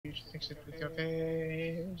fix it with your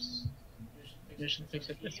face. You should fix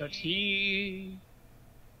it with your teeth.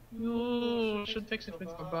 You should fix it with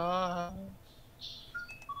your butt.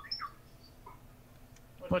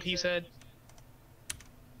 What he said.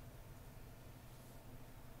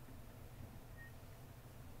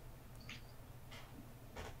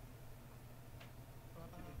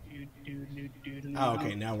 Oh,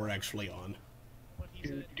 okay, now we're actually on.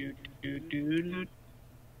 Turn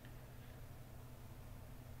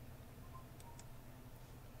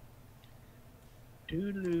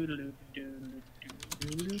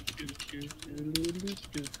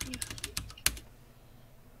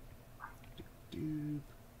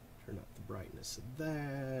up the brightness of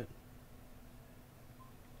that.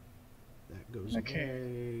 That goes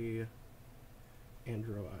away.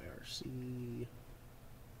 Andro IRC.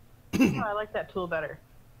 Oh, I like that tool better.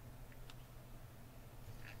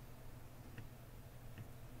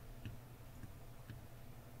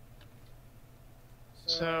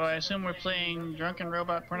 So I assume we're playing Drunken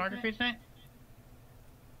Robot Pornography tonight?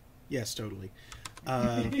 Yes, totally.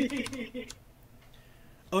 Oh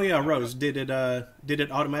yeah, Rose, did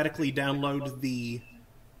it automatically download the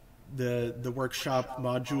workshop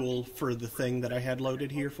module for the thing that I had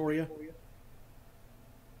loaded here for you?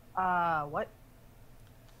 What?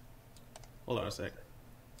 Hold on a sec.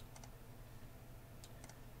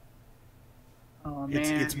 Oh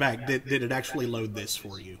man. It's back. Did it actually load this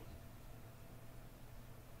for you?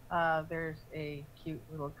 There's a cute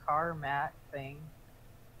little car mat thing.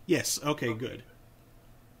 Yes, okay, good.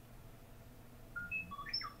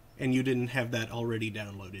 And you didn't have that already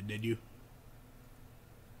downloaded, did you?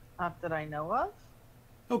 Not that I know of.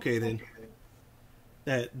 Okay, then.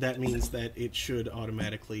 That means that it should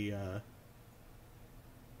automatically,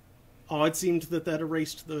 Oh, it seemed that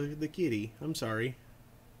erased the kitty. I'm sorry.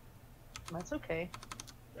 That's okay.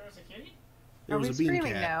 There was a kitty? There Are was we a bean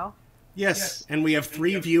streaming cat. now? Yes, and we have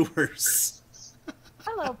 3 viewers.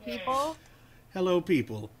 Hello, people. Hello,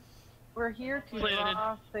 people. We're here to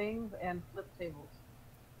draw things and flip tables.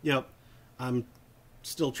 Yep. I'm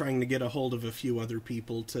still trying to get a hold of a few other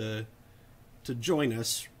people to join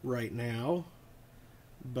us right now.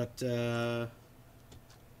 But,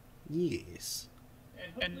 yes.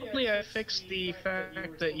 And hopefully I fixed the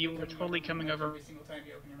fact that you were totally coming over every single time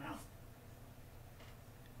you open your mouth.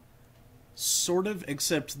 Sort of,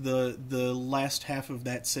 except the last half of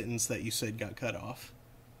that sentence that you said got cut off.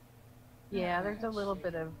 Yeah, there's a little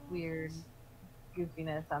bit of weird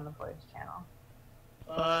goofiness on the voice channel.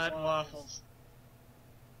 But waffles.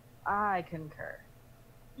 I concur.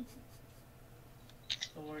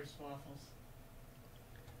 The worst waffles.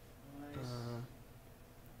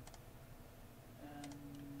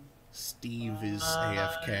 Steve is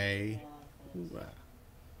AFK. Ooh, let's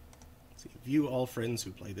see, view all friends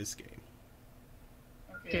who play this game.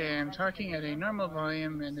 Okay, I'm talking at a normal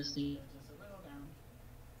volume and is the...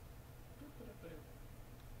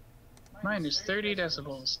 Mine is 30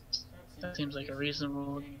 decibels. That seems like a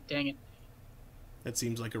reasonable... Dang it. That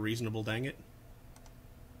seems like a reasonable dang it.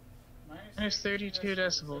 Mine is 32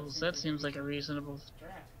 decibels. That seems like a reasonable...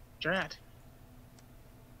 Drat.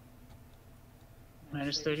 Mine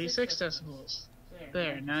is 36 decibels.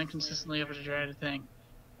 There, now I'm consistently able to drat a thing.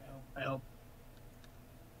 I hope.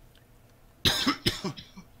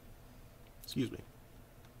 Excuse me.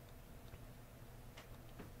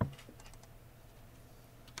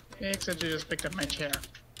 Yeah, except you just picked up my chair.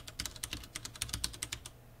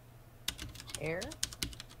 Chair?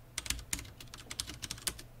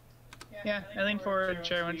 Yeah, I leaned forward, the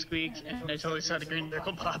chair went squeak, and I totally saw the green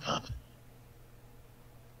circle pop up.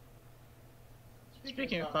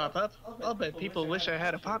 Speaking of pop up, I'll bet people wish I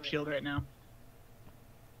had a pop shield right now.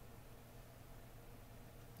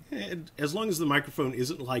 And as long as the microphone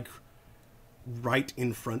isn't like right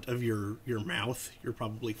in front of your mouth, you're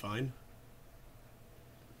probably fine.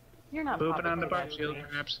 You're not Booping on the popping pop shield,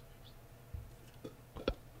 perhaps.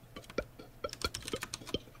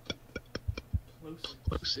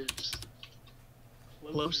 Plosives.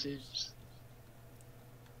 Plosives.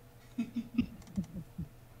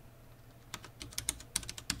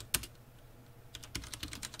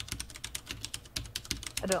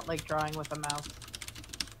 I don't like drawing with a mouse.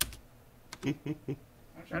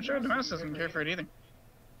 I'm sure the mouse doesn't care for it either.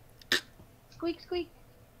 Squeak, squeak.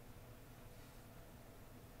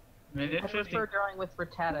 Minute I 50. prefer drawing with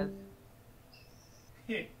frittatas.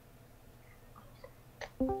 Yes,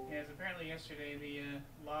 apparently yesterday the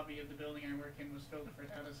lobby of the building I work in was filled with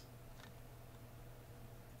frittatas.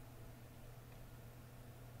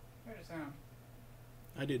 Heard a sound.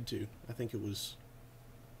 I did too. I think it was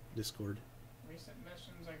Discord. Recent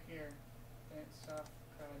missions are here. Dance soft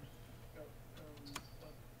crowd. Go,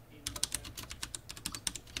 email.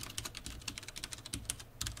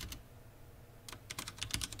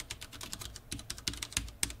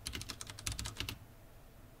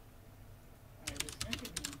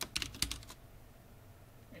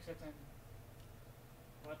 then.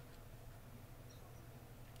 What?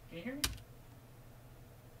 Can you hear me?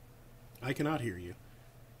 I cannot hear you.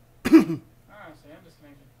 Ah, so I'm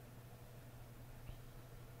disconnected.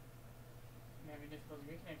 I'm having difficulty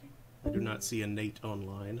reconnecting. I do not see a Nate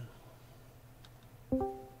online.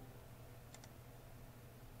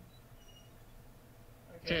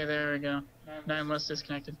 Okay, there we go. Now I'm less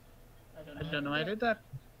disconnected. I don't know why I did that.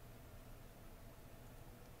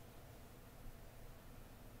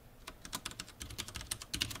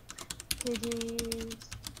 GG's.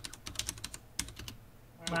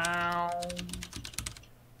 Wow.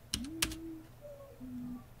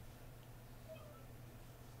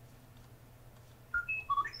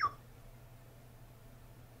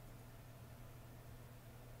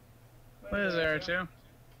 What is there, too?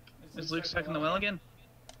 Is Luke stuck in the well again?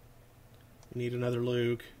 We need another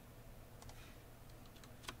Luke.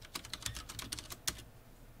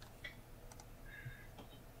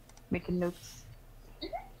 Making notes.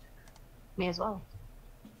 Me as well.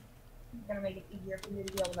 I'm gonna make it easier for you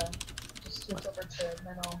to be able to just switch over to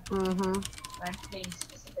mental name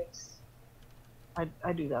specifics.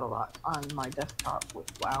 I do that a lot on my desktop with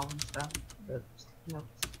WoW and stuff. The notes.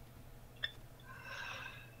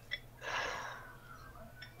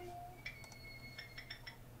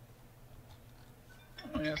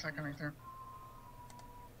 Oh, yeah, it's not coming through.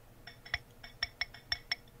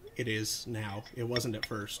 It is now. It wasn't at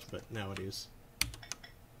first, but now it is.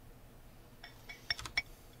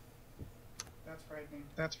 That's frightening.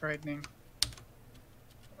 That's frightening.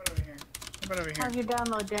 How about over here? How about over here? How's your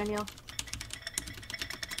download, Daniel?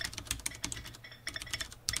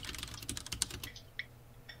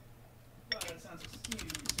 Wow, that sounds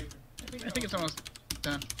exceedingly super. I think it's almost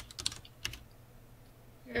done.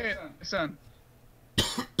 Hey, it's done.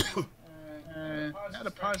 Now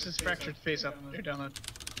to pause this fractured face up your download.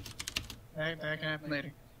 That can happen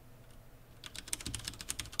later.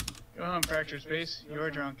 Go home, fractured space. You're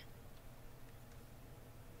drunk.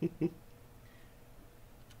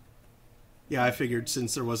 Yeah, I figured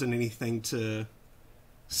since there wasn't anything to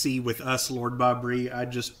see with us, Lord Bobry,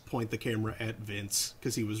 I'd just point the camera at Vince,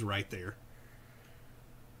 because he was right there.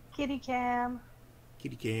 Kitty cam.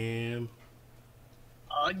 Kitty cam.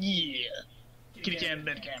 Oh yeah! Kitty cam,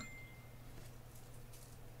 bed cam.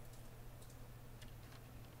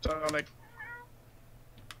 So like,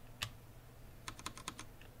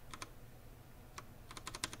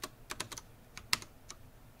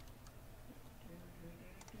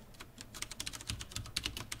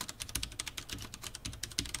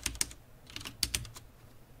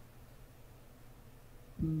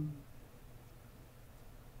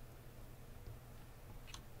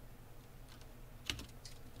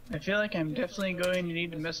 I feel like I'm definitely going to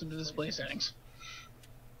need to mess with the display settings.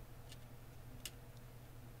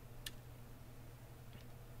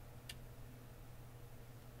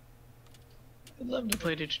 I'd love to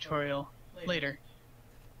play the tutorial later.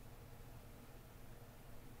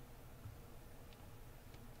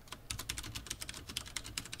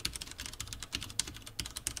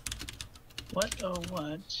 What oh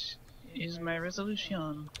what is my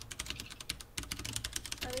resolution?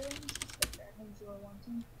 Are there any specific items you are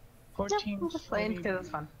wanting? 14. I'm just playing because it's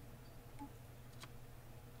fun.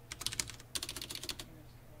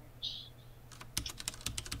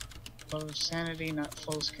 Low sanity, not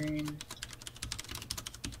full screen.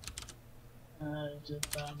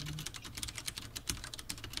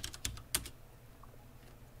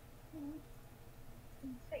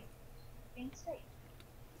 Safe. Being safe.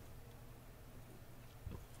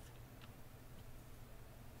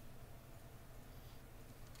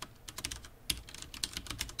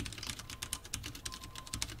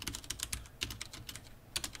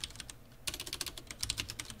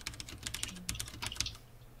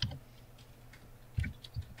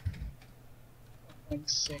 Like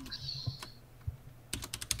 6.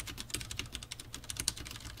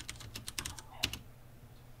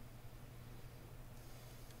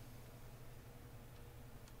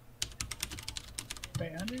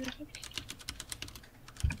 By under, I think.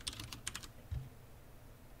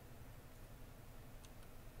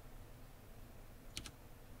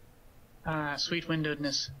 Ah, sweet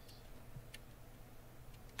windowedness.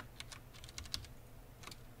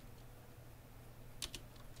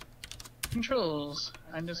 Controls.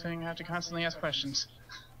 I'm just going to have to constantly ask questions.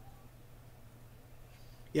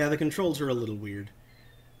 Yeah, the controls are a little weird.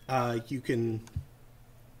 You can...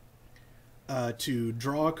 to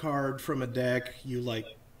draw a card from a deck, you like...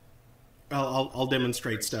 I'll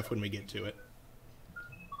demonstrate stuff when we get to it.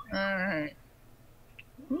 Alright.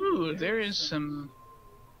 Ooh, there is some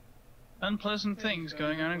unpleasant things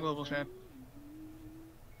going on in global chat.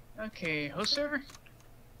 Okay, host server?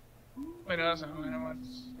 Wait, also, I want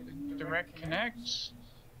direct connect.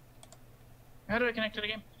 How do I connect to the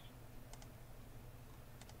game?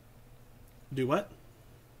 Do what?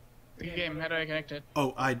 The game, how do I connect it?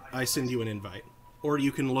 Oh, I send you an invite. Or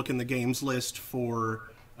you can look in the games list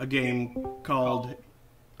for a game called,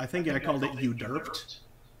 I think I called it You Derped.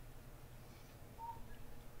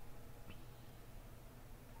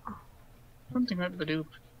 Something about Badoop.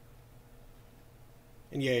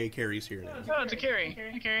 And yay, Carrie's here now. Oh, it's a Carrie.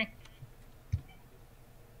 Hey, Carrie.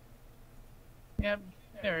 Yep,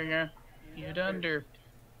 there we go. You done derped.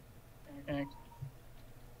 Okay.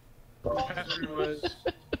 The password was...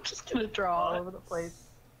 I'm just gonna draw all over the place.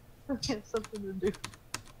 It's something to do.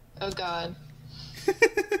 Oh god.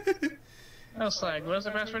 Oh, slag. What was the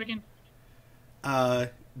password again?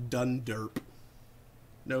 Done derp.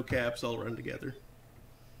 No caps, all run together.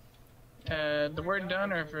 The word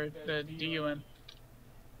done or for the DUN?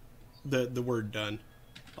 The word done.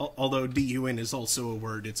 Although DUN is also a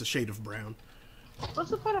word, it's a shade of brown.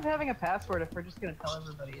 What's the point of having a password if we're just gonna tell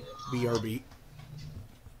everybody it is? BRB.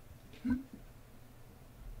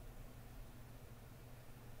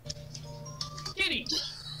 Kitty!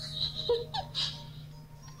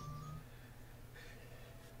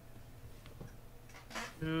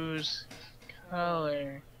 Whose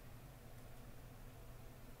color?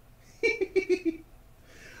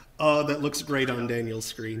 Oh, that looks great on Daniel's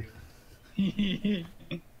screen. Oh,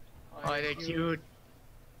 they're cute.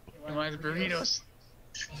 Reminds of burritos.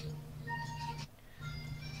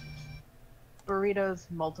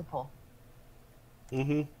 Burritos multiple.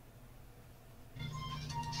 Mm-hmm.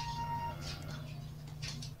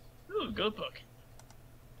 Ooh, goat book.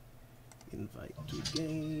 Invite to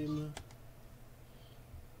game.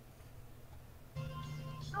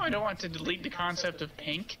 No, I don't want to delete the concept of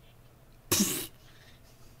pink.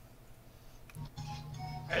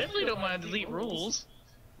 I definitely don't want to delete rules.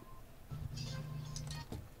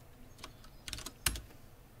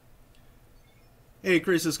 Hey,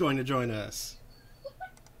 Chris is going to join us.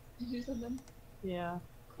 Did you send them? Yeah.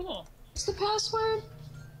 Cool. What's the password?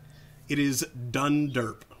 It is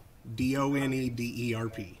Dunderp.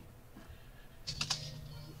 DONEDERP.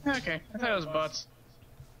 Okay, I thought it was butts.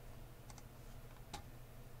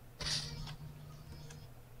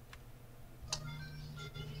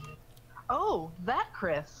 Oh, that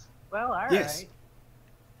Chris. Well, alright. Yes.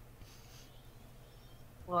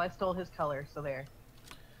 Well, I stole his color, so there.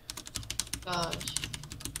 Gosh.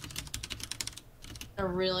 A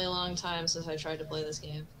really long time since I tried to play this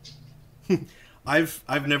game.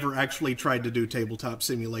 I've never actually tried to do Tabletop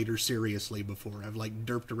Simulator seriously before. I've like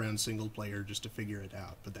derped around single player just to figure it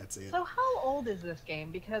out, but that's it. So how old is this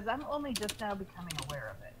game? Because I'm only just now becoming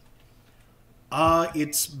aware of it.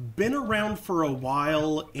 It's been around for a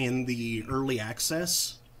while in the early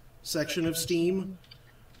access section of Steam,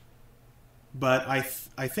 but I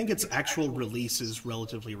think its actual release is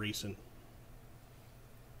relatively recent.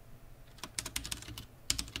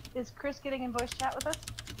 Is Chris getting in voice chat with us?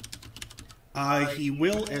 He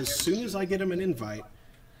will as soon as I get him an invite.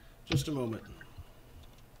 Just a moment.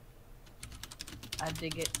 I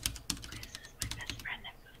dig it. Chris is my best friend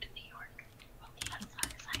that moved to New York. I'm so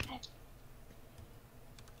excited.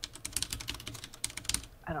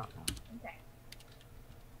 I don't know. Okay.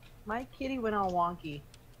 My kitty went all wonky.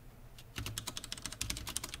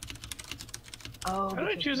 Oh, How do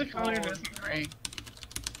I because choose a it's color gold. that's gray?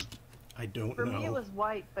 I don't For know. me, it was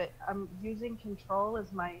white, but I'm using control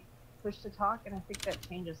as my push to talk, and I think that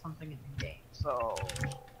changes something in the game. So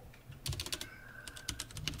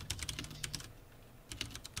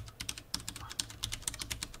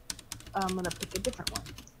I'm gonna pick a different one.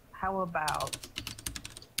 How about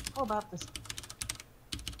this?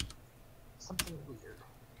 Something weird.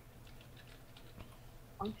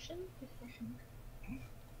 Function?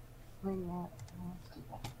 Bring that. Let's do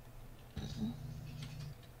that.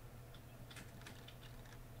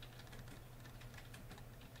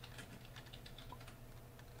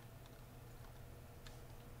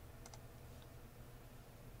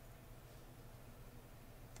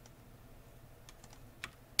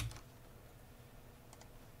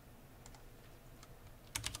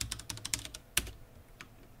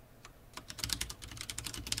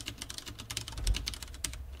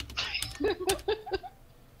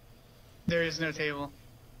 There is no table.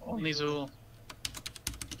 Only Zool.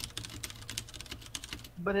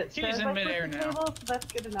 But it Kitty's says in I midair put the now. table, so that's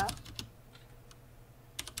good enough.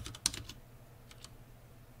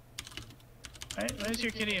 Why is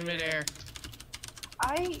your kitty in midair?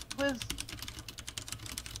 I was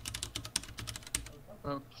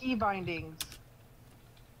Oh. key bindings.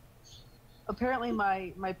 Apparently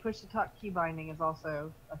my push to talk key binding is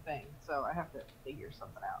also a thing, so I have to figure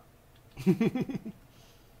something out. I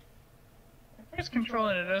press control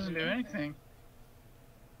and it doesn't do anything.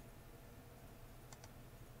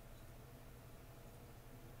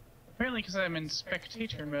 Apparently because I'm in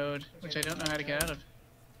spectator mode, which I don't know how to get out of.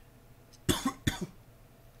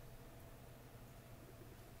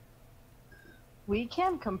 We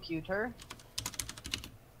can, computer.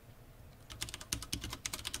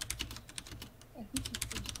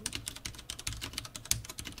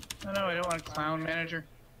 Oh no, I don't want a clown manager.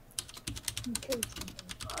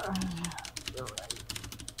 You're right.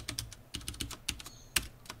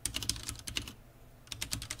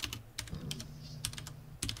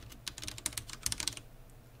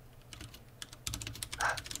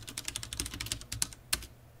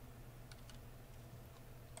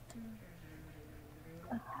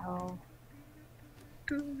 Oh.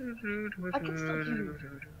 I can still hear you.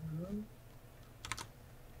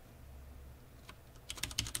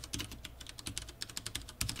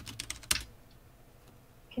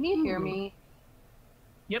 Can you hear me?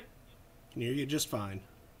 Yep. Can hear you just fine.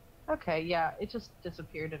 Okay, yeah, it just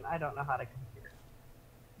disappeared and I don't know how to compare.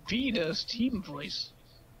 Vita's team voice.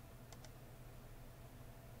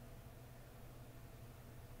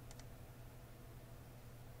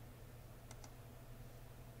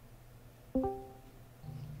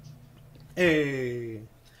 Hey.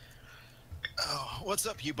 Oh, what's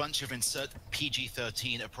up, you bunch of insert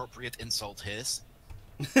PG-13 appropriate insult here's?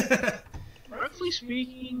 Roughly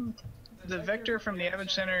speaking, the vector from the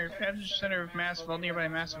average center of mass of all nearby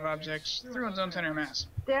massive objects through its own center of mass.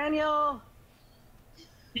 Daniel!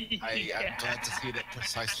 I am glad to see that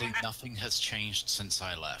precisely nothing has changed since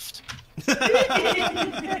I left.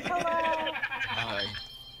 Hello!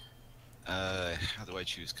 How do I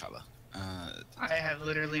choose color? I have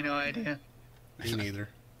literally no idea. Me neither.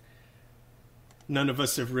 None of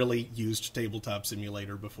us have really used Tabletop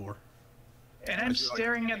Simulator before. And I'm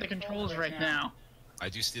staring at the controls right now. I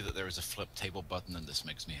do see that there is a flip table button, and this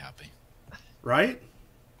makes me happy. Right?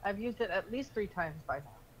 I've used it at least 3 times by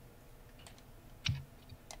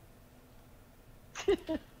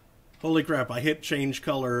now. Holy crap, I hit change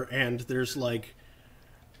color and there's like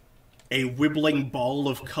a wibbling ball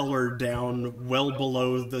of color down well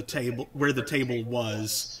below the table, where the table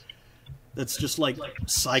was. That's just like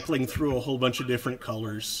cycling through a whole bunch of different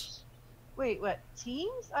colors. Wait, what?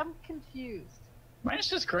 Teams? I'm confused. Mine's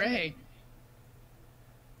just gray.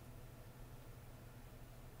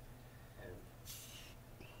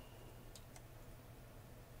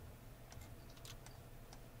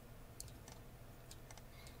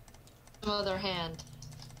 Other hand.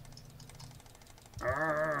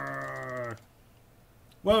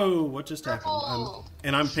 Whoa, what just happened? Purple.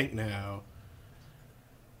 I'm pink now.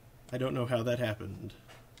 I don't know how that happened.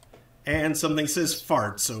 And something says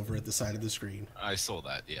farts over at the side of the screen. I saw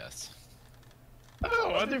that, yes.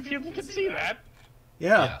 Oh, other people can see that.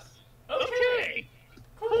 Yeah. Yes. Okay.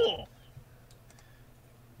 Cool.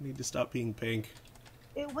 Need to stop being pink.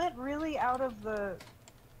 It went really out of the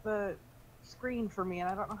screen for me, and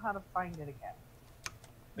I don't know how to find it again.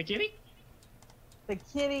 The kitty? The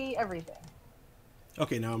kitty, everything.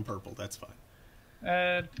 Okay, now I'm purple. That's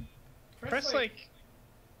fine. Press like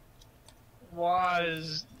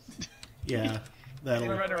was. Yeah, You that'll.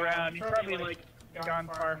 run around. You've probably like gone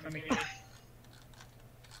far from the kitty.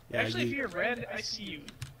 Yeah, Actually, if you're red, I see you.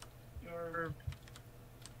 You're.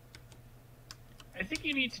 I think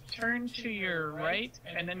you need to turn to your right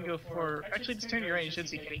and then go for. Actually, just turn to your right. You should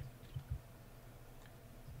see kitty.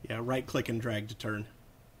 Yeah, right click and drag to turn.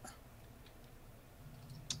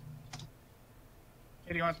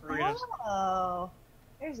 Kitty wants burritos. Oh,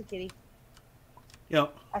 there's a kitty.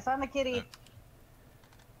 Yep. I found the kitty.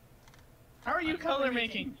 How are you color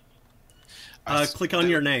making? Click on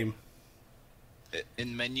your name.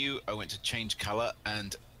 In menu, I went to change color,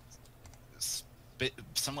 and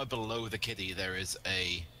somewhere below the kitty there is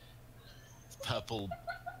a purple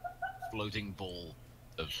floating ball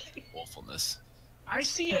of awfulness. I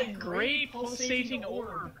see a gray pulsating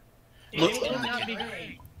orb. Look- It will not be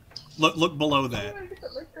gray. Look below that.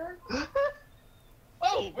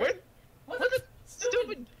 Oh, what the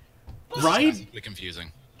stupid? Right? Massively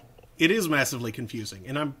confusing. It is massively confusing,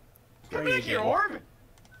 and I'm Come gray back here, again. orb.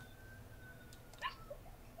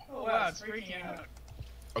 Oh wow, it's freaking out.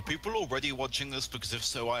 Are people already watching this? Because if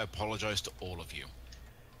so, I apologize to all of you.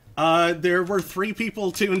 There were 3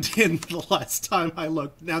 people tuned in the last time I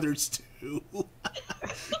looked. Now there's 2.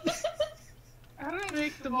 How do I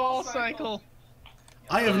make the ball cycle?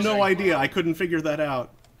 I have no idea. I couldn't figure that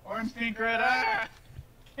out. Orange, pink, red. Ah!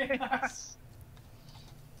 Chaos.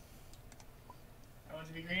 I want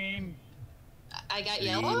to be green. I got Green.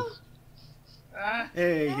 yellow? Ah!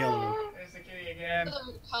 Hey, yellow. There's the kitty again.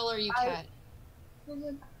 What color are you, I- cat?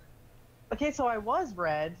 Okay, so I was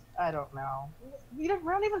red. I don't know. We're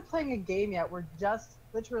not even playing a game yet. We're just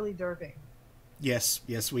literally derping. Yes,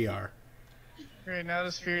 we are. Great, now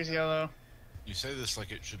the sphere is yellow. You say this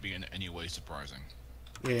like it should be in any way surprising.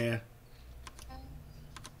 Yeah.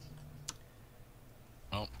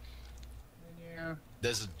 Well, Yeah.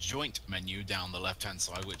 there's a joint menu down the left-hand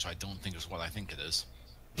side, which I don't think is what I think it is.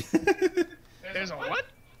 There's a what?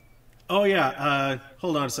 Oh yeah.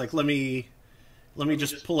 Hold on a sec. Let me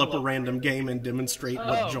just pull up a random game and demonstrate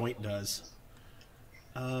what Oh. joint does.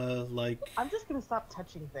 Like I'm just gonna stop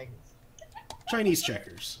touching things. Chinese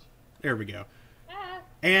checkers. There we go.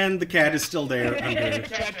 And the cat is still there under.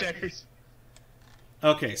 Cat checkers.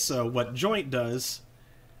 Okay, so what joint does,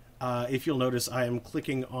 if you'll notice, I am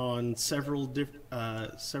clicking on several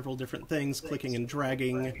different things, clicking and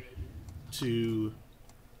dragging to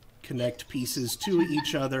connect pieces to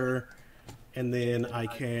each other, and then I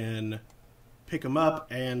can pick them up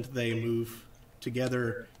and they move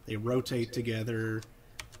together, they rotate together,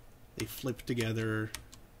 they flip together.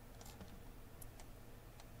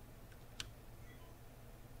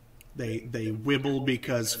 They wibble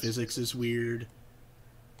because physics is weird.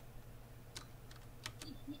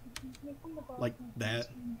 Like that.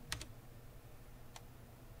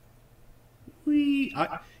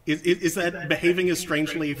 Is that behaving as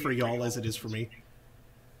strangely for y'all as it is for me?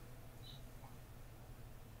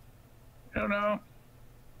 I don't know.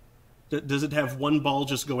 Does it have one ball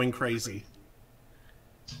just going crazy?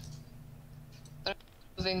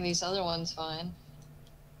 Moving these other ones fine.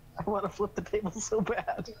 I want to flip the table so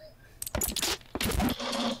bad.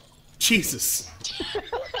 Jesus.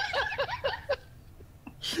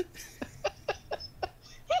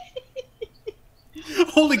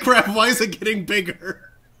 Holy crap, why is it getting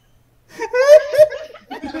bigger?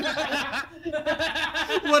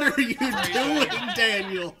 What are you doing,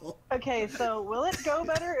 Daniel? Okay, so will it go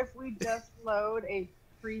better if we just load a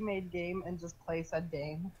pre-made game and just play said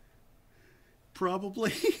game?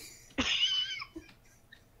 Probably.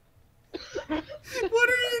 What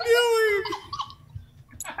are you doing?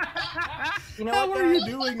 You know How what, are you guys?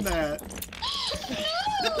 doing that?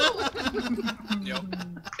 You know,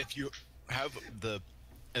 if you have the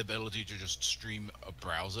ability to just stream a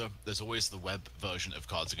browser, there's always the web version of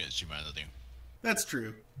Cards Against Humanity. That's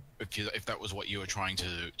true. If that was what you were trying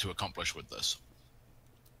to accomplish with this,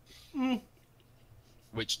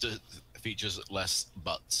 which features less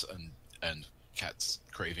butts and cats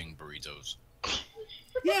craving burritos.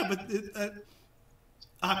 Yeah, but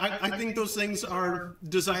I think those things are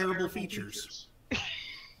desirable features.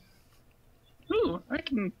 Ooh, I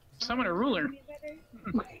can summon a ruler.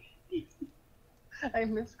 I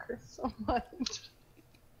miss Chris so much.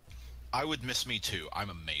 I would miss me too.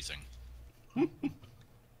 I'm amazing.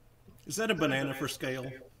 Is that a banana for scale?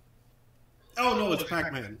 Oh no, it's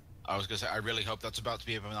Pac-Man. I was gonna say I really hope that's about to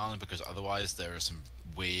be a banana because otherwise there is some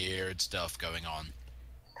weird stuff going on.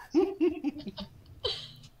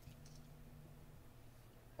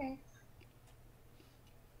 Okay.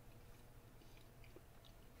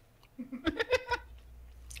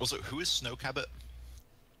 Also, who is Snow Cabot?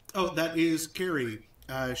 Oh, that is Carrie.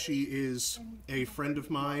 She is a friend of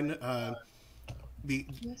mine. Are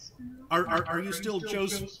you still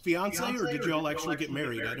Joe's fiance, or did y'all actually get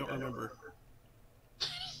married? I don't remember.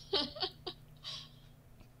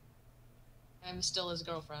 I'm still his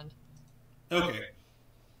girlfriend. Okay.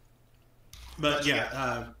 But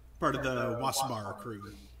yeah, part of the Wasbar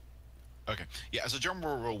crew. Okay. Yeah, as a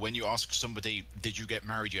general rule, when you ask somebody, did you get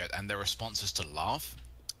married yet, and their response is to laugh,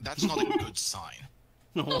 that's not a good sign.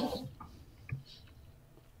 No.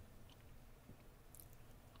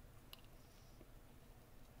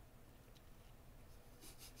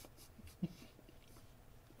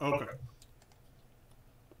 Okay.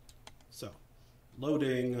 So,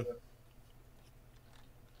 loading.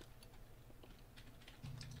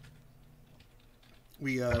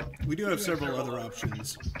 We do have several other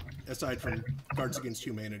options aside from Cards Against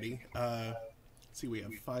Humanity. Let's see, we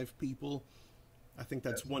have 5 people. I think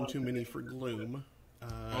that's one too many for Gloom.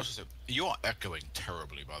 Also, you're echoing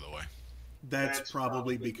terribly, by the way. That's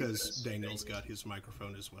probably because Daniel's got his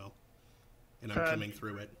microphone as well, and I'm coming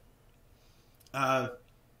through it.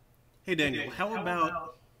 Hey Daniel, how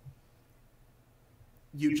about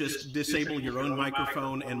you just disable your own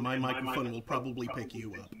microphone and my microphone will probably pick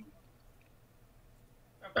you up?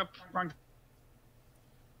 Oh, wrong.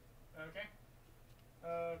 Okay.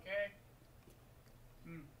 Okay.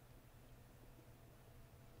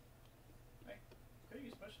 Hey, could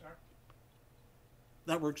use push start.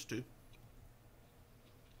 That works too.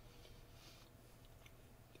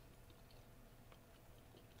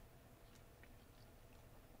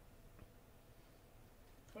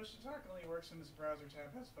 Push to talk only works when this browser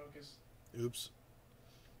tab has focus. Oops.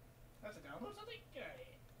 That's a download something? Get out of here.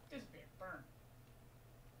 Disappear.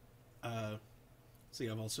 Burn. See,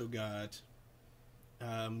 I've also got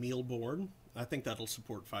meal board. I think that'll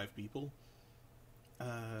support 5 people.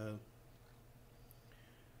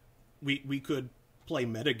 We could play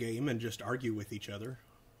metagame and just argue with each other.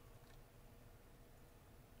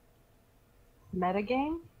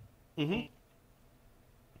 Metagame? Mm-hmm.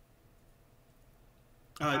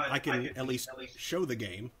 I can at least show the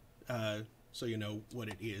game, so you know what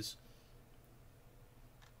it is.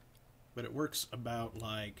 But it works about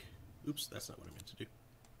like... Oops, that's not what I meant to do.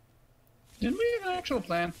 Didn't we have an actual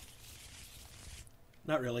plan?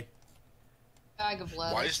 Not really. Bag of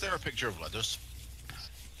lettuce. Why is there a picture of lettuce?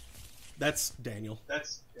 That's Daniel.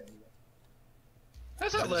 That's That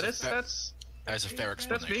not is lettuce. a fair- That's As a fair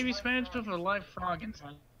explanation. baby spinach with a live frog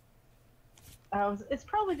inside. It's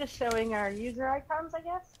probably just showing our user icons, I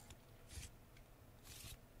guess.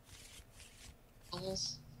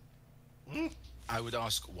 Apples. I would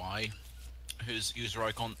ask why his user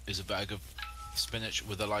icon is a bag of spinach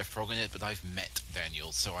with a live frog in it, but I've met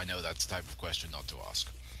Daniel, so I know that's the type of question not to ask.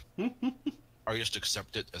 Or just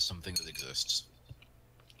accept it as something that exists.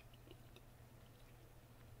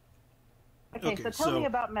 Okay, so tell me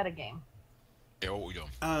about metagame. Yeah, what we doing?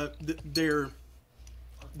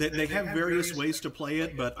 They have various ways to play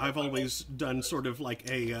it, but I've always done sort of like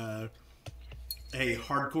a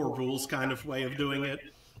hardcore rules kind of way of doing it,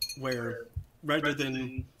 where rather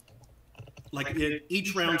than like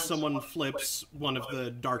each round someone flips one of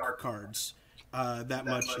the dark cards. That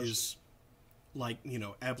much is like, you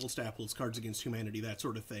know, apples to apples, Cards Against Humanity, that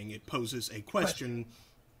sort of thing. It poses a question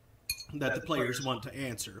that the players want to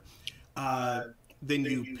answer. Then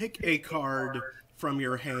you pick a card from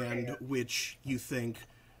your hand which you think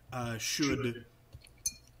would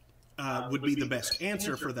be the best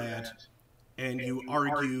answer for that, and you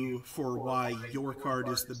argue for why your card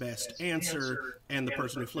is the best answer, and the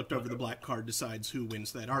person who flipped over the black card decides who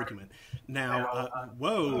wins that argument. Now,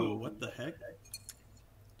 whoa, what the heck?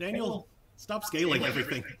 Daniel, stop scaling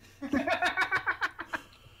everything.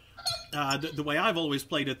 The way I've always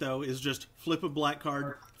played it, though, is just flip a black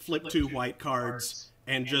card, flip 2 white cards,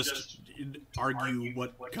 and just argue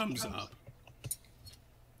what comes up.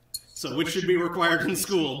 So which should be required in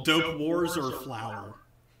school, Dope Wars or Flower?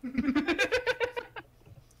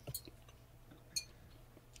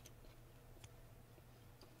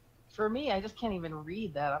 For me, I just can't even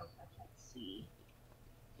read that. I can't see.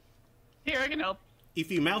 Here, I can help. If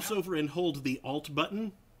you mouse over and hold the Alt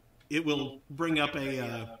button, it will bring up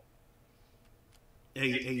a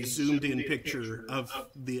zoomed-in picture of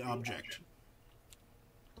the object.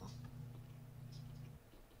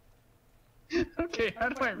 Okay, how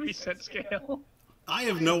do I reset scale? I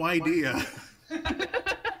have no idea.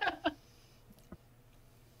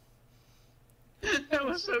 That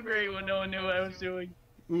was so great when no one knew what I was doing.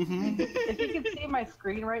 Mm-hmm. If you can see my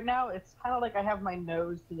screen right now, it's kind of like I have my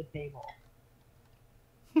nose to the table.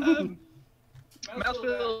 Mouse a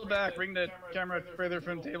little back, bring the camera further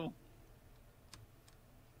from the table.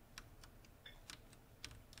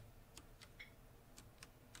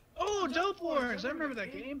 Oh, Dope Wars! I remember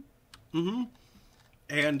that game. Mm-hmm.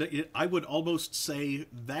 And I would almost say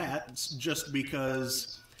that just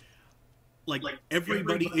because, like,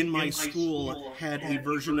 everybody in my school had a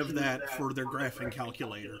version of that for their graphing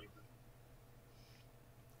calculator.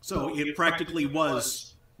 So it practically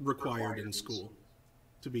was required in school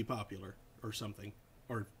to be popular or something,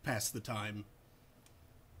 or pass the time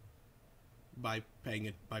by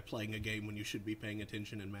playing a game when you should be paying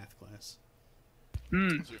attention in math class.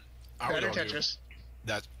 I would Better argue Tetris.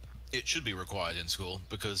 that it should be required in school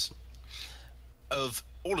because of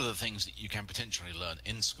all of the things that you can potentially learn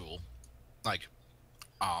in school, like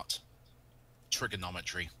art,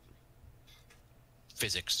 trigonometry,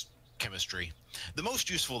 physics, chemistry. The most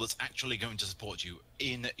useful that's actually going to support you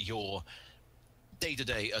in your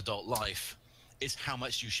day-to-day adult life is how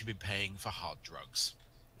much you should be paying for hard drugs.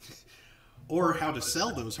 Or how to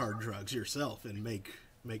sell those hard drugs yourself and make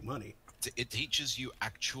money. It teaches you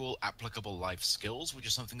actual applicable life skills, which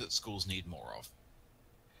is something that schools need more of.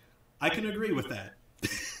 I can agree with that.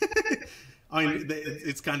 I mean,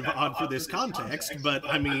 it's kind of odd for this context, but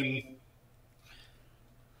I mean...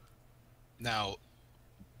 Now,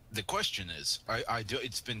 the question is,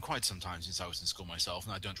 it's been quite some time since I was in school myself,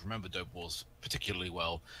 and I don't remember Dope Wars particularly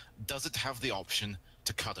well. Does it have the option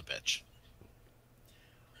to cut a bitch?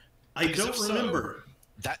 I don't remember.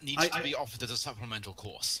 That needs to be offered as a supplemental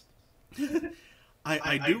course.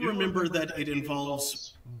 I do remember that it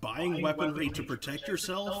involves buying weaponry to protect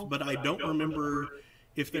yourself, but I don't remember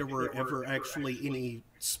if there were ever actually any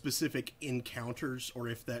specific encounters, or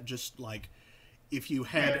if that just, like, if you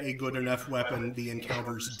had a good enough weapon, the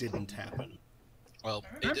encounters didn't happen. Well,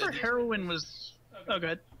 I remember heroin was... Oh,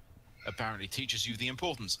 good. Apparently teaches you the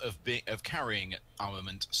importance of carrying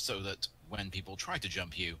armament so that when people try to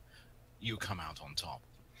jump you, you come out on top.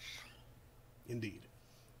 Indeed.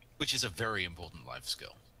 Which is a very important life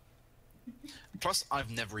skill. Plus,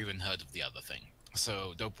 I've never even heard of the other thing,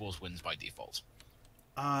 so Dope Wars wins by default.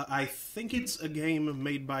 I think it's a game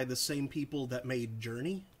made by the same people that made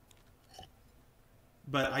Journey,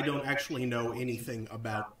 but I don't actually know anything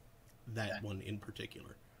about that one in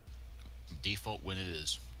particular. Default win it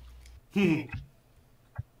is.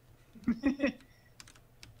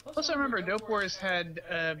 Plus, I remember Dope Wars had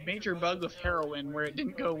a major bug with heroin where it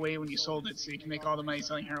didn't go away when you sold it, so you can make all the money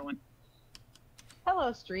selling heroin.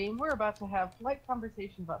 Hello, stream. We're about to have light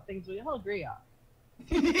conversation about things we all agree on.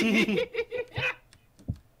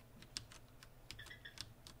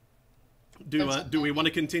 Do we want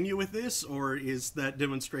to continue with this, or is that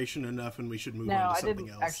demonstration enough and we should move on to something else? No, I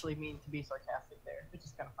didn't actually mean to be sarcastic there. It's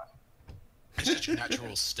just kind of funny. It's such a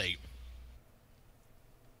natural state.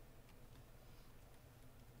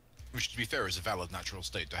 Which, to be fair, is a valid natural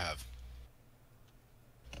state to have.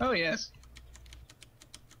 Oh, yes.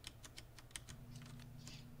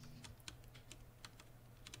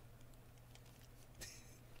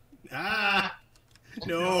 Ah!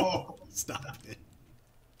 No! Stop it.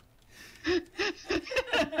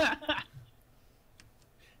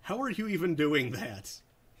 How are you even doing that?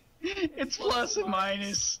 It's plus and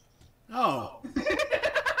minus. Oh.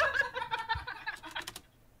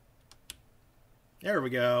 There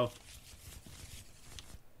we go.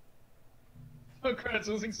 Oh crap, it's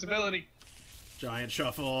losing stability. Giant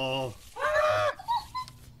shuffle.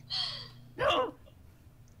 No!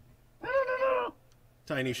 No!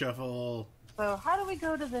 Tiny shuffle. So, how do we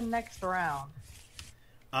go to the next round?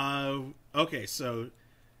 Okay, so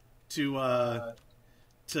to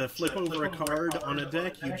flip over a card on a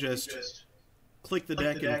deck, you just click the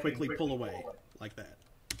deck and quickly pull away, like that.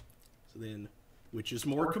 So then, which is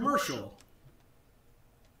more commercial?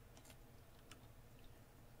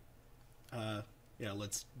 Yeah,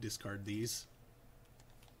 let's discard these.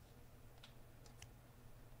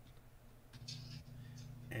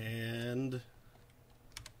 And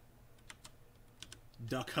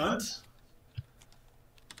Duck Hunt.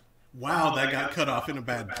 Wow, that got cut off in a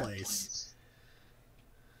bad place.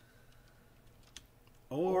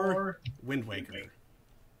 Or Wind Waker.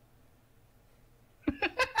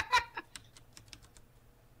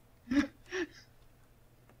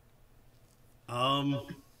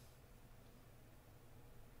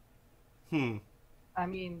 I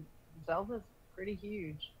mean, Zelda's pretty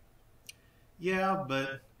huge. Yeah,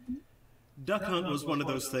 but Duck Hunt was one of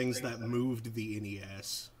those things that moved the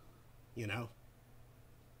NES, you know?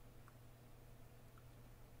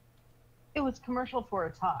 It was commercial for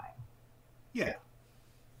a time. Yeah.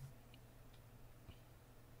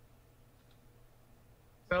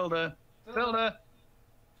 Zelda.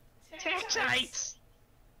 Taxites!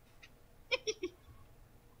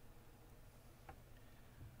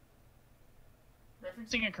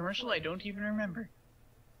 Referencing a commercial I don't even remember.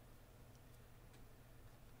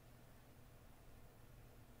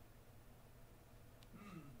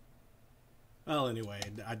 Well, anyway,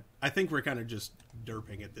 I think we're kind of just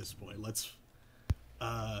derping at this point. Let's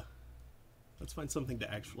find something to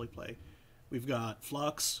actually play. We've got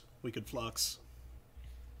Flux. We could Flux.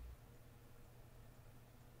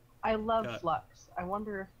 I love Flux. I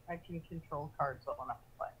wonder if I can control cards well enough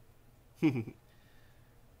to play.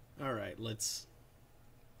 All right, let's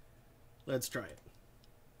try it.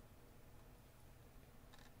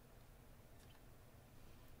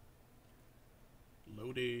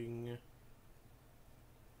 Loading.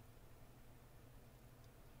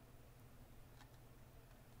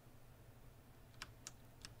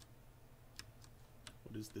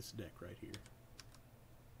 What is this deck right here?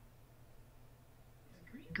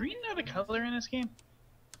 Green not a color in this game?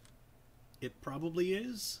 It probably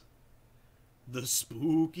is. The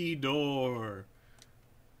Spooky Door.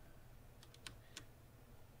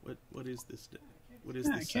 What is this deck? What is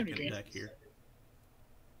the second deck here?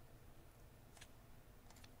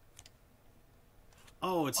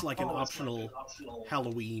 Oh, it's like an optional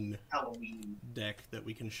Halloween deck that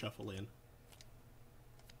we can shuffle in.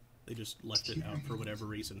 They just left it out for whatever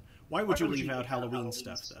reason. Why would you leave out Halloween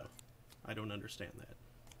stuff, though? I don't understand that.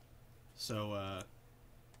 So,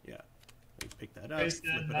 yeah. We pick that up, flip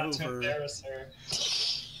it over,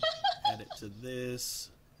 add it to this.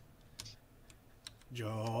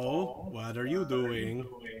 Joe, what are you doing?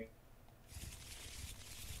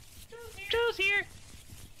 Joe's here!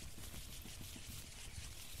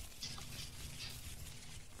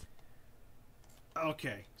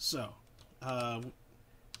 Okay, so, how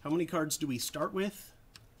many cards do we start with?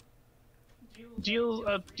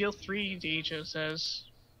 Deal 3 to each, it says.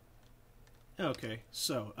 Okay,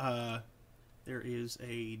 so, there is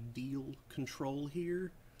a deal control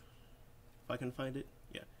here. If I can find it.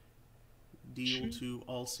 Yeah. Deal to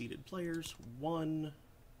all seated players. 1,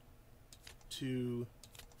 2,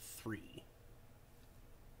 3.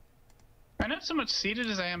 I'm not so much seated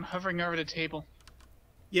as I am hovering over the table.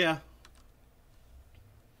 Yeah.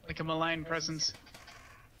 Like a malign presence.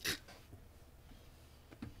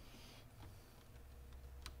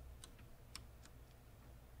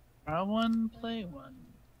 Draw one, play one.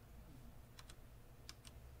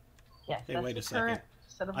 Yes, Hey, that's wait the a second. current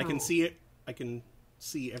set of I can rules. see it. I can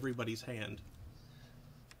see everybody's hand.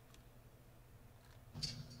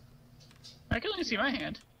 I can only see my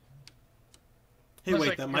hand. Hey, Unless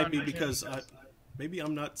wait, I that can might on be my because hand. maybe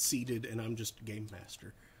I'm not seated and I'm just game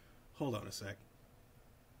master. Hold on a sec.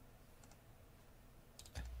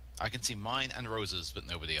 I can see mine and Rose's, but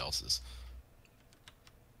nobody else's.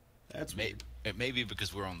 That's weird. It may be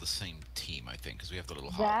because we're on the same team, I think, because we have the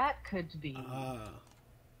little heart. That could be.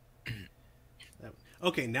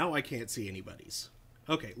 Okay, now I can't see anybody's.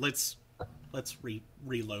 Okay, let's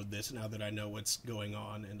reload this now that I know what's going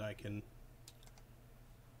on and I can.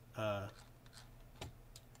 There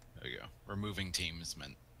we go. Removing teams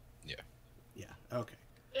meant, yeah. Yeah. Okay.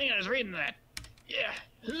 Dang, I was reading that. Yeah.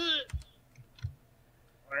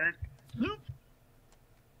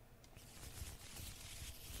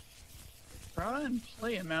 Draw and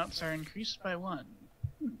play amounts are increased by 1.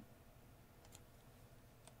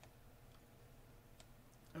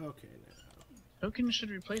 Okay, now. Tokens should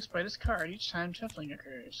be replaced by this card each time shuffling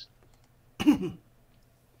occurs. I'm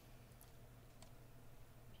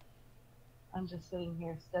just sitting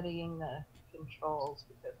here studying the controls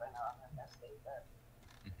because I know I'm gonna mess things up.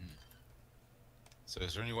 So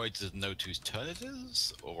is there any way to note whose turn it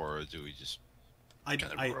is, or do we just? I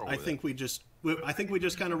think we just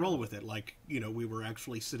kind of roll with it, like we were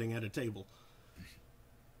actually sitting at a table.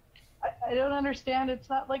 I don't understand. It's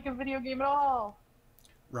not like a video game at all.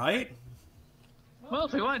 Right? Well,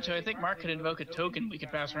 if we wanted to, I think Mark could invoke a token we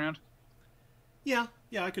could pass around. Yeah,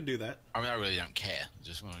 I could do that. I mean, I really don't care.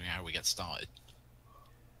 Just wondering how we get started.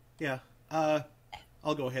 Yeah.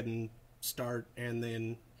 I'll go ahead and start, and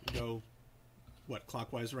then go,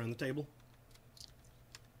 clockwise around the table?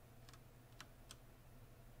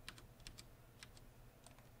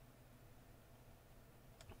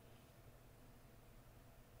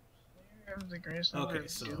 Okay,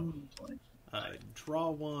 so draw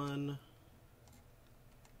one,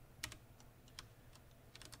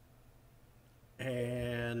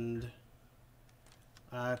 and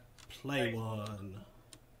I play one.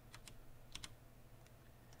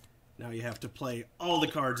 Now you have to play all the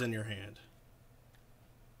cards in your hand.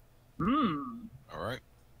 All right.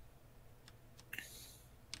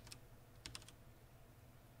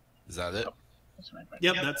 Is that it?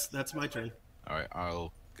 Yep, that's my turn. All right,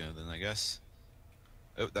 I'll go then, I guess.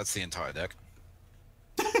 Oh, that's the entire deck.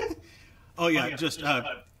 Oh yeah, just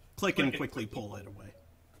click and quickly pull it away,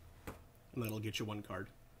 and that'll get you one card.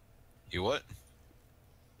 You what?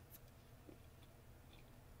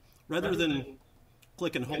 Rather than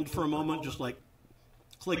click and hold for a moment, just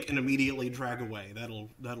click and immediately drag away.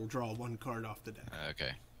 That'll draw one card off the deck.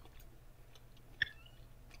 Okay.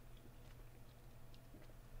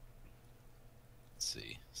 Let's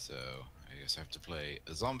see. So I guess I have to play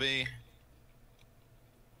a zombie.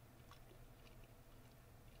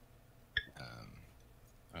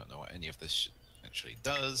 I don't know what any of this actually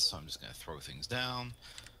does, so I'm just going to throw things down.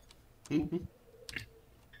 Well,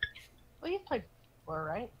 you've played before,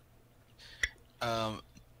 right? A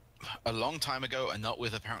long time ago, and not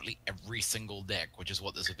with apparently every single deck, which is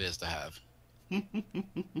what this appears to have.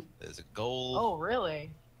 There's a goal. Oh, really?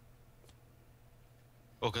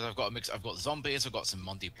 Well, because I've got a mix. I've got zombies. I've got some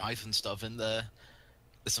Monty Python stuff in there.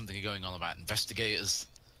 There's something going on about investigators.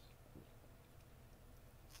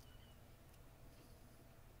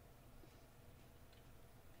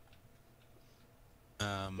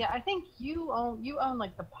 Yeah, I think you own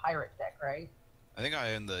like the pirate deck, right? I think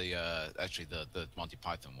I own the actually the Monty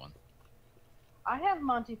Python one. I have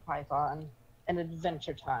Monty Python and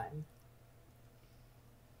Adventure Time.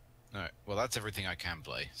 All right. Well, that's everything I can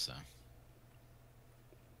play. So.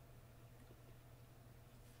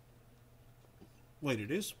 Wait, it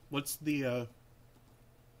is? What's the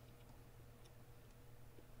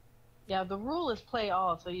Yeah, the rule is play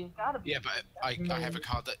all, so you've got to be. Yeah, but I have a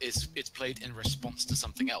card that it's played in response to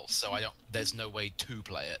something else, so there's no way to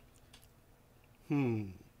play it.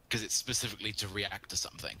 Because it's specifically to react to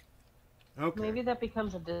something. Okay. Maybe that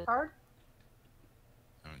becomes a discard?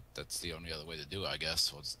 I mean, that's the only other way to do it, I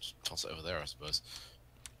guess. Or just toss it over there, I suppose.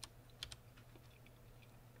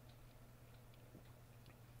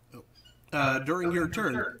 During your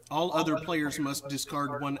turn, all other players must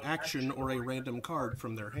discard one action or a random card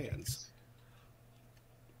from their hands.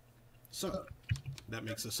 So, that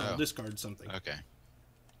makes us all discard something. Okay.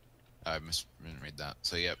 I didn't read that.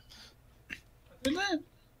 So, yep.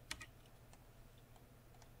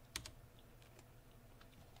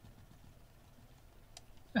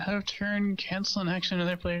 Out of turn, cancel an action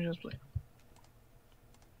other player just play.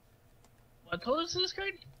 What color is this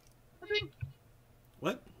card? I think.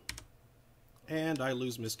 What? And I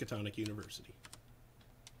lose Miskatonic University.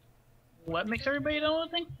 What makes everybody know the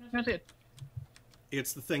thing? That's it.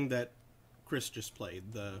 It's the thing that Chris just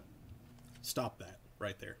played. The stop that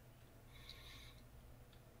right there.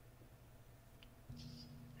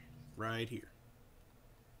 Right here.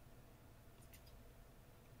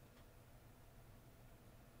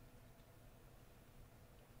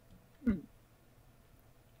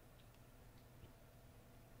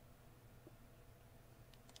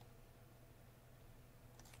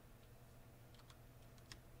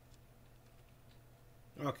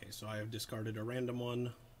 Okay, so I have discarded a random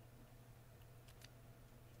one.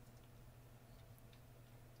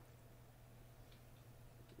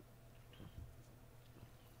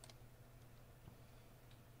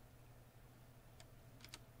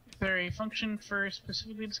 Is there a function for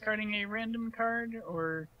specifically discarding a random card,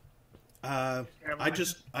 or? I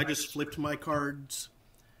just flipped my cards,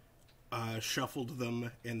 shuffled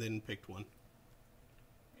them, and then picked one.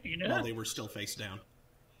 You know. While they were still face down.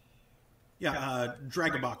 Yeah,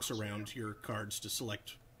 drag a box around your cards to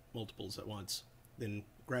select multiples at once. Then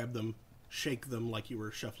grab them, shake them like you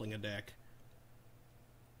were shuffling a deck.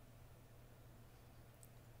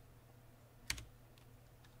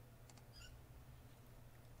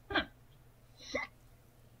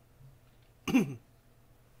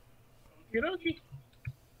 Okey-dokey.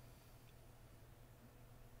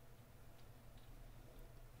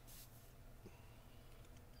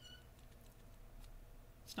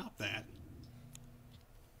 Stop that.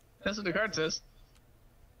 That's what the card says.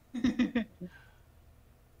 I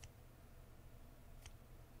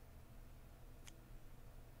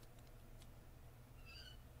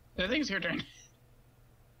think it's your turn.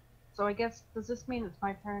 So I guess, does this mean it's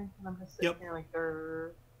my turn? And I'm just sitting here like,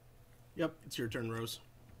 Yep, it's your turn, Rose.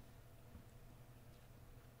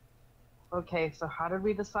 Okay, so how did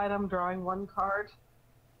we decide I'm drawing one card?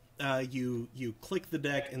 You click the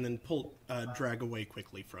deck and then pull, drag away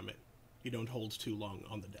quickly from it. You don't hold too long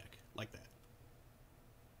on the deck, like that.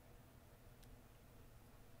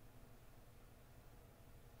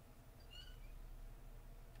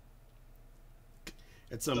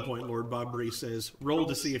 At some point, Lord Bob Bree says, roll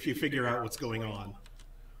to see if you figure out what's going on.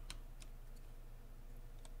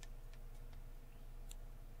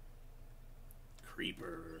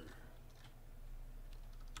 Creeper.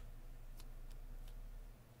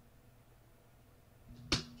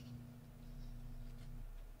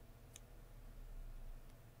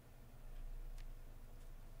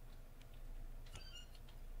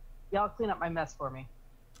 Y'all clean up my mess for me.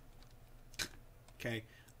 Okay.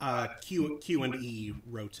 Q and E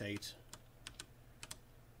rotate.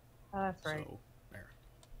 That's right. So, there.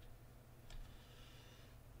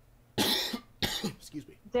 Excuse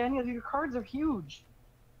me. Daniel, your cards are huge.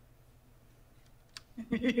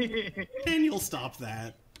 Daniel, stop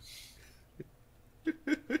that.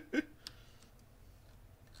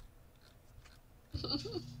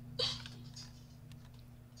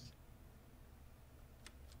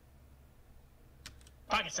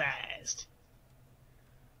 Pocket-sized.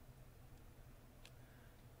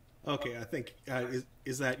 Okay, I think,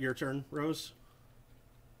 is that your turn, Rose?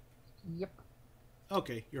 Yep.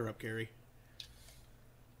 Okay, you're up, Carrie.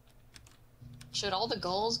 Should all the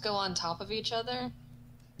goals go on top of each other?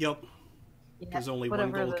 Yep. Because only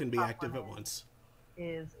one goal can be top active one at once.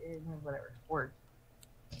 Is in whatever word.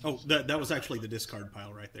 Oh, that was actually the discard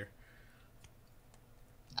pile right there.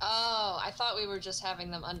 Oh, I thought we were just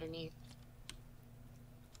having them underneath.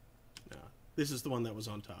 No, this is the one that was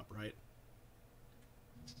on top, right?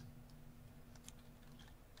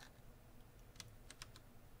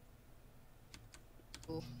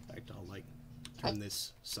 Ooh. In fact, I'll like turn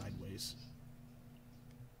this sideways.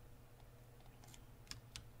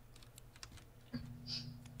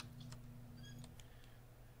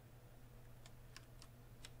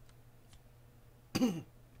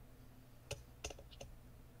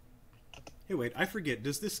 Hey, wait, I forget.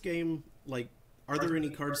 Does this game, like, are there any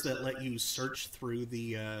cards that let you search through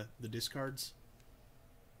the discards?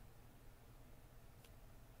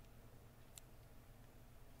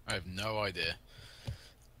 I have no idea.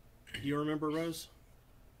 You remember, Rose?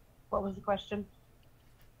 What was the question?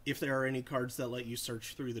 If there are any cards that let you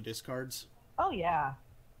search through the discards? Oh, yeah.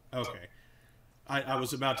 Okay. I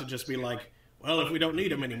was about to just be like, well, if we don't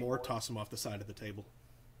need them anymore, toss them off the side of the table.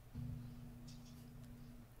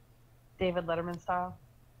 David Letterman style?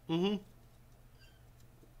 Mm-hmm.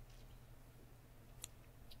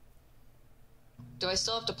 Do I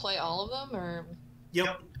still have to play all of them, or?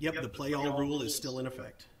 Yep, the play all rule is still in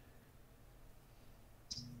effect.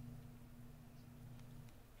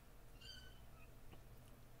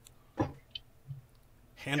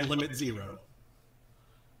 Hand limit 0.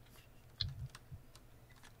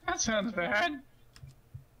 That sounds bad.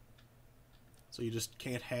 So you just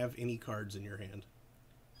can't have any cards in your hand.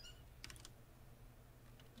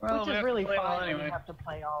 Well, Which we is have really to play all fine when anyway. you have to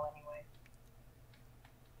play all anyway.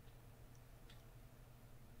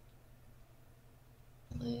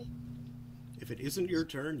 If it isn't your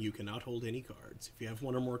turn, you cannot hold any cards. If you have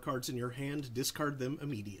one or more cards in your hand, discard them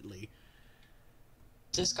immediately.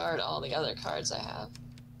 Discard all the other cards I have.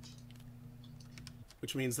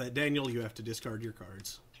 Which means that, Daniel, you have to discard your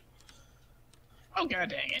cards. Oh, god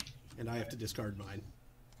dang it. And I have to discard mine.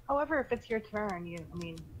 However, if it's your turn, you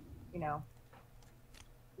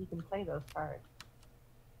can play those cards.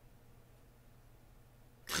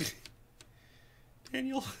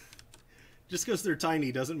 Daniel, just because they're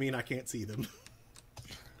tiny doesn't mean I can't see them.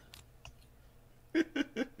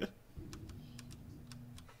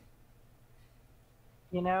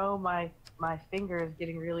 You know, my finger is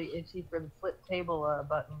getting really itchy for the flip table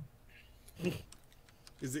button.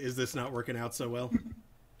 Is this not working out so well?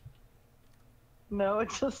 No,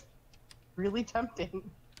 it's just really tempting.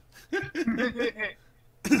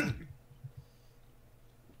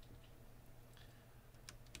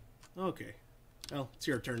 Okay. Well, it's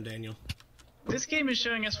your turn, Daniel. This game is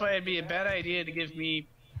showing us why it'd be a bad idea to give me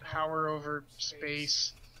power over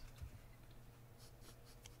space.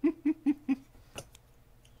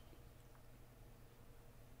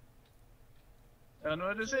 Don't know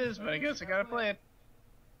what this is, but I guess I gotta play it.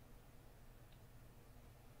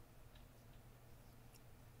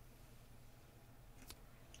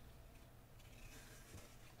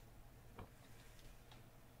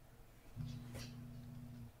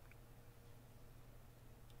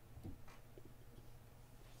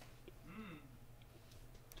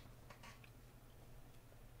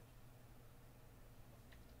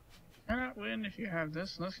 Cannot win if you have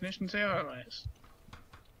this, unless conditions say otherwise.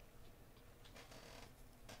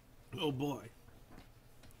 Oh boy.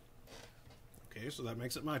 Okay, so that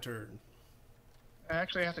makes it my turn. I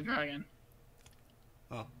actually have to draw again.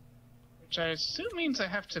 Oh. Which I assume means I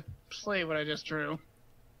have to play what I just drew.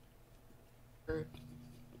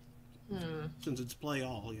 Since it's play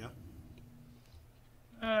all, yeah.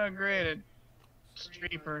 Graded.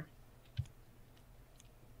 Streeper.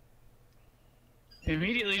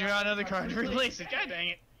 Immediately draw another card to replace it. God dang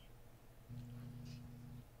it.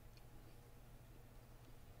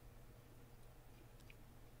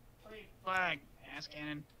 Play flag, ass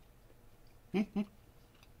cannon.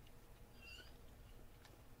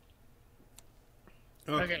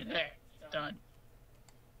 Okay, there. Done.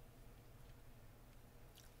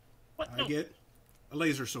 What? I No. get a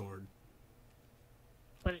laser sword.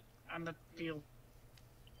 Put it on the field.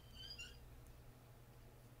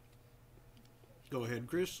 Go ahead,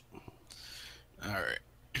 Chris. Alright.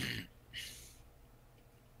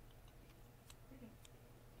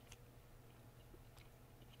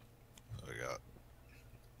 We got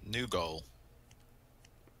new goal.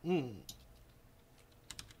 Good.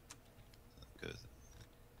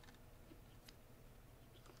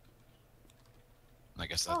 I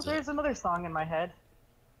guess Oh, that's there's another song in my head.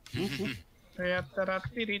 And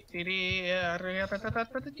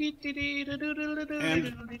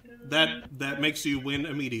that makes you win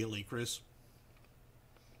immediately, Chris.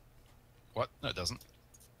 What? No, it doesn't.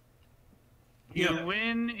 You Yeah.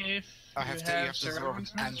 win if I have you to- you have have to Sir Robin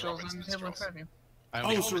Robin's and minstrels Robin's on the table in minstrels. front of you. I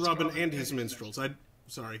only Oh, have Sir to- Robin and his minstrels.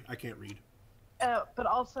 Sorry, I can't read. But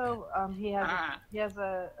also, he has Ah. he has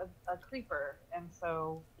a creeper, and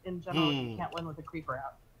so in general, you can't win with a creeper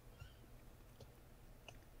out.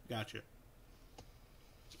 Gotcha.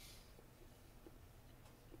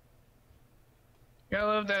 Gotta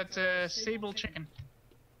love that sable chicken.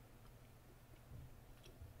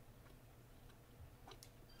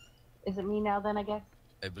 Is it me now? Then I guess.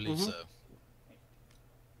 I believe Mhm. so.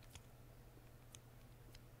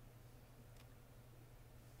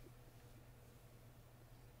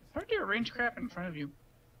 It's hard to arrange crap in front of you.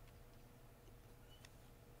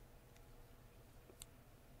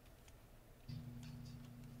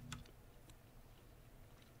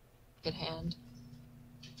 Good hand.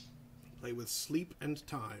 Play with sleep and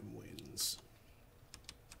time wins.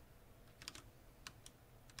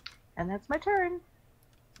 And that's my turn.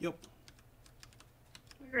 Yep.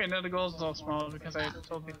 Great, now the goal's all small because I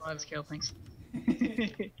told people how to scale things.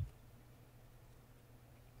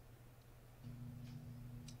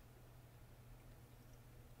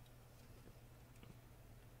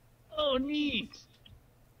 Oh, neat!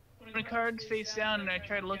 When a card's face down and I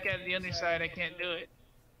try to look at the underside, I can't do it.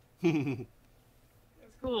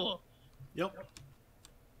 That's cool. Yep.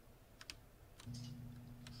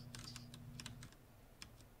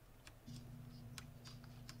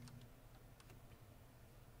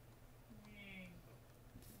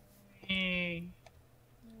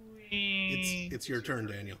 It's your turn,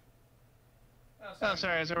 Daniel. Oh,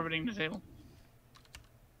 sorry, I was orbiting the table.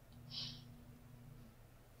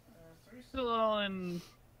 Still all in...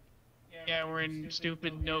 Yeah, we're in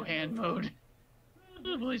stupid no-hand mode.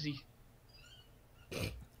 Oh, Boise.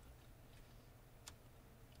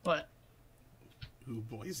 What? Ooh,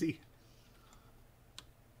 Boise.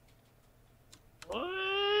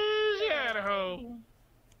 Boise, Idaho.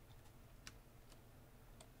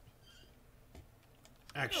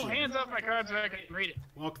 Action. Oh, hands off my cards so I can read it.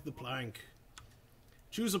 Walk the plank.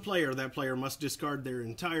 Choose a player. That player must discard their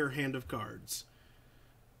entire hand of cards.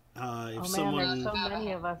 If someone... there's so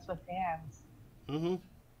many of us with hands. Mm-hmm. If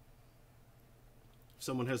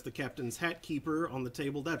someone has the captain's hat keeper on the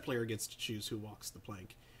table, that player gets to choose who walks the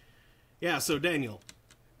plank. Yeah, so Daniel,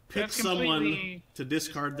 pick someone to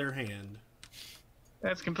discard their hand.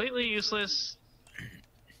 That's completely useless.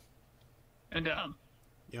 And dumb.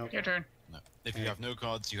 Yep. Your turn. No. If you have no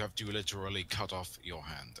cards, you have to literally cut off your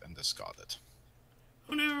hand and discard it.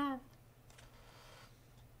 Oh no!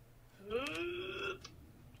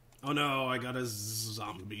 Oh no, I got a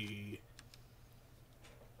zombie.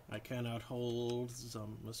 I cannot hold.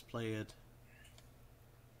 Must play it.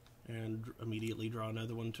 And immediately draw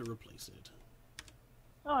another one to replace it.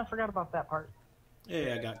 Oh, I forgot about that part.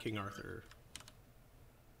 Hey, I got King Arthur.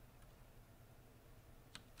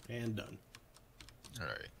 And done.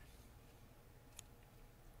 Alright.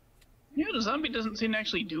 Yeah, the zombie doesn't seem to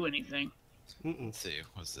actually do anything. Let's see,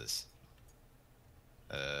 what's this?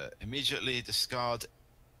 Immediately discard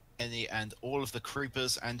any and all of the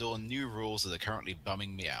creepers and or new rules that are currently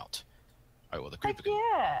bumming me out. Oh, well, the creeper Heck can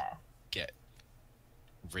yeah! get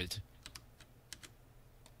rid.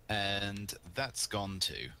 And that's gone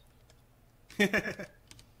too.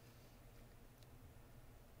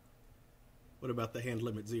 What about the hand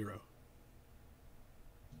limit 0?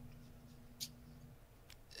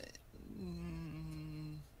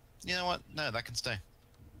 You know what? No, that can stay.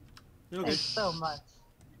 Okay. Thanks so much.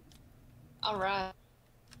 Alright.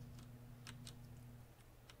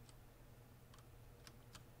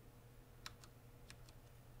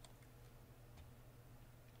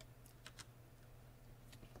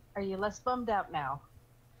 Are you less bummed out now?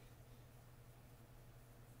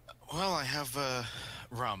 Well, I have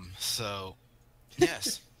rum, so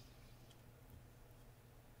yes.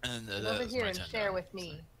 And Come that over was here my and turn share now, with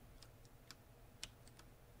me.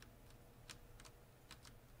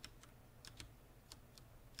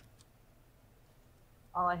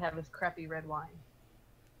 All I have is crappy red wine.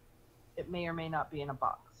 It may or may not be in a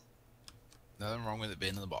box. Nothing wrong with it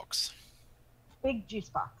being in the box. Big juice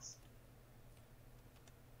box.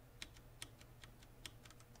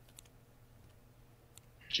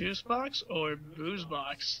 Juice box or booze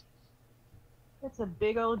box? It's a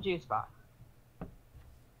big old juice box.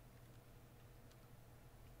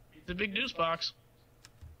 It's a big juice box.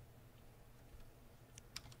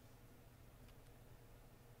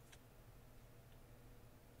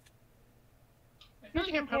 I feel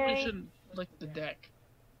like I probably Okay. shouldn't lick the deck.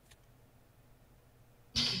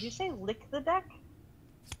 Did you say lick the deck?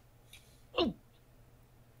 Oh!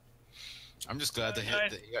 I'm just glad to hear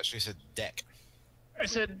that you actually said deck. I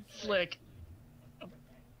said flick.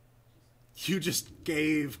 You just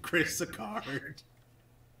gave Chris a card.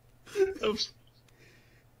 Oops.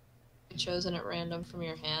 Chosen at random from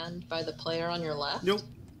your hand by the player on your left? Nope.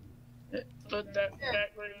 Put that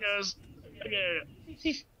back where it goes. Okay.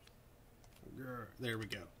 There we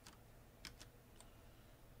go.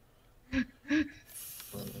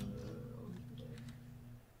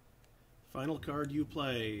 Final card you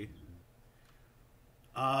play.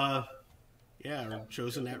 Yeah,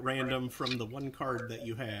 chosen at random from the one card that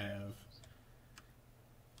you have.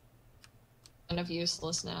 Kind of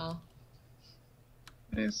useless now.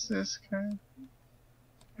 Is this card?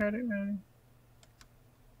 Credit ready.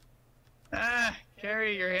 Ah!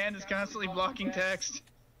 Carrie, your hand is constantly blocking text.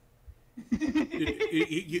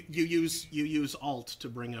 You use Alt to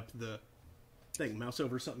bring up the thing. Mouse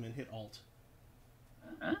over something and hit Alt.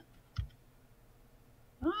 Huh?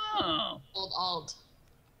 Oh. Hold Alt.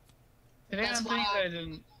 Today That's I'm thinking why- I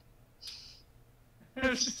didn't. I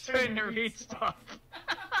was just trying to read stuff.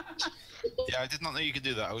 Yeah, I did not know you could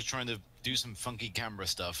do that. I was trying to do some funky camera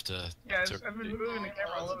stuff to. Yeah, to I've been moving the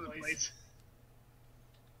camera all over the place.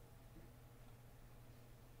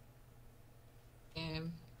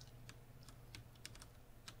 Game.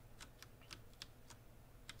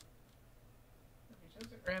 Choose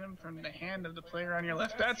at random from the hand of the player on your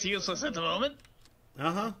left. That's useless at the moment.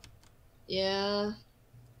 Uh-huh. Yeah.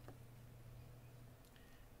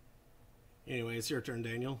 Anyway, it's your turn,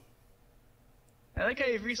 Daniel. I like how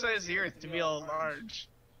you've resized the Earth to be all large.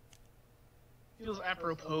 Feels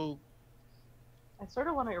apropos. I sort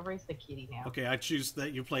of want to erase the kitty now. Okay, I choose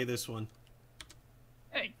that you play this one.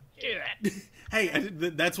 Hey, do that. Hey,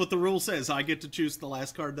 that's what the rule says. I get to choose the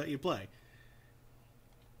last card that you play.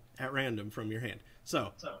 At random from your hand.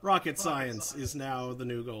 So, rocket science is now the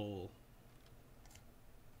new goal.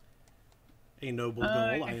 A noble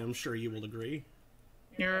goal, I am sure you will agree.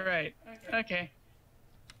 You're right. Okay.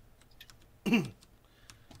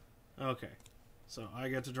 Okay. So, I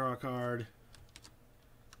get to draw a card.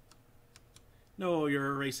 No, you're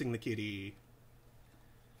erasing the kitty.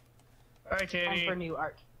 Bye, Time Katie. for new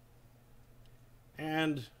art.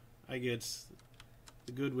 And I get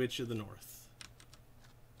the Good Witch of the North.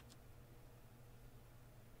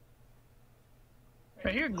 I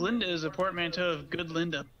hear Glinda is a portmanteau of Good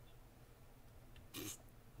Linda.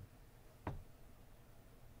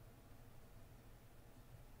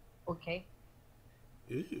 Okay.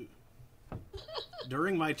 Ooh.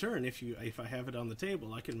 During my turn, if I have it on the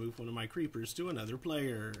table, I can move one of my creepers to another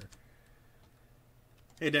player.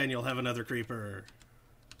 Hey, Daniel, have another creeper.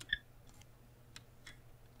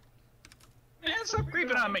 Man, stop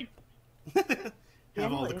creeping on me. Have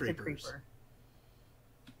Daniel all the is a creepers. creeper.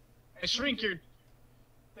 I shrink your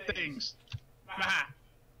things. Aha.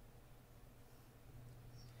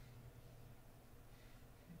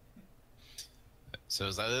 So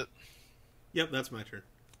is that it? Yep, that's my turn.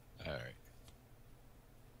 All right.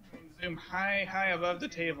 Zoom high, high above the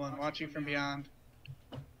table and watch you from beyond.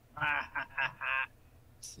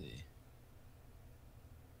 Let's see.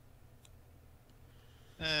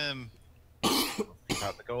 Pick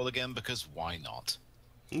out the goal again because why not?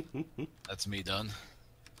 That's me done.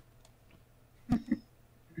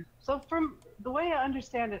 So from the way I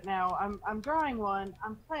understand it now, I'm drawing one,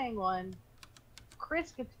 I'm playing one.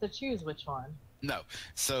 Chris gets to choose which one. No,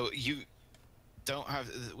 so you don't have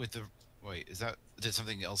with the wait. Is that did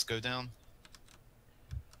something else go down?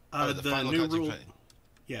 The final new cards you rule. play.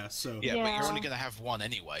 Yeah, so Yeah, but you're Yeah. only going to have one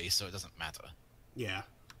anyway, so it doesn't matter. yeah.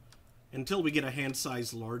 Until we get a hand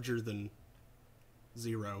size larger than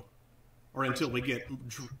 0, or until we get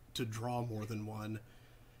to draw more than one,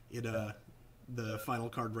 the final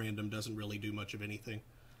card random doesn't really do much of anything.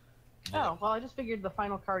 Oh, well, I just figured the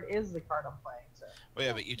final card is the card I'm playing, so. Well,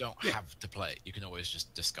 yeah, but you don't have to play it. You can always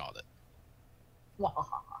just discard it.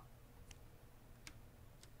 Wahaha.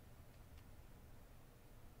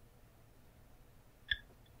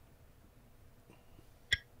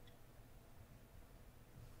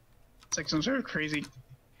 It's like some sort of crazy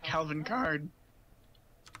Calvin card.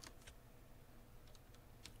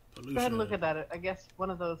 Pollution. Go ahead and look at that. I guess one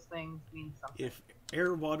of those things means something. If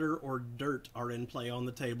air, water, or dirt are in play on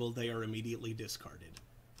the table, they are immediately discarded.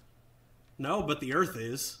 No, but the Earth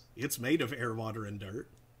is. It's made of air, water, and dirt.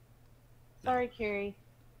 Sorry, Carrie.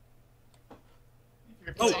 all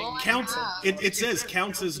Oh, I counts. have. It says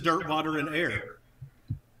counts as dirt, water, and air.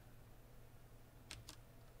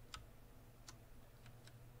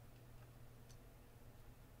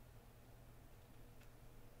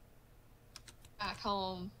 Back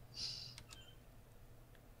home.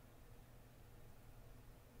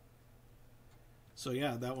 So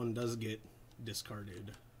yeah, that one does get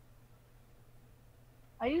discarded.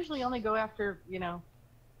 I usually only go after,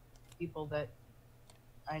 people that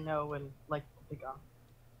I know and like to pick on.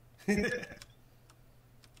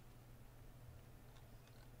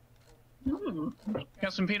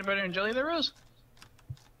 Got some peanut butter and jelly there, Rose?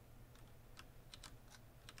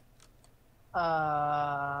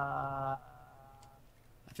 I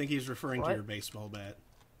think he's referring to What? your baseball bat.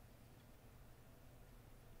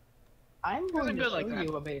 I'm going to good show like that.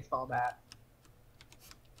 you a baseball bat.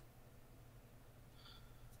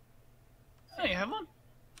 Oh, you have one?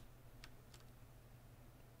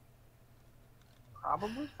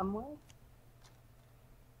 Probably somewhere.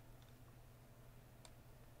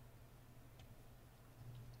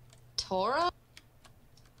 Torah?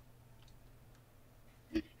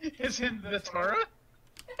 Is it the Torah?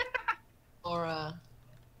 Torah.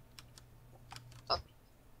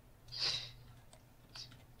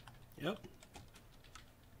 Yep.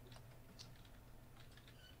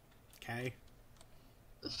 Okay.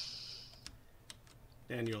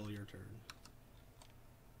 Daniel, your turn.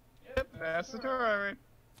 Yep, that's the door, alright.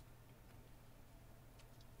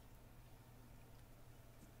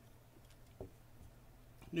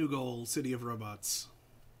 New goal, City of Robots.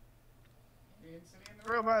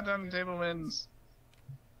 The robot on the table wins.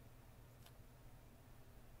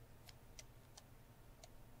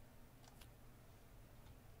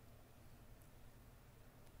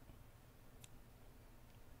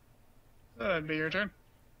 That'd be your turn.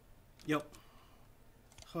 Yep.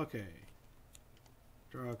 Okay.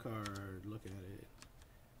 Draw a card, look at it.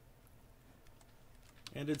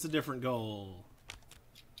 And it's a different goal.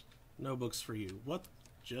 No books for you. What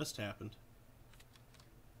just happened?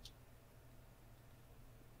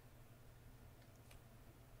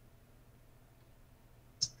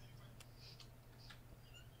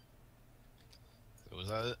 So was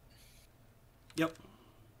that it? Yep.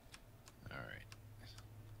 Alright.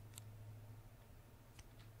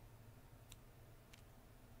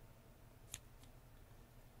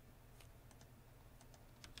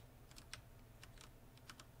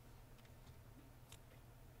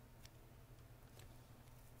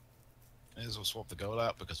 May as well swap the goal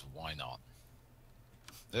out because why not?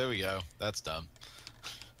 There we go. That's done.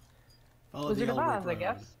 Follow Wizard the of Yellow Oz, I Brick Road.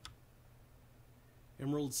 guess.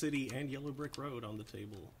 Emerald City and Yellow Brick Road on the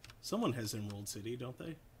table. Someone has Emerald City, don't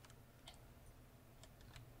they?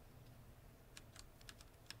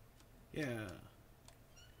 Yeah.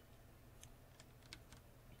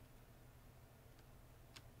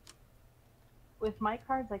 With my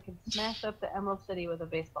cards, I can smash up the Emerald City with a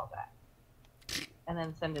baseball bat. And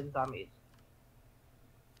then send in zombies.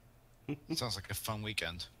 Sounds like a fun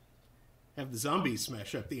weekend. Have the zombies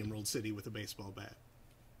smash up the Emerald City with a baseball bat.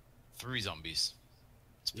 3 zombies.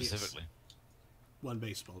 Specifically. Yes. 1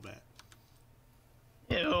 baseball bat.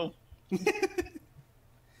 Ew.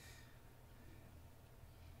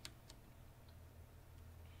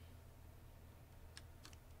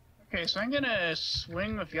 Okay, so I'm gonna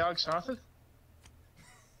swing with Yogg Sothoth.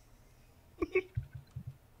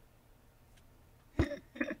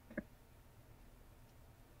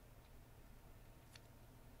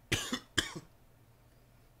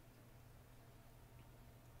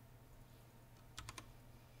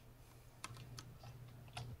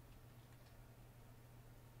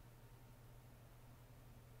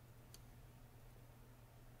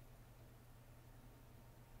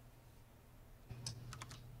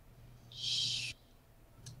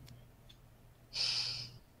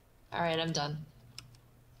 Alright, I'm done.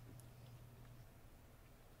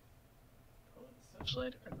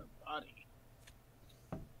 Flashlight or the body?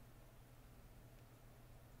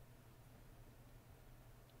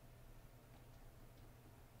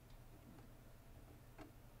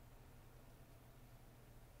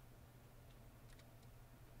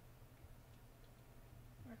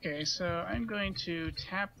 Okay, so I'm going to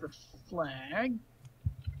tap the flag.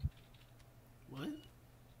 What?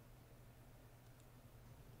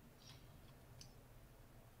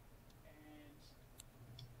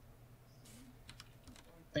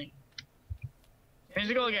 Thing. Change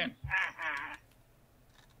the goal again.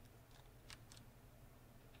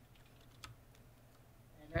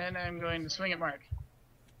 And then I'm going to swing at Mark.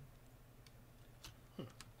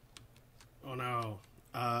 Oh no.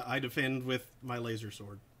 I defend with my laser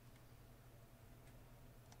sword.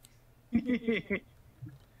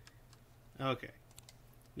 Okay.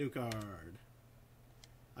 New card.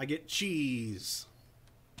 I get cheese.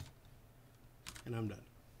 And I'm done.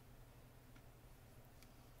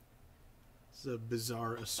 It's a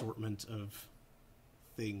bizarre assortment of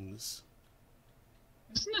things.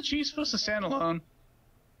 Isn't the cheese supposed to stand alone?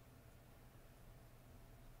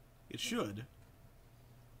 It should.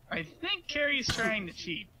 I think Carrie's trying to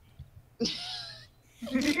cheat.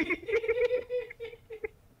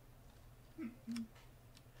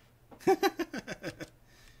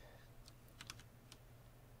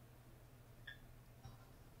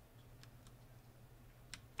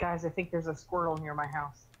 Guys, I think there's a squirrel near my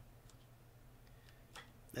house.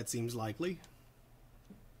 That seems likely.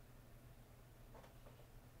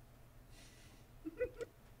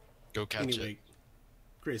 Go catch Anyway, it.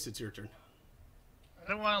 Chris, it's your turn. I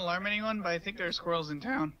don't want to alarm anyone, but I think there are squirrels in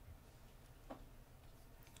town.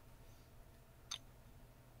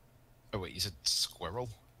 Oh wait, you said squirrel?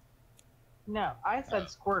 No, I said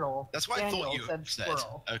Squirtle. That's what Daniel I thought you said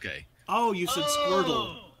Squirrel. Okay. Oh, you said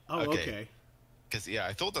Squirtle. Oh, Okay. okay. Because, yeah,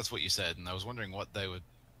 I thought that's what you said, and I was wondering what they were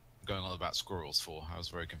going on about squirrels for. I was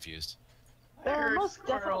very confused. There are Heard most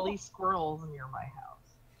squirrel. definitely squirrels near my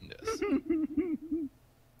house. Yes.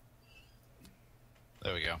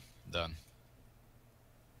 There we go. Done.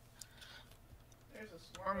 There's a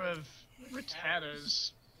swarm of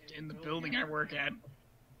frittatas in the building I work at.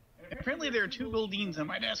 Apparently there are 2 Goldines on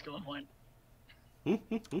my desk at one point.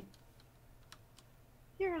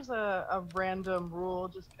 Here's a random rule,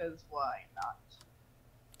 just because why not?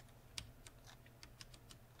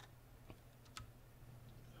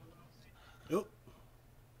 Oh.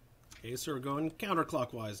 Okay, so we're going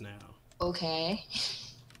counterclockwise now. Okay.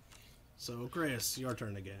 So, Chris, your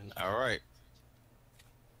turn again. All right.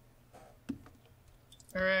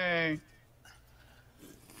 Hooray.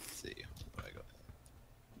 Let's see what I got.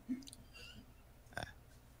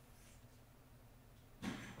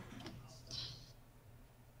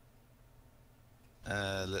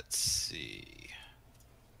 Let's see.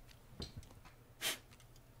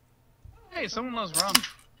 Hey, someone loves rum.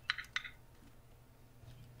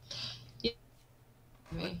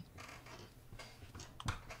 Me.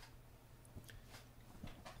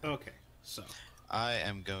 Okay, so. I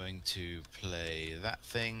am going to play that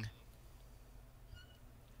thing.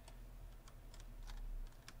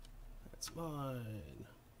 That's mine.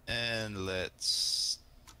 And let's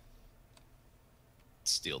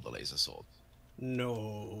steal the laser sword.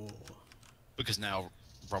 No. Because now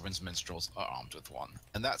Robin's minstrels are armed with one.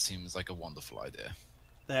 And that seems like a wonderful idea.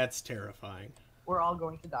 That's terrifying. We're all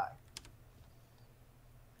going to die.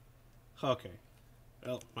 Okay.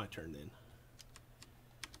 Well, my turn then.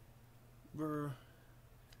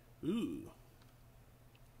 Ooh.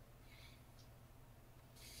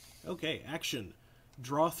 Okay, action.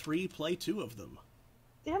 Draw 3, play 2 of them.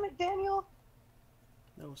 Damn it, Daniel!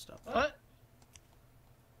 No, stop. What?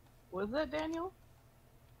 Was that Daniel?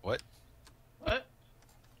 What? What?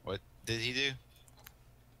 What did he do?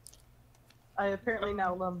 I apparently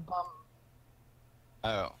now love bum.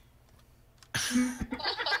 Oh.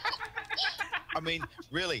 I mean,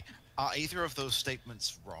 really, are either of those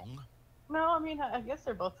statements wrong? No, I mean, I guess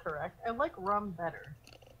they're both correct. I like rum better.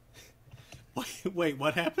 Wait,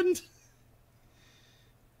 what happened?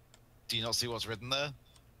 Do you not see what's written there?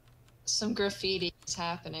 Some graffiti is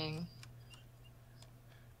happening.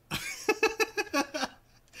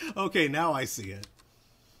 Okay, now I see it.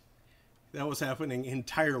 That was happening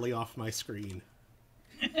entirely off my screen.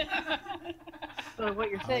 So what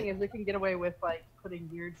you're saying is we can get away with, like, putting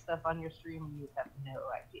weird stuff on your stream and you have no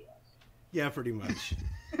idea. Yeah, pretty much.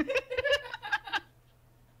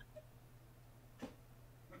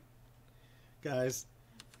 Guys,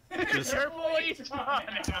 just... Careful what you talk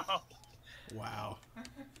now. Wow.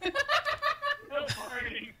 No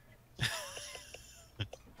farting.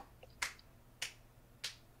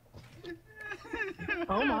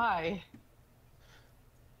 Oh my.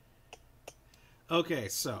 Okay,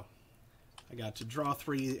 so I got to draw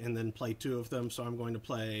 3 and then play 2 of them, so I'm going to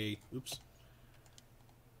play,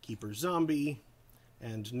 Keeper Zombie,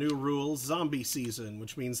 and new rule, Zombie Season,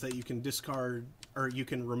 which means that you can discard, or you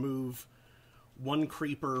can remove 1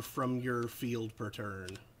 creeper from your field per turn.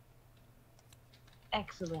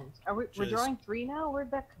 Excellent. We're drawing 3 now?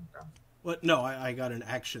 Where'd that come from? What? No, I got an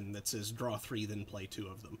action that says draw 3, then play 2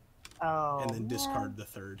 of them. Oh, And then discard the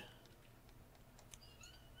 3rd.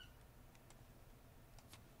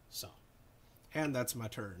 So. And that's my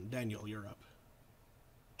turn. Daniel, you're up.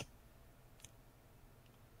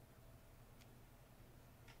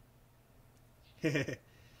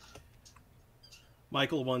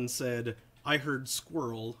 Michael once said, I heard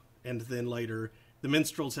squirrel, and then later, the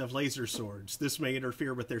minstrels have laser swords. This may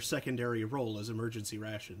interfere with their secondary role as emergency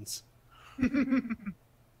rations.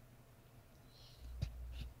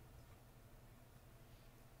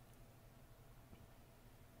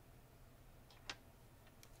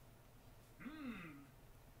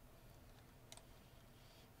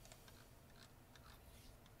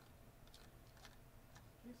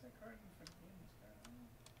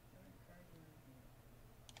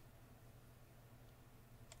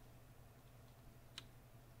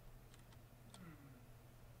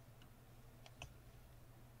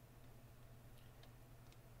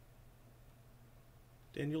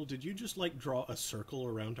 Daniel, did you just, draw a circle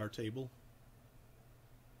around our table?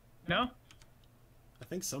 No? I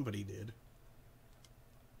think somebody did.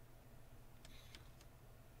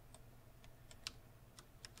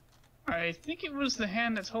 I think it was the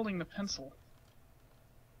hand that's holding the pencil.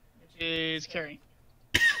 Which is Carrie.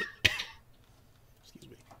 Excuse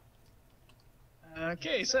me.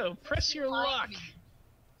 Okay, so press your luck.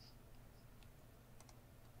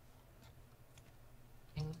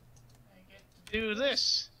 I get to do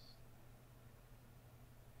this.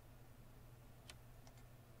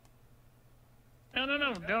 No,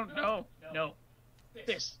 don't, no.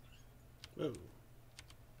 This. Whoa.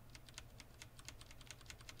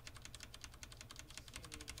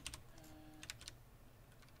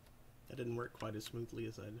 That didn't work quite as smoothly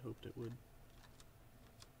as I'd hoped it would.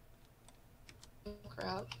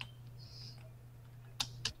 Crap.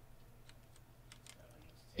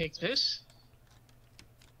 Take this.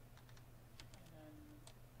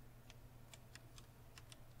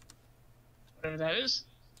 Whatever that is.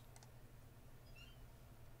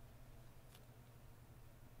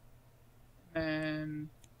 And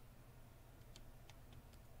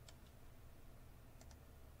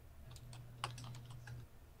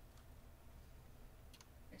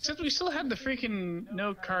except we still have the freaking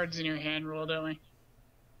no cards in your hand rule, don't we?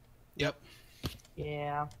 Yep.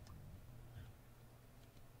 Yeah.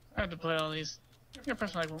 I have to play all these. I'm gonna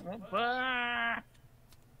press like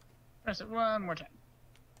press it one more time.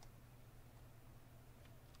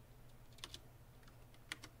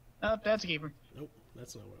 Oh, that's a keeper. Nope,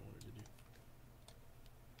 that's not what I wanted to do.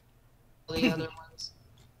 The other ones.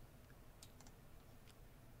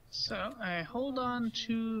 So I hold on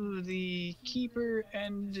to the keeper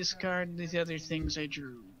and discard these other things I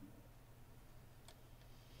drew.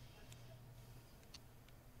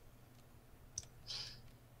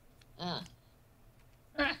 Ah.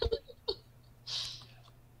 Ah.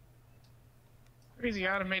 Crazy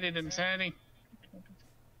automated insanity.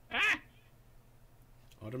 Ah!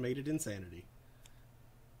 Automated insanity.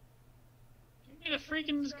 Give me the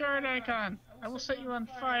freaking discard icon. I will set you on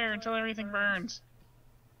fire until everything burns.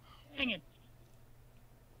 Dang it.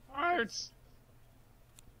 Farts.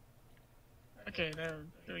 Okay, there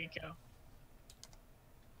we go.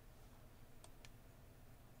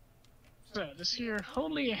 So, this here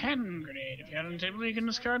holy hand grenade. If you have it on the table, you can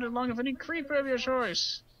discard it along with any creeper of your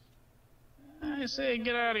choice. I say,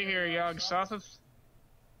 get out of here, Yog Sothith.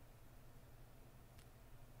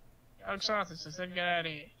 Yog Sothith, I said, get out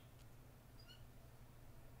of here.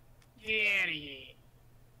 Get out of here.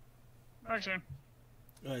 Mark's turn.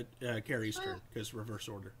 Carrie's turn, because reverse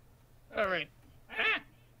order. Oh, right. Ah!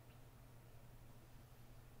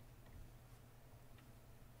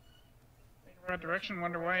 Think about direction,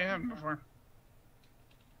 wonder why I haven't before.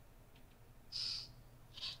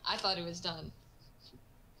 I thought it was done.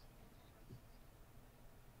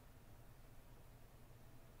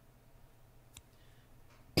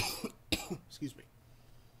 Excuse me.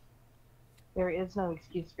 There is no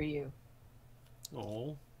excuse for you.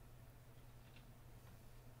 Oh.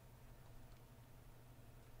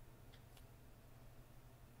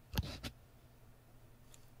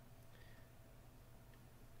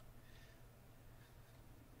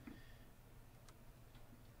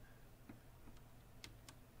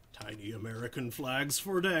 Tiny American flags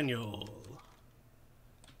for Daniel.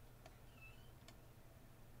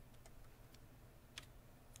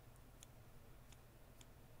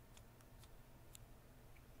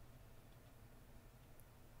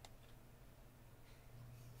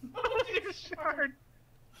 Oh, dear shard.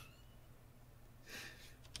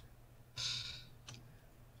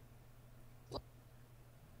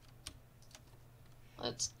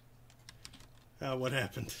 Let's. What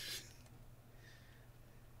happened?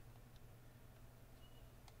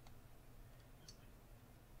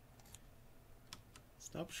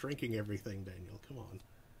 Stop shrinking everything, Daniel. Come on.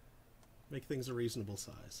 Make things a reasonable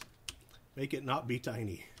size. Make it not be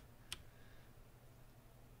tiny.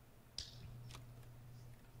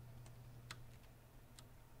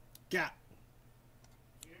 Yeah.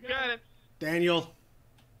 You got it. Daniel.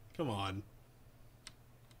 Come on.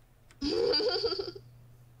 Who's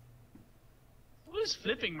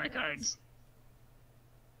flipping my cards?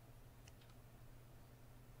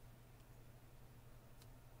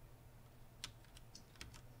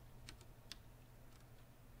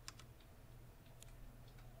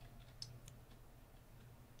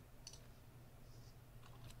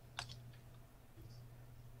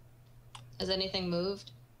 Has anything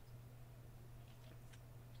moved?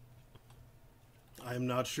 I'm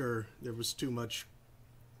not sure. There was too much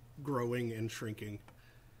growing and shrinking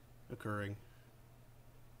occurring.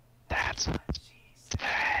 That's what she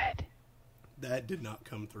said. That did not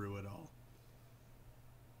come through at all.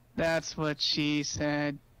 That's what she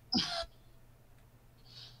said. Oh,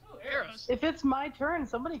 arrows. If it's my turn,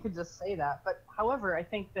 somebody could just say that. But however, I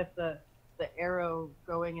think that the arrow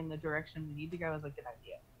going in the direction we need to go is a good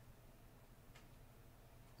idea.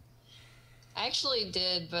 I actually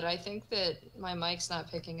did, but I think that my mic's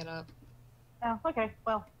not picking it up. Oh, okay.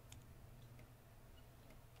 Well,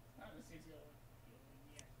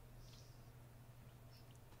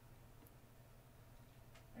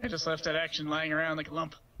 I just left that action lying around like a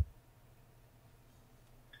lump.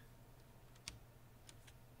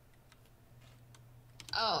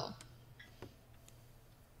 Oh.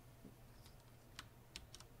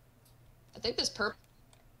 I think this purple.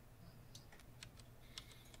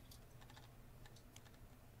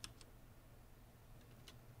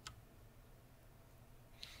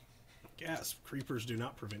 Yes, creepers do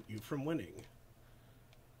not prevent you from winning.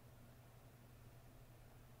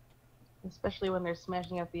 Especially when they're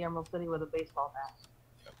smashing up the Emerald City with a baseball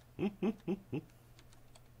bat.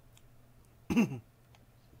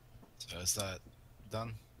 So is that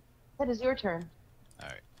done? That is your turn.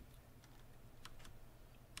 Alright.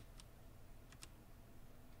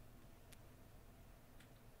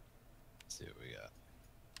 Let's see what we got.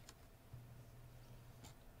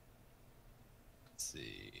 Let's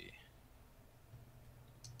see.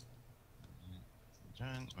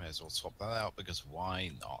 May as well swap that out because why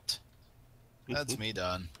not? That's me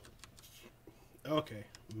done. Okay,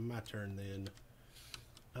 my turn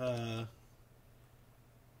then.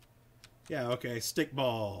 Yeah, okay, stick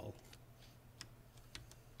ball.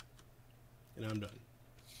 And I'm done.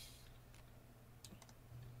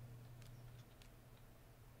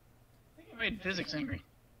 I think I made physics angry.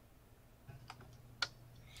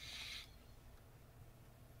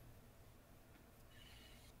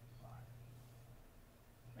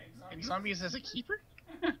 And zombies as a keeper?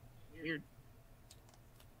 Weird.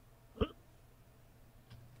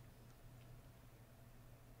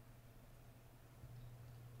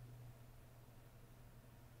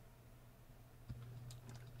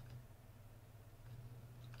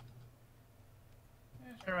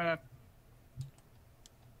 Sure, why not?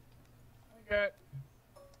 I got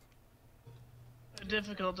a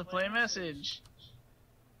difficult to play message.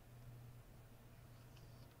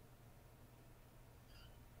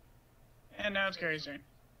 And now it's Gary's turn.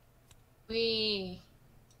 We.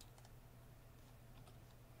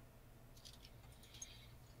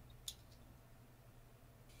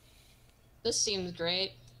 This seems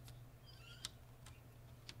great.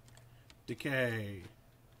 Decay.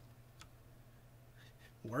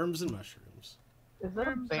 Worms and mushrooms. Is that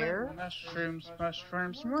a bear? Mushrooms,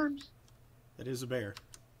 mushrooms, worms. That is a bear.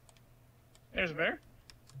 There's a bear?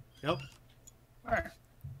 Yep. Where?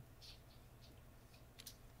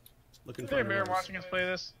 Looking Is for there a bear worms. watching us play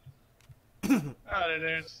this? Oh,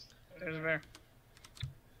 there's a bear.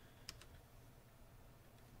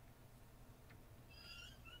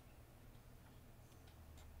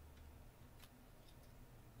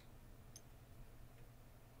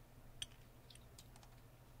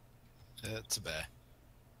 It's a bear.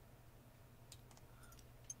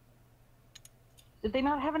 Did they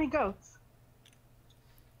not have any goats?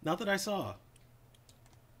 Not that I saw.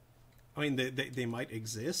 I mean, they might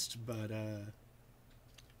exist, but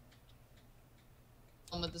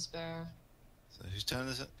One with this bear. So whose turn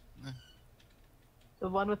is it? No. The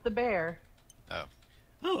one with the bear. Oh.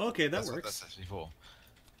 oh, okay, that That's what works. that's actually for.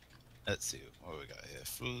 Let's see what we got here.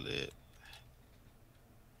 Flip.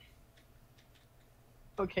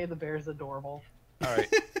 Okay, the bear's adorable.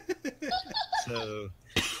 Alright. So,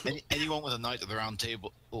 anyone with a knight at the round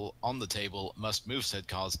table or on the table must move said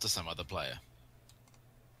cards to some other player.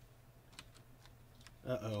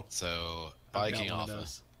 Uh-oh. So, I've by got King one of Arthur.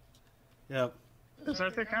 those. Yep. Does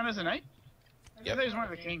Arthur count as a knight? Yep. There's one of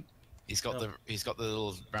the king. He's got Oh. the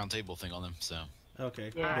little round table thing on him. So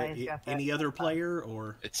Okay. Yeah, he's got that. Any other player,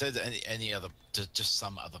 or... it said any other, just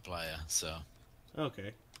some other player. So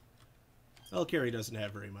Okay. Well, Carrie doesn't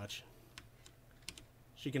have very much.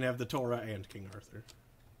 She can have the Torah and King Arthur.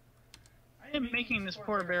 I am making this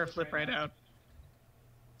poor bear flip right out.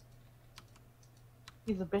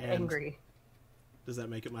 He's a bit And- angry. Does that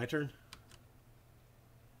make it my turn?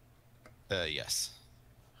 yes.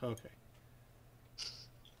 Okay.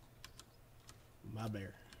 My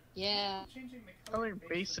bear. Yeah. Changing the Color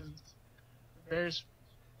base of the bear's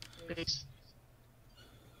base.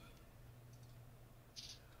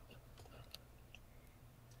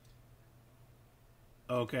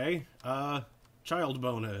 Okay. Child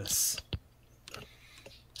bonus.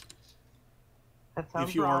 That sounds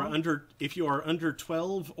If you wrong. are under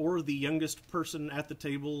 12 or the youngest person at the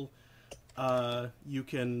table, you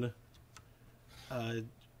can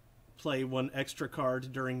play one extra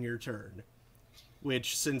card during your turn.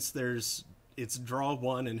 Which, since it's draw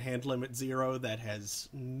 1 and hand limit 0, that has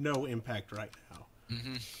no impact right now.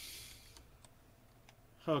 Mm-hmm.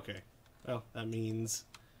 Okay. Well, that means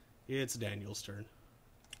it's Daniel's turn.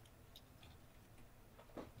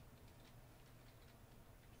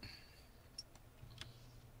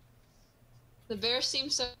 The bear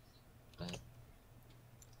seems so.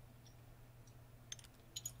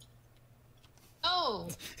 Oh!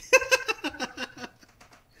 How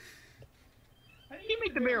do you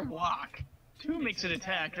make the bear walk? 2 makes it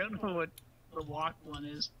attack. I don't know what the walk one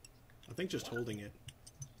is. I think just holding it.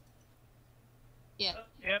 Yeah.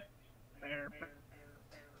 Yep. Bear, bear, bear,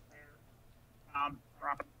 bear.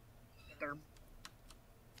 Drop. There.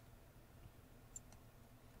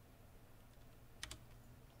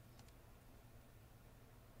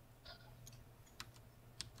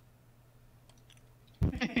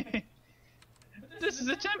 This is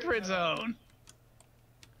a temperate zone.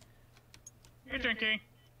 You're drinking.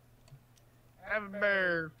 Have a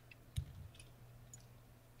bear.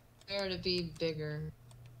 Bear to be bigger.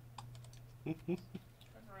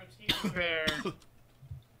 Bear.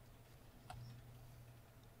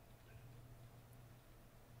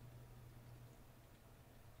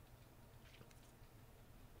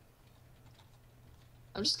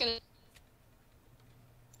 I'm just gonna.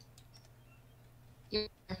 You're...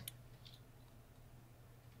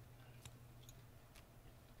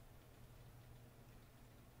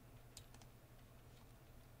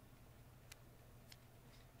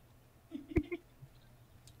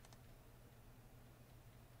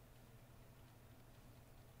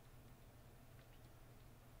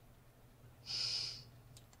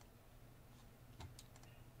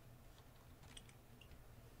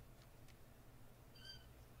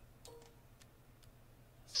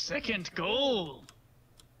 Second goal.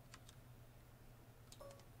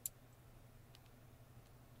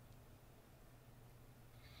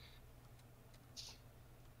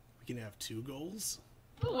 We can have 2 goals?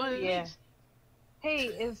 What? Yeah. Hey,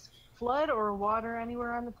 is flood or water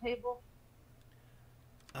anywhere on the table?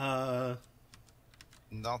 Not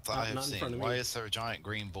that I have not in front seen. of Why me. is there a giant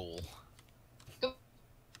green ball? No!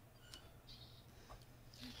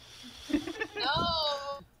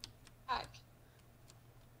 Back.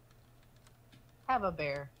 Have a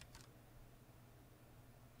bear.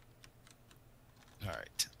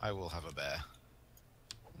 Alright, I will have a bear.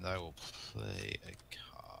 And I will play a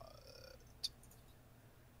card.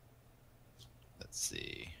 Let's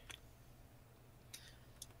see.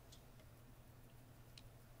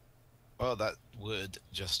 Well, that would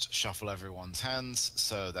just shuffle everyone's hands,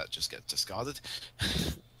 so that just gets discarded.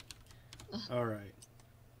 Alright.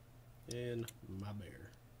 And my bear.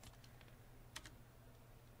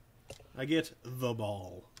 I get the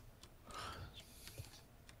ball.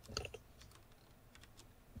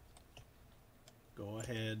 Go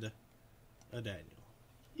ahead, Daniel.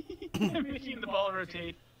 I'm making the ball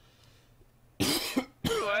rotate.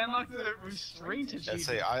 Ooh, I unlocked the restraint Let's achievement.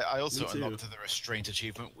 say I also Me too. unlocked the restraint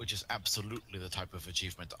achievement, which is absolutely the type of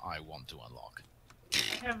achievement I want to unlock.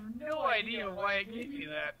 I have no idea why it gave me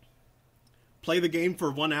that. Play the game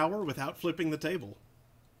for 1 hour without flipping the table.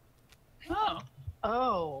 Oh.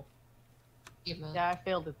 Oh. Achievement. Yeah, I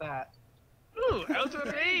failed at that. Ooh, out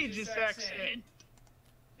of age is accent.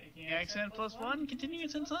 Taking accent +1, continuing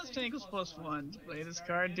since last turn equals +1. Play this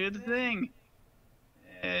card, do the thing.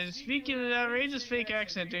 Speaking of outrageous fake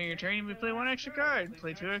accent during your turn, you may play 1 extra card.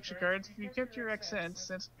 Play 2 extra cards if you kept your accent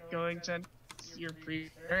since your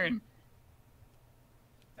pre-turn.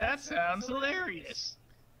 That sounds hilarious.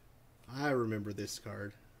 I remember this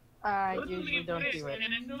card. I Put usually me don't placed do it.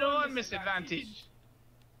 in an enormous advantage.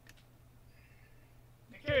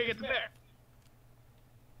 Here, get the bear.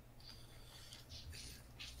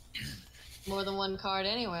 More than 1 card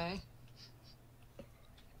anyway.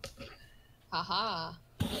 Haha.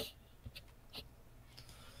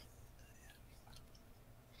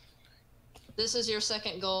 This is your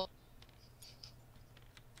second goal.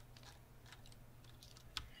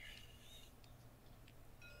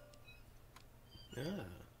 Ah.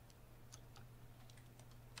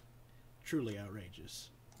 Truly outrageous.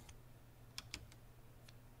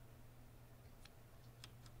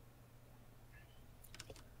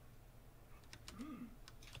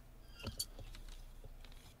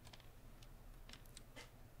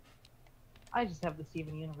 I just have the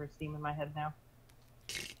Steven Universe theme in my head now.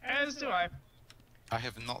 As do I. I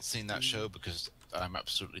have not seen that show because I'm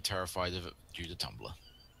absolutely terrified of it due to Tumblr.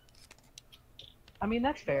 I mean,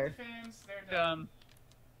 that's fair. Fans, they're dumb.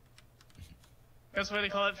 That's why they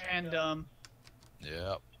call it fandom.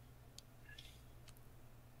 Yep.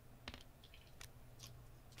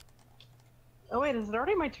 Oh wait, is it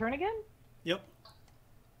already my turn again? Yep.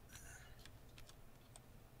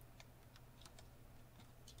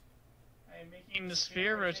 I am making the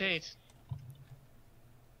sphere rotate.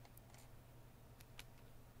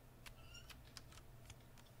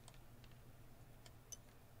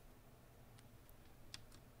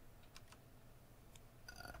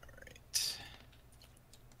 Alright.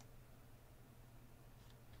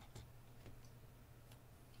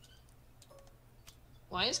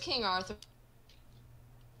 Why is King Arthur?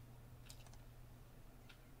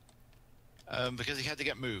 Because he had to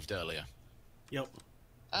get moved earlier. Yep.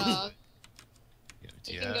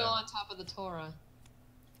 You can go on top of the Torah.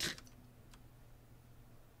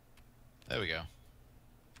 There we go.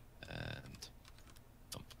 And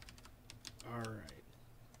thump. Alright.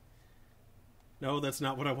 No, that's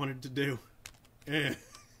not what I wanted to do. Dang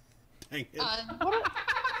it. What?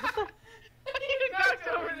 He knocked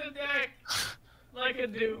over I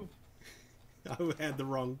could do. I had the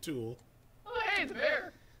wrong tool. Oh, hey, the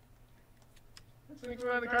bear. I think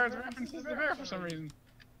one of the cards references the bear for some reason.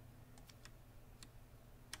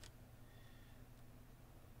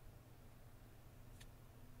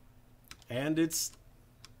 And it's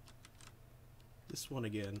this one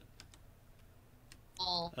again.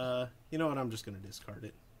 Oh. You know what? I'm just gonna discard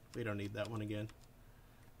it. We don't need that one again.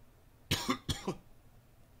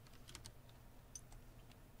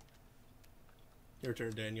 Your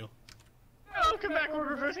turn, Daniel. Oh, come back,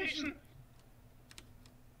 order of rotation.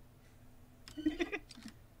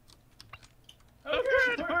 Oh,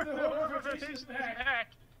 good! Order of rotation is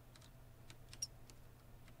back.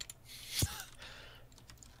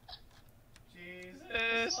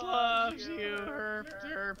 Jesus loves you, herp,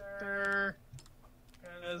 derp, der.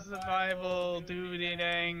 Cause the Bible, doody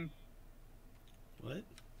dang. What?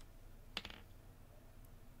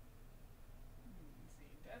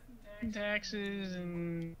 Taxes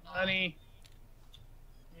and money.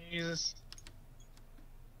 Jesus.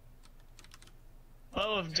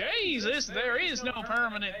 Oh, of Jesus, there is no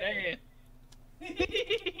permanent dead.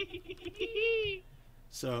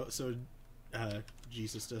 So,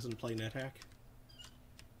 Jesus doesn't play NetHack?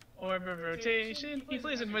 Orb of rotation. He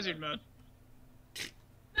plays in wizard mode.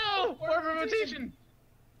 No! Orb of rotation!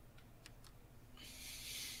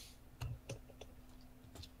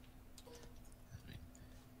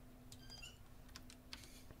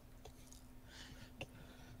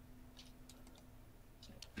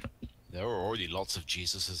 There are already lots of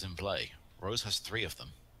Jesuses in play. Rose has 3 of them.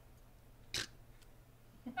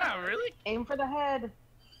 Oh, really? Aim for the head.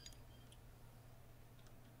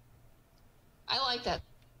 I like that.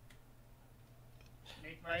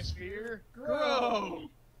 Make my sphere grow!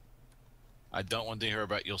 I don't want to hear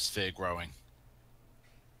about your sphere growing.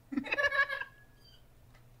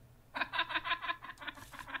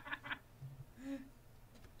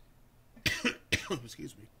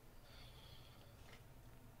 Excuse me.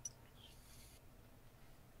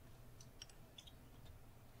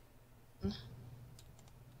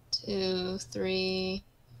 2, 3,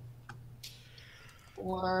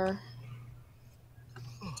 4.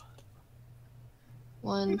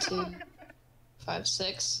 1, 2, 5,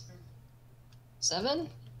 6, 7.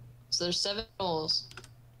 So there's 7 goals.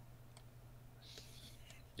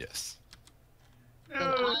 Yes. Then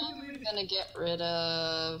I'm gonna get rid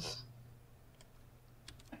of.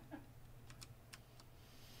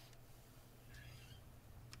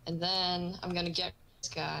 And then I'm gonna get this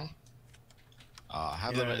guy.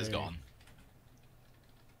 Have limit is gone.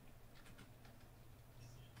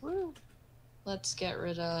 Woo. Let's get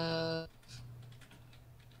rid of.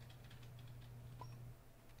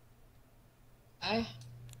 Okay.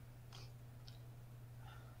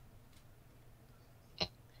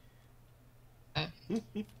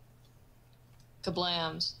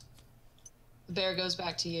 Kablams. The bear goes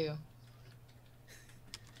back to you.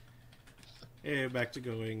 Hey, back to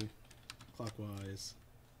going clockwise.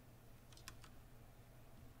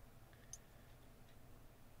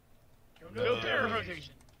 Go bear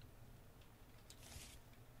rotation.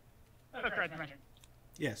 Oh, correct, my turn.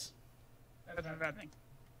 Yes. That's not a bad thing.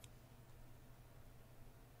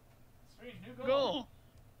 Sweet, new Goal!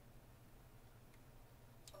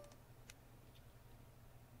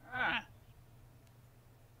 Ah.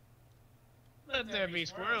 Let there be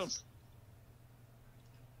squirrels.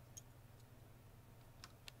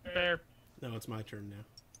 Bear. No, it's my turn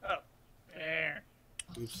now. Oh. Bear.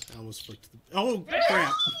 Oops, I almost flicked the... Oh,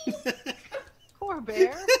 crap! Poor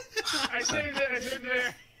bear. I saved it, I saved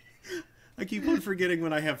bear. I keep on forgetting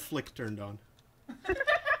when I have flick turned on. Is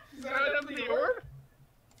that up the orb?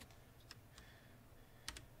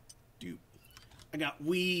 Dude, I got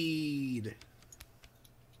weed.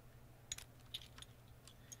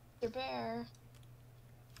 The bear.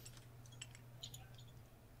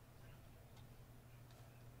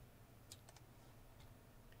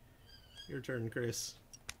 Your turn, Chris.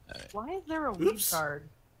 Why is there a weed Oops. card?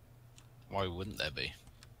 Why wouldn't there be?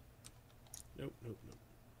 Nope, nope, nope.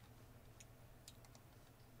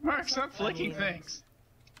 Mark, stop flicking things.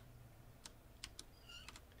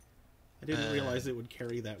 I didn't realize it would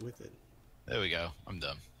carry that with it. There we go. I'm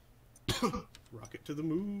done. Rocket to the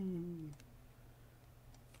moon.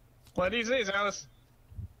 What do you say, Alice?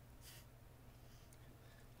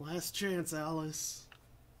 Last chance, Alice.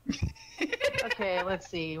 Okay, let's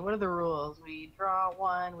see. What are the rules? We draw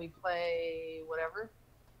one, we play whatever.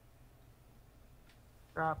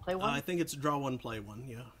 Play one? I think it's draw one, play one,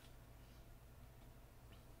 yeah.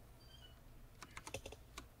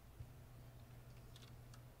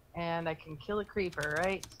 And I can kill a creeper,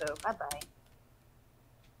 right? So, bye-bye.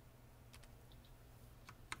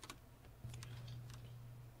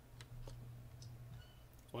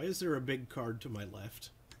 Why is there a big card to my left?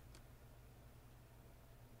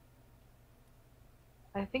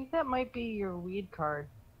 I think that might be your weed card.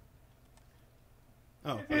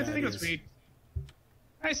 Oh, Yeah, yeah, I think it it's is. weed.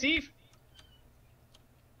 Hi, Steve.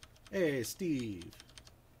 Hey, Steve.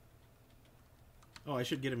 Oh, I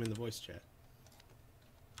should get him in the voice chat.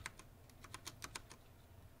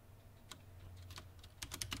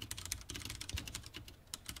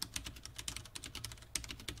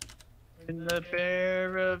 When the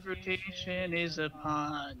bear of rotation is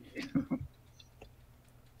upon you.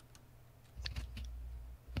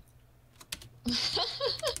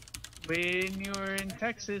 When you're in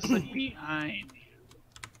Texas, look behind you.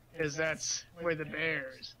 Because that's where the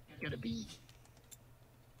bear's gonna be.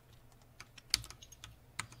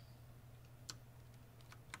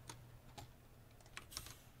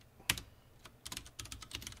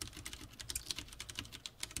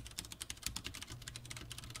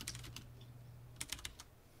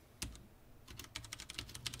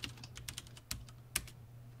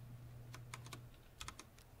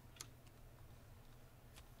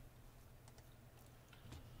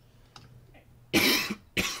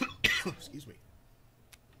 Excuse me.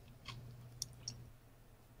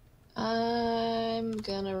 I'm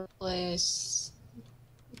gonna replace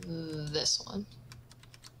this one.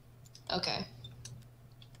 Okay.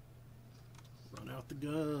 Run out the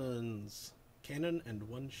guns. Cannon and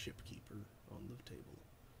one shipkeeper on the table.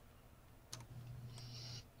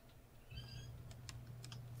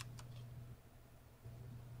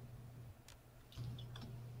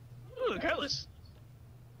 Ooh, Cutlass.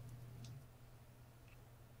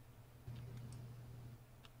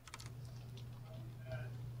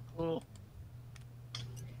 Cool.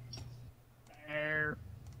 There.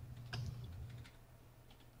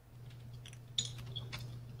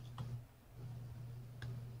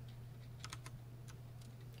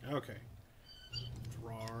 Okay.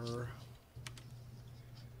 Drar.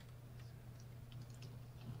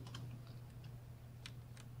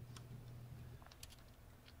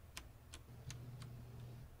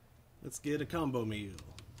 Let's get a combo meal.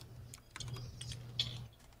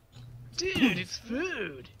 Dude, it's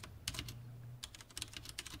food.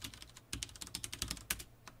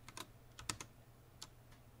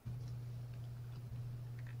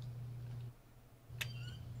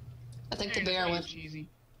 I think the It's bear way went. cheesy.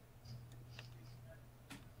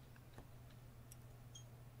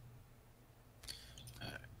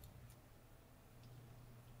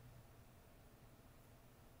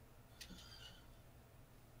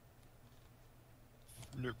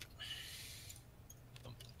 Nope.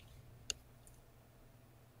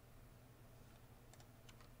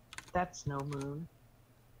 That's no moon.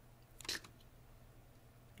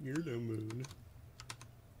 You're no moon.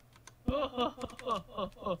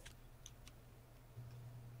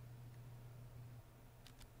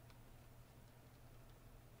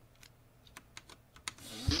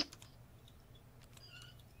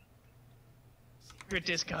 Secret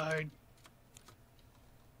discard.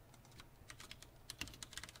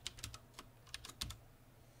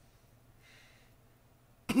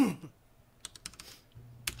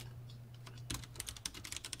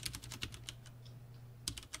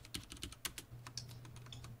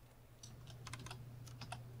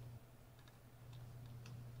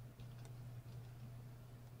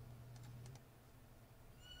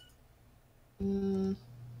 Mm,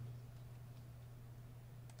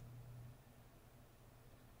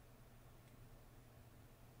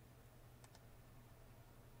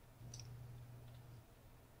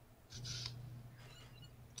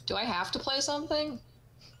 do I have to play something?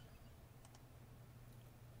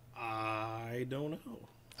 I don't know.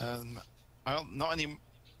 I don't, not any.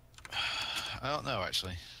 I don't know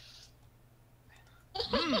actually.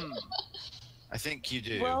 Hmm. I think you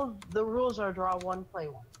do. Well, the rules are draw one, play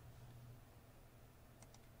one.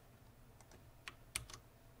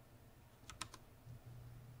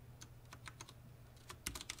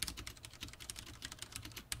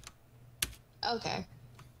 Okay.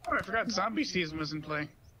 Oh, I forgot zombie season was in play.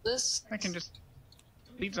 This. I can just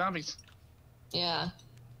beat zombies. Yeah.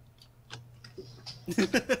 But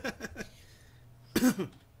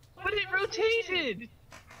it rotated!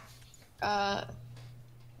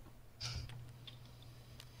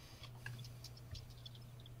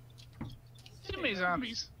 Too many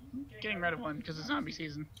zombies. Getting rid of one because of zombie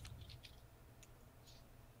season.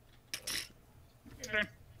 Turn.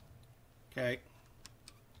 Okay.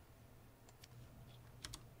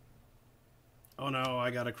 Oh no, I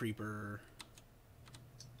got a creeper.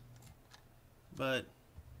 But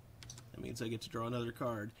that means I get to draw another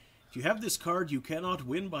card. If you have this card, you cannot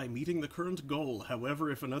win by meeting the current goal. However,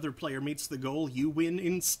 if another player meets the goal, you win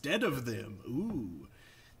instead of them. Ooh.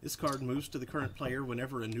 This card moves to the current player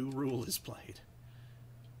whenever a new rule is played.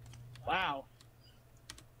 Wow.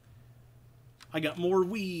 I got more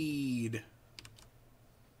weed.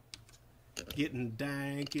 Getting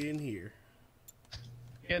dank in here.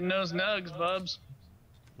 Getting those nugs, bubs.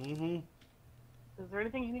 Mm-hmm. Is there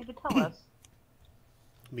anything you need to tell us?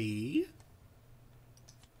 Me?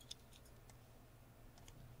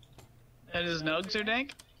 That his nugs are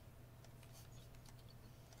dank?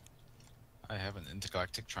 I have an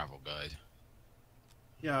intergalactic travel guide.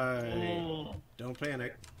 Yay. Ooh. Don't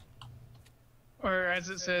panic. Or as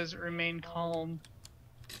it says, remain calm.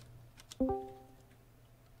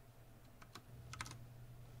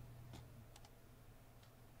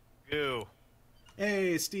 Goo.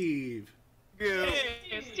 Hey, Steve. Goo.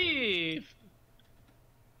 Hey, Steve!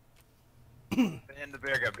 And the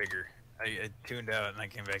bear got bigger. I tuned out and I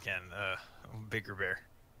came back in. Bigger bear.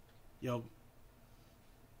 Yo,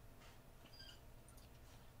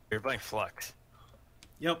 You're playing Flux.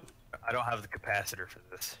 yep. I don't have the capacitor for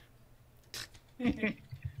this.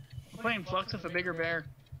 Playing Flux with a bigger bear.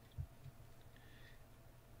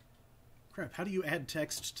 Crap, how do you add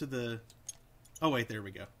text to the... Oh, wait, there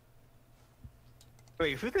we go.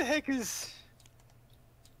 Wait, who the heck is...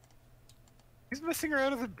 Who's messing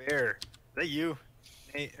around with a bear? Is that you?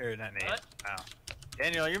 Nate, or not Nate. What? Oh.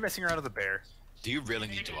 Daniel, you're messing around with a bear. Do you really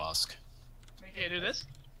need to ask? Okay, do this.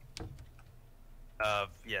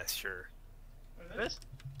 Yes, sure. Do this.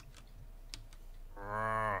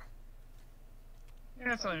 You're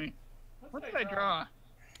not telling me. What did I draw?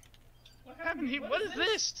 What happened here? What is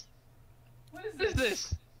this? What is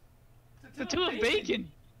this? It's a two of bacon.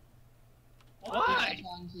 Why?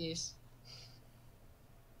 Donkeys.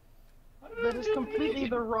 That is completely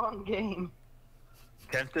the wrong game.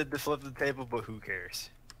 Tempted to flip the table, but who cares?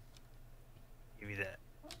 Give me that.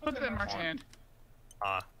 Put that in Mark's hand.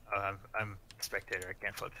 I'm a spectator. I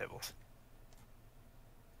can't flip tables.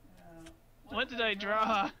 What did I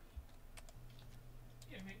draw?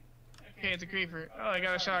 Okay, it's a creeper. Oh, I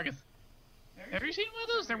got a shoggoth. Have you seen one of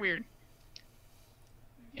those? They're weird.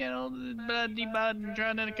 You know, the bloody bud and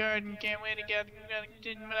drawing in a card and can't wait to get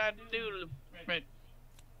what I do. Right.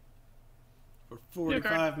 For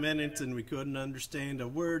 45 minutes and we couldn't understand a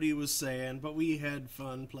word he was saying, but we had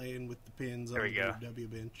fun playing with the pins There on we the go. W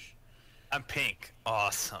bench. I'm pink.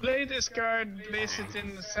 Awesome. Play this card, place it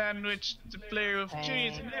in the sandwich, the player of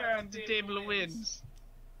choose, and there on the table of wins.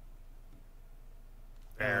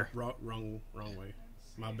 Bear. Wrong way.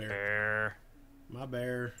 My bear. Bear. My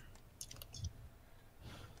bear.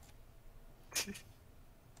 How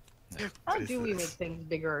What is do we make this? things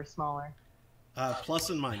bigger or smaller? Plus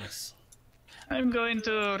and minus. I'm going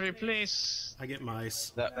to replace, I get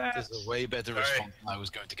mice. That is a way better Sorry. response than I was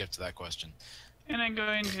going to give to that question. and I'm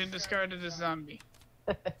going to discard this zombie.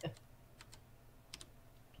 That's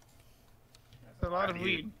a lot How of do you-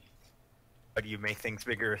 weed. How do you make things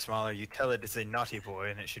bigger or smaller? You tell it it's a naughty boy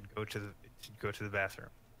and it should go to the bathroom.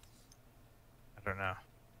 I don't know.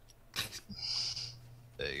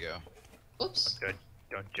 There you go. Oops.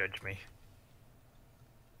 Don't judge me.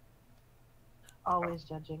 Always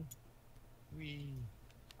judging.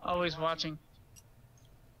 Always watching.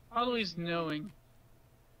 Always knowing.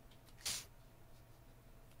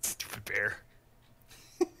 Stupid bear.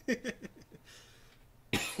 The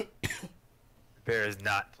bear is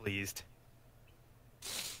not pleased.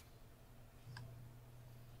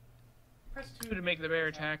 Press 2 to make the bear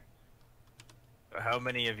attack. How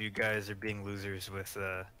many of you guys are being losers with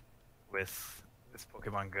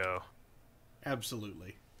Pokemon Go?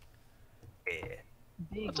 Absolutely. Yeah.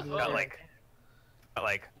 Big What the loser. fuck? Got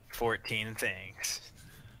like 14 things.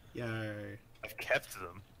 Yay. I've kept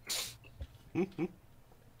them.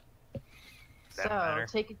 So, That matter.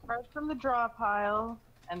 take a card from the draw pile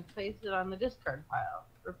and place it on the discard pile.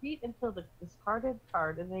 Repeat until the discarded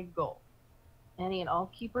card is a goal. Any and all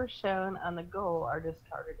keepers shown on the goal are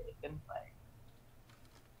discarded if in play.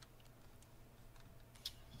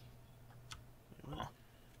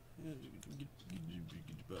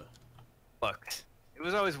 Look, it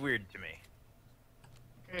was always weird to me.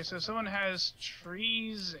 Okay, so someone has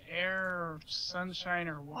trees, air, sunshine,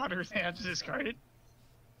 or water they have to discard it.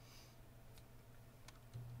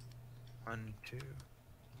 1, 2.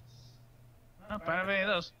 I don't have any of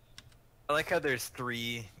those. I like how there's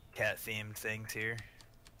 3 cat-themed things here.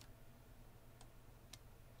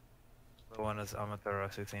 The one is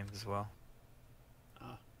Amaterasu themed as well.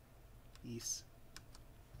 Yes.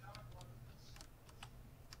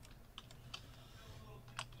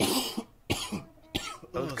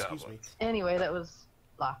 Those excuse me. goblins. Anyway, that was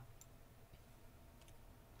blah.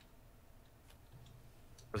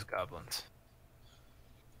 Those goblins.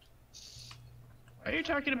 Are you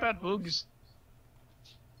talking about bugs?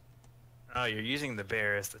 Oh, you're using the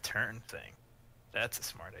bear as the turn thing. That's a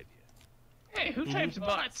smart idea. Hey, who types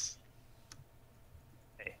butts?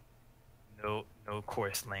 Hey, no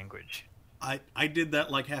coarse language. I did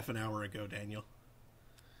that like half an hour ago, Daniel.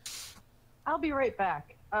 I'll be right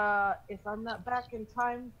back. If I'm not back in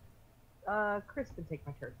time, Chris can take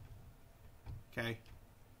my turn. Okay.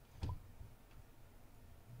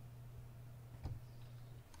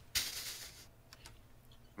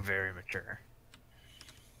 Very mature.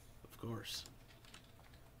 Of course.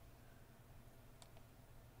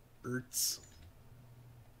 Ertz.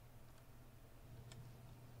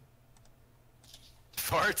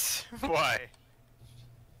 Farts? Why?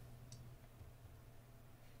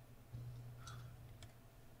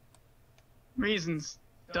 Reasons.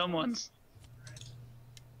 Dumb ones.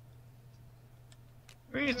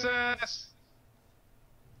 Recess!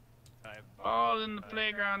 All in the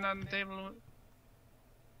playground on the table.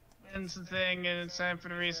 Wins the thing, and it's time for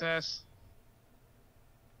the recess.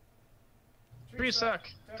 Trees suck.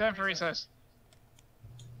 Time for recess.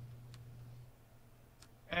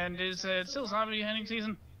 And is it still zombie hunting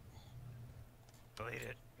season? Delete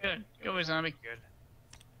it. Good. Go away, zombie. Good.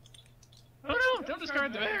 Oh no! Don't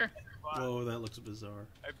discard the bear! Whoa, that looks bizarre.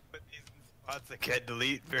 I put these in spots I can't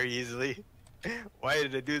delete very easily. Why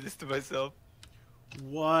did I do this to myself?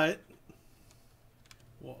 What?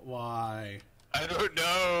 Why? I don't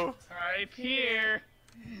know. Type here.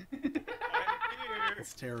 I'm here.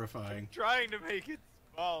 It's terrifying. Trying to make it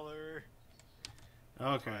smaller.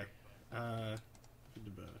 Okay. I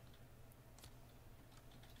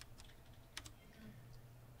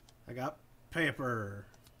got paper.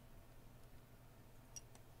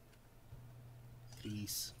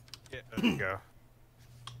 Peace. Yeah, there you go.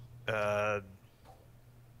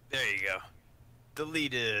 There you go.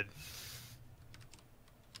 Deleted.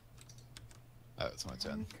 Oh, it's my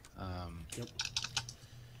turn. Yep.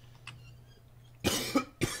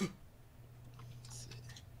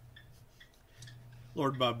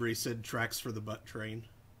 Lord Bobry said tracks for the butt train.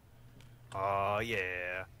 Oh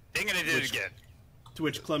yeah. Dang it, I did it again. To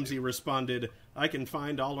which Clumsy responded, I can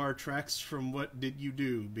find all our tracks from What Did You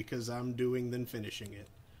Do, because I'm doing then finishing it.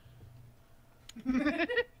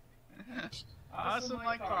 Awesome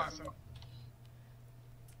like awesome.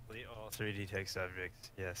 Delete all 3D text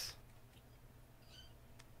objects. Yes.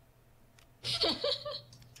 It's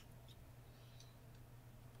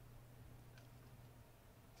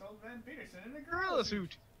old Van Peterson in a gorilla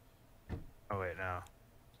suit. Oh wait, no.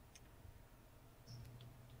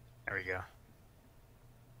 There we go.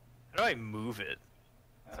 How do I move it?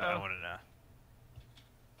 That's what I want to know.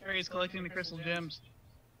 Carrie's collecting the crystal gems.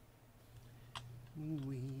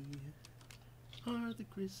 We are the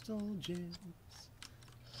crystal gems.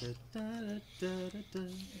 Da, da, da, da, da.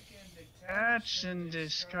 Detach and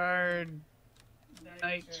discard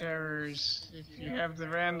Night Terrors if you have the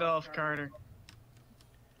Randolph Carter.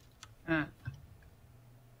 Huh.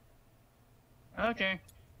 Okay.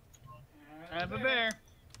 I have a bear.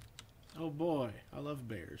 Oh boy, I love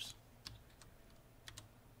bears.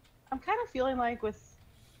 I'm kind of feeling like with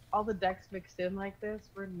all the decks mixed in like this,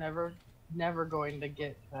 we're never going to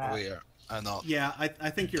get that. Oh yeah, I know. Yeah, I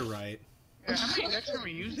think you're right. Yeah, how many decks are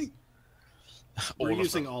we using? We're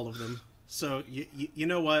using all of them. So, you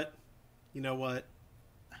know what? You know what?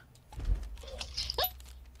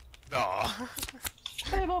 Aw.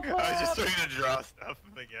 Table I was just flip! trying to draw stuff.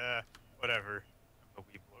 I'm like, whatever. I'm a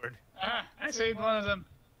weep lord. Ah, I saved one of them.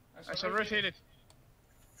 I shall rotate it.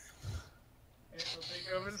 It will take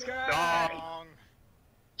over the sky. Dong!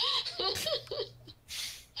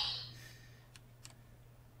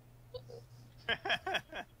 I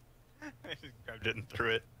just grabbed it and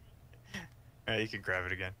threw it. You can grab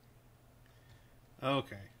it again.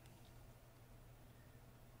 Okay.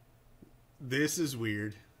 This is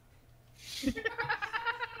weird.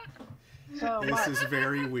 So, This Mark, is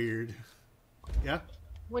very weird. Yeah?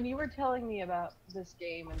 when you were telling me about this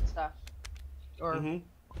game and stuff, or Mm-hmm.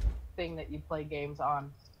 thing that you play games on,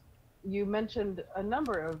 you mentioned a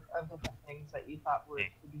number of different things that you thought would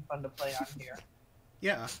be fun to play on here.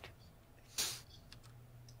 Yeah.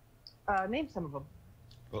 Name some of them.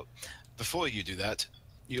 Well, before you do that,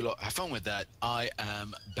 you lot have fun with that. I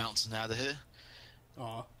am bouncing out of here.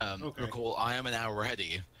 Aw. Okay. Recall, I am an hour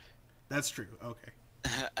ready, That's true. Okay.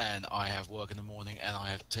 and I have work in the morning, and I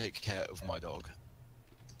have to take care of my dog.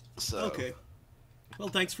 So, Okay. Well,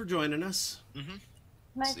 thanks for joining us.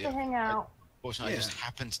 Nice yeah, to hang out. Fortunately, I Yeah. just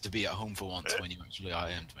happened to be at home for once when you actually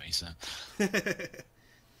IM'd me. So,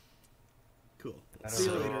 Cool. See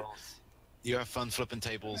you later. you have fun flipping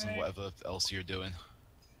tables and whatever else you're doing.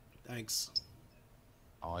 Thanks.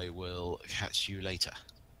 I will catch you later.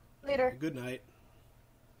 Later. Good night.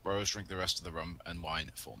 Rose, drink the rest of the rum and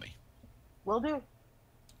wine for me. Will do.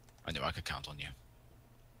 I knew I could count on you.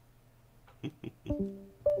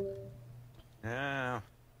 No.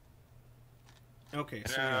 Okay,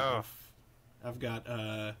 so No. yeah, I've got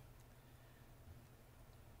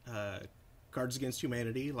Cards Against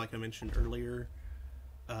Humanity, like I mentioned earlier.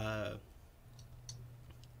 I've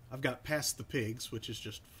got Past the Pigs, which is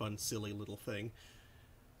just a fun, silly little thing.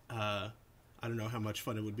 I don't know how much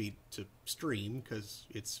fun it would be to stream, because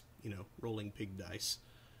it's, rolling pig dice.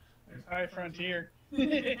 There's High Frontier.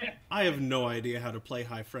 I have no idea how to play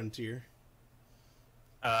High Frontier.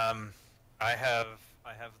 I have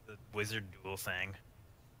the Wizard Duel thing.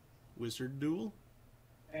 Wizard Duel?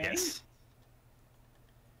 Yes.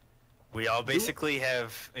 We all basically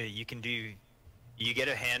have. You get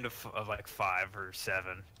a hand of like 5 or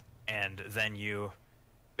 7, and then you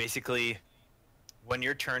basically, when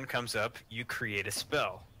your turn comes up, you create a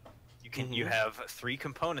spell. You have 3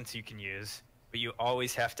 components you can use, but you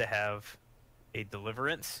always have to have a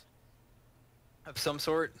deliverance of some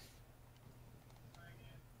sort.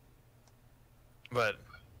 But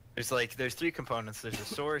there's 3 components. There's a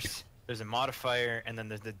source, there's a modifier, and then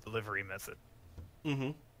there's the delivery method.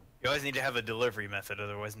 Mm-hmm. You always need to have a delivery method,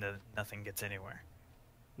 otherwise nothing gets anywhere.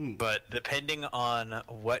 But depending on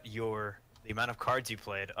the amount of cards you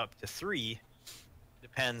played, up to 3,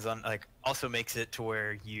 depends on, also makes it to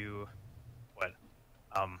where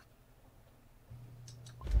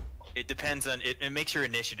it depends on, it makes your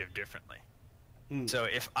initiative differently. So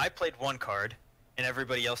if I played 1 card, and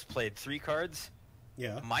everybody else played 3 cards,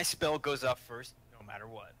 Yeah. my spell goes off first, no matter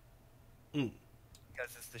what. Mm.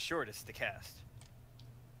 Because it's the shortest to cast.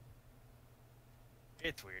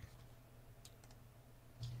 It's weird.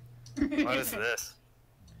 What is this?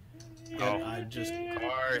 Yeah, I just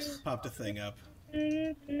Cars. popped a thing up.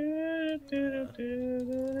 I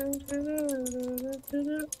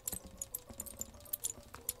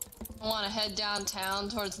want to head downtown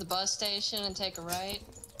towards the bus station and take a right.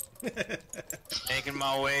 Making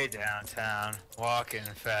my way downtown, walking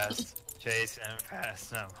fast, chasing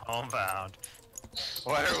fast, I'm homebound.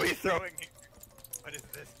 What are we throwing here? What is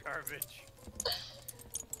this garbage?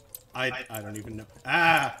 I don't even know.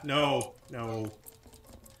 No.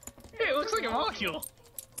 Hey, it looks like a molecule.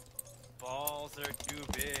 Balls are too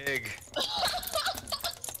big.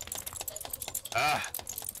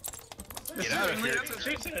 Get out of here. That's what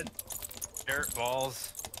she said. Dirt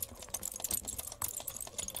balls.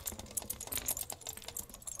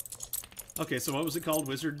 Okay, so what was it called?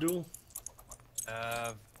 Wizard Duel?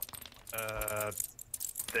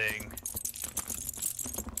 Thing.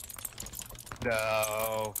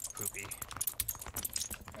 No, poopy.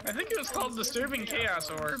 I think it was called Disturbing Chaos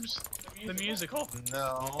Orbs. The musical.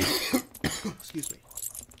 No. Excuse me.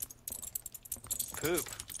 Poop.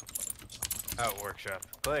 Oh, workshop.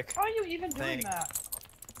 Click. How are you even doing Thing. that?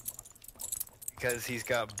 Because he's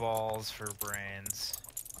got balls for brains.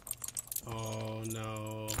 Oh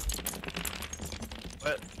no.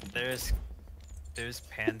 What? There's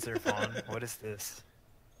Panzerfawn. What is this?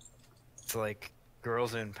 It's like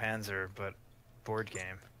Girls in Panzer, but board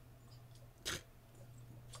game.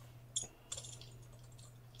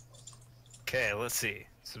 Okay, let's see.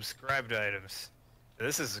 Subscribed items.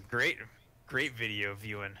 This is great video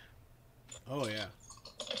viewing. Oh yeah.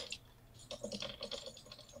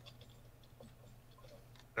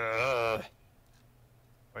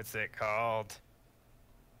 What's it called?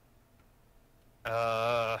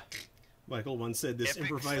 Michael once said this Epic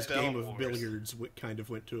improvised Spell game of Wars. billiards kind of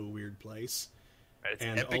went to a weird place. It's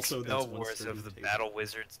And Epic also Spell that's one Wars sturdy of the table. Battle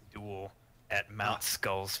Wizards Duel at Mount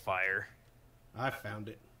Skull's Fire. I found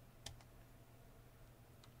it.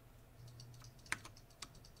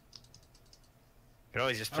 You can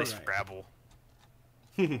always just play Alright. Scrabble.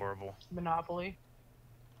 Horrible. Monopoly.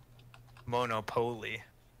 Monopoly.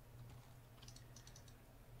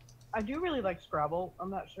 I do really like Scrabble. I'm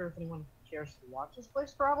not sure if anyone cares to watch us play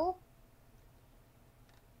Scrabble.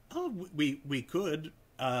 Oh, we could.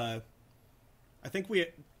 I think we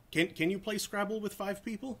can you play Scrabble with 5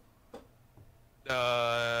 people?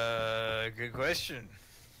 Good question.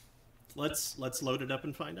 Let's load it up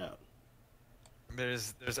and find out.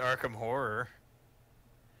 There's Arkham Horror.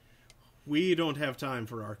 We don't have time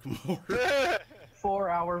for Arkham Horror. 4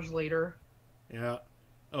 hours later. Yeah.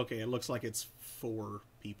 Okay, it looks like it's 4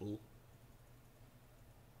 people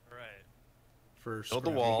Right. for Build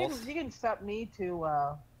the Scrabble. wall. You can set me to,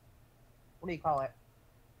 what do you call it?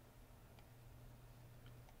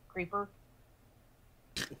 Creeper?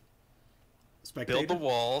 Spectator? Build the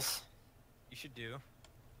walls. You should do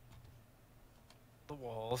the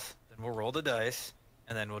walls. Then we'll roll the dice,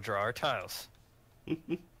 and then we'll draw our tiles. Now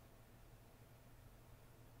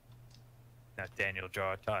Daniel,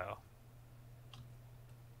 draw a tile.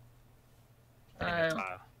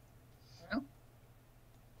 Tile.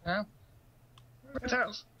 Tile.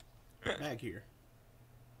 Tiles. Bag here.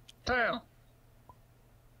 Tile.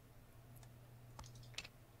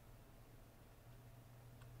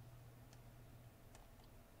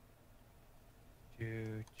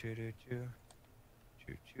 Choo choo choo choo.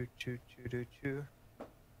 Choo choo choo choo choo choo.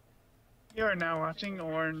 You are now watching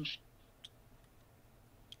Orange.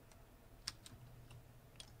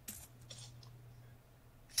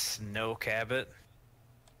 Snow Cabot.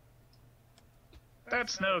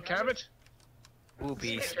 That's no Cabot.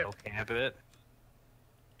 Ooby Snow Cabot.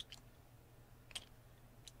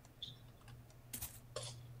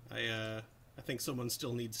 I think someone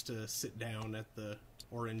still needs to sit down at the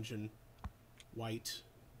orange and white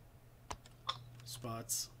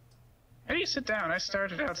spots. How do you sit down? I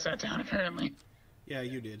started out sat down, apparently. Yeah,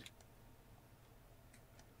 you did.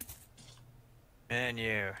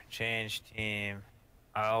 Menu. Change team.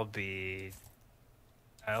 I'll be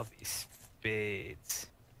spades.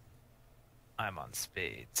 I'm on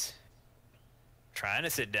spades. Trying to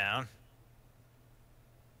sit down.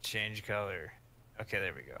 Change color. Okay,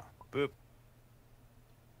 there we go. Boop.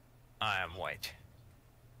 I am white.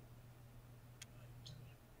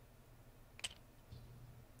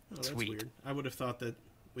 Oh, that's Sweet. weird. I would have thought that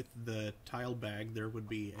with the tile bag there would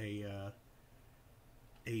be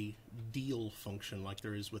a deal function like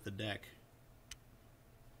there is with the deck.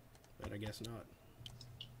 But I guess not.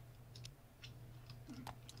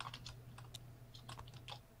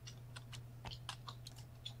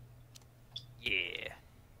 Yeah.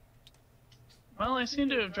 Well, I seem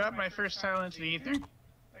to have dropped my first tile into the ether.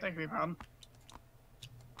 That could be a problem.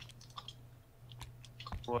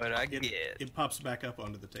 What I get? It pops back up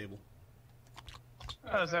onto the table,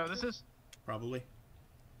 Oh, is that what this is? probably.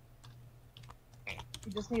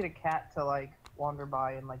 You just need a cat to like wander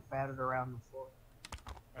by and like bat it around the floor.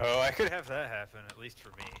 Oh, I could have that happen, at least for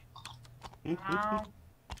me.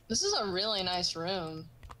 This is a really nice room.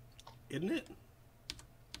 Isn't it?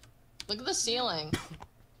 Look at the ceiling.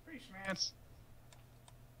 Pretty schmance.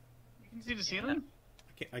 You can see the ceiling?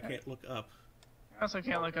 I can't look up. I also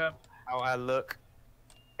can't look up. How I look.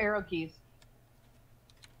 Arrow keys.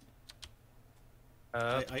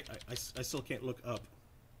 I still can't look up.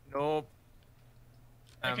 Nope.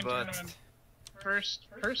 I can turn on first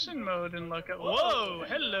person mode and look up. Whoa!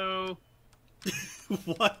 Hello!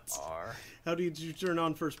 What? R. How did you turn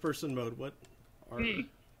on first person mode? What? B.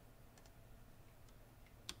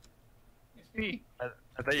 It's B.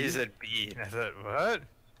 I thought you said B, and I thought, what?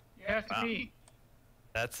 You have to Wow. B.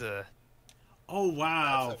 That's a... Oh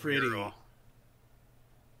wow, That's a pretty. mural.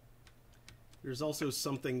 There's also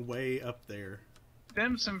something way up there.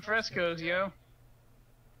 Them some frescoes, yo.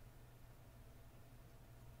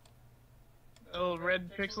 The little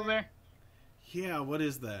red pixel there. Yeah, what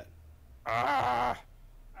is that? Ah!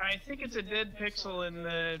 I think it's a dead pixel in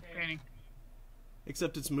the painting.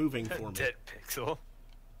 Except it's moving for me. Dead pixel.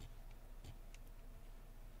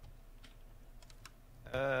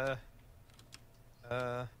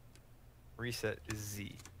 Reset is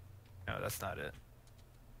Z. No, that's not it.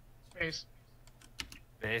 Space.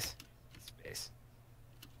 Space. Space.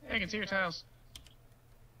 Yeah, I can see your tiles.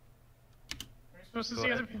 We're supposed to Go see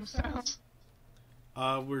ahead. other people's tiles.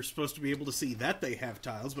 We're supposed to be able to see that they have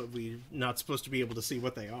tiles, but we're not supposed to be able to see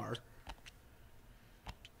what they are.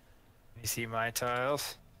 You see my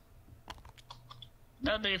tiles?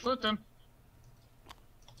 Not that you flipped them.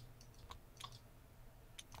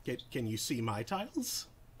 Can you see my tiles?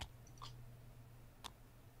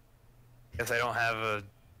 Guess I don't have a...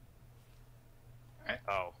 I-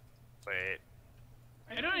 Oh. Wait.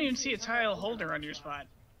 I don't even see a tile holder on your spot.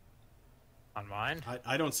 On mine?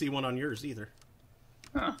 I don't see one on yours either.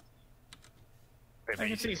 Huh. Wait, I but can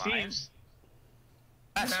you see mine? Thieves.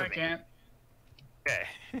 That's No, for I me. can't.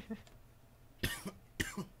 Okay.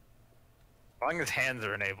 As long as hands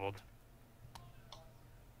are enabled.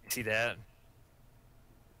 You see that?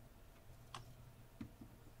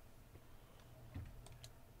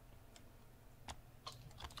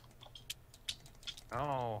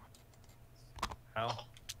 Oh. Hell.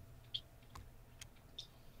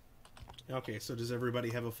 Okay, so does everybody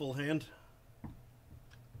have a full hand?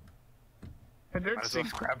 The dirt Might as well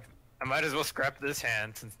stick. I might as well scrap this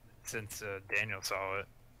hand since Daniel saw it.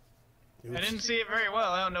 I didn't see it very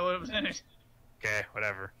well. I don't know what was in it. Okay,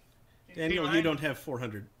 whatever. Can see Daniel, you mine? don't have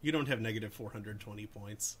 400. You don't have negative 420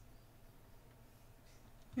 points.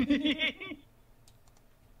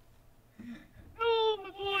 Oh, my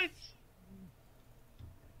points!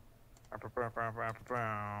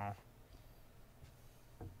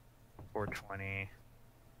 420.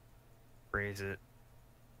 Raise it.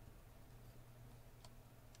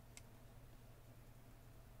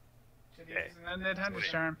 Okay. And then Hunter's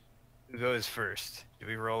Charm. Who goes first? Do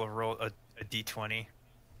we roll a d20?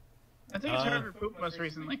 I think it's Harvard Poop most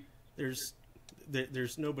recently. There's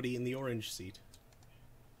nobody in the orange seat.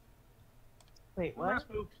 Wait, what? Where's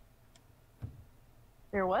Poop?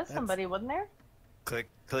 There was somebody, wasn't there? Click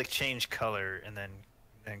change color and then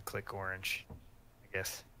click orange. I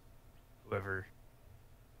guess whoever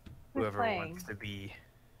playing? wants to be.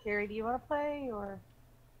 Carrie, do you want to play or?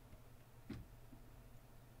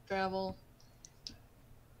 Travel.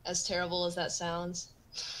 As terrible as that sounds.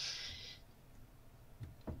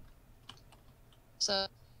 So,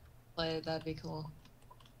 play, that'd be cool.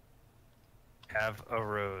 Have a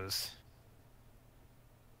rose.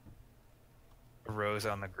 A rose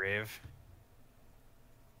on the grave.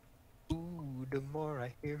 Ooh, the more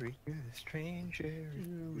I hear it, you're the stranger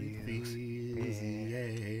it feels.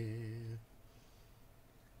 Yeah.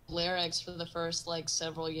 Lyrics for the first, like,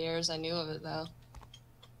 several years, I knew of it, though.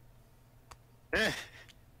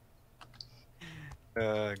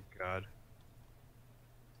 Oh, God.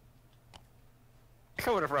 I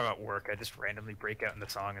think whenever I'm at work, I just randomly break out into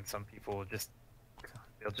song, and some people will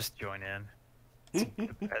they'll just join in. It's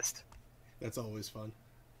the best. That's always fun.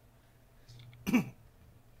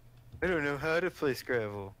 I don't know how to play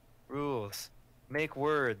Scrabble. Rules. Make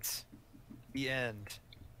words. The end.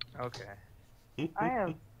 Okay. I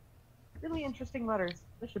have really interesting letters.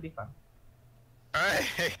 This should be fun. Alright,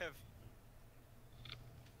 I have...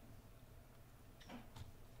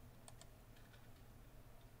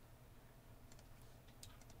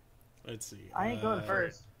 Let's see. I ain't going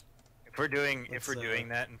first. If we're doing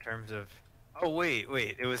that in terms of... Oh, wait.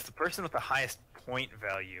 It was the person with the highest point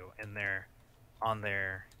value on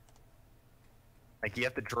their... Like, you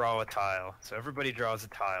have to draw a tile. So everybody draws a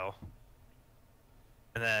tile.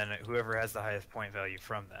 And then whoever has the highest point value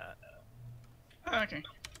from that. Okay.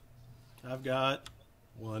 I've got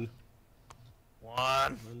one.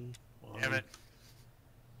 One. Damn it.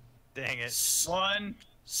 Dang it. One.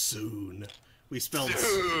 Soon. We spelled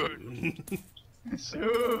Soon. soon.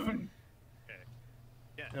 Soon. Okay.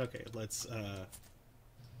 Yeah. Okay, let's,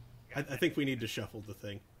 I think we need to shuffle the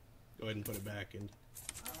thing. Go ahead and put it back and...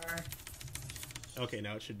 Alright. Okay,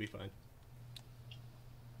 now it should be fine.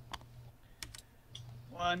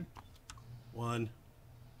 One. One.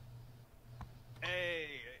 Hey,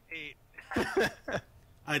 8.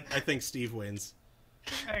 I think Steve wins.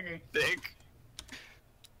 I agree. Think.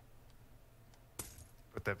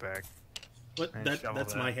 Put that back. What? And That's shovel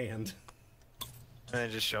my that. hand. And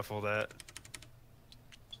then just shuffle that.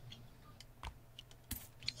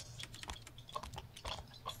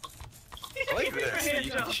 I like this. Hand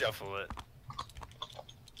You can job. shuffle it.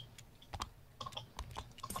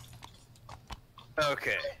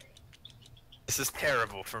 Okay. This is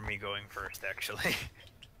terrible for me going first, actually.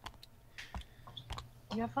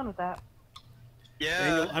 You have fun with that.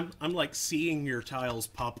 Daniel, Yeah. I'm like seeing your tiles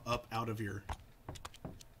pop up out of your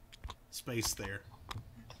space there.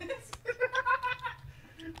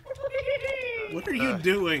 What are you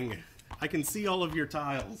doing? I can see all of your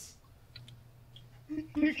tiles.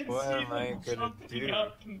 You can What see am I them gonna jumping do?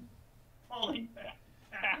 up and falling back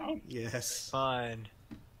down. Yes. Fine.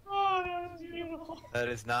 Oh, that was beautiful. That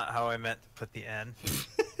is not how I meant to put the N.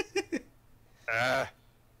 Ah.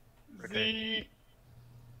 Z.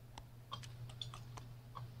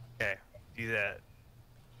 Okay. Do that.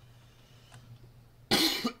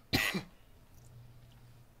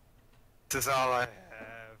 This is all I have.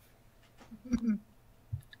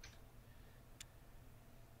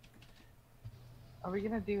 Are we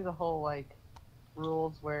gonna do the whole like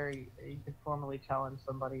rules where you could formally challenge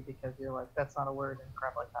somebody because you're like that's not a word and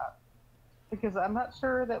crap like that? Because I'm not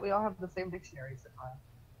sure that we all have the same dictionaries in mind.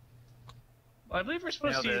 Well, I believe we're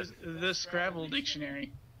supposed Nailed to it. use the Scrabble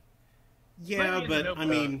dictionary. Yeah, Might be in the but I notebook.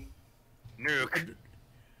 mean, Nuke.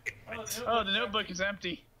 Oh, the notebook is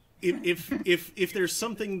empty. if there's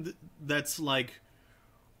something that's like,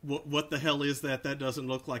 what the hell is that? That doesn't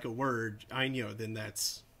look like a word. I know. Then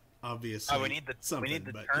that's obviously Oh, we need the something.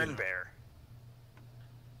 but, you turn know. bear.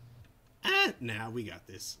 Nah, we got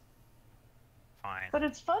this. Fine. But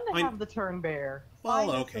it's fun to I- have the turn bear. Well,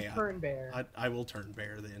 Fine, okay, it's the turn bear. I will turn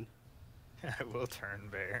bear then. I will turn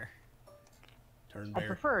bear. Turn I bear.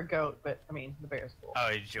 prefer a goat, but I mean the bear's cool. Oh,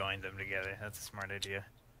 you joined them together. That's a smart idea.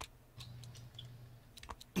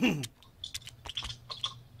 I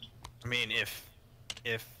mean, if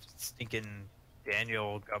stinking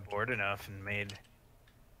Daniel got bored enough and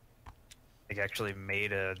actually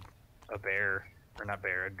made a bear, or not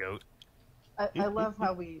bear, a goat, I love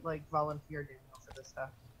how we like volunteer Daniel for this stuff.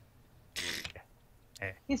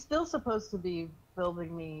 Hey. He's still supposed to be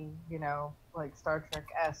building me, you know, like Star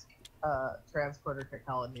Trek-esque transporter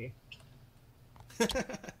technology.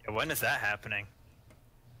 Yeah, when is that happening?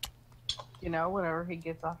 You know, whenever he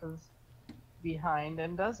gets off his behind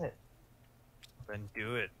and does it. Then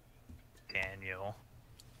do it, Daniel.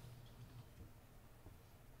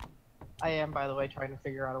 I am, by the way, trying to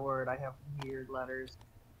figure out a word. I have weird letters.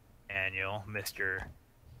 Daniel, Mr.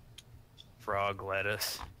 Frog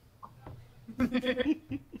Lettuce.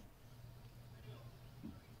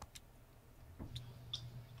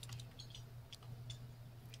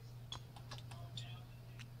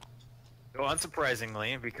 Well,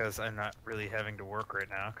 unsurprisingly, because I'm not really having to work right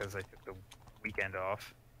now because I took the weekend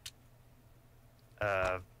off.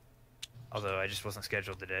 Although I just wasn't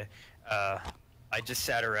scheduled today. I just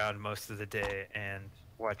sat around most of the day and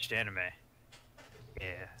watched anime.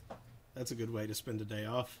 Yeah, That's a good way to spend a day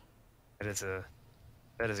off. that is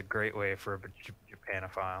a great way for a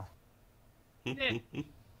Japanophile. Yeah.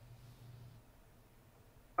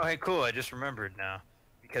 Oh, hey, cool! I just remembered now,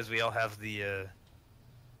 because we all have the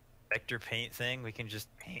vector paint thing. We can just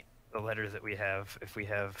paint the letters that we have if we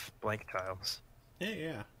have blank tiles.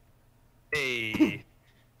 Yeah. Hey,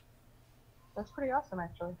 That's pretty awesome,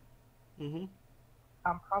 actually. Mm-hmm.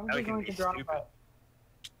 I'm Now probably we can going be to draw stupid. that.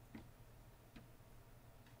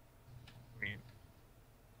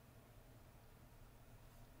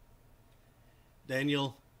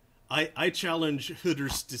 Daniel, I challenge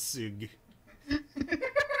Hudderstisig.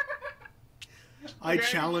 I Okay.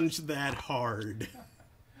 challenge that hard.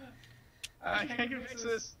 I can fix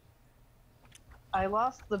this. I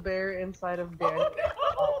lost the bear inside of Daniel.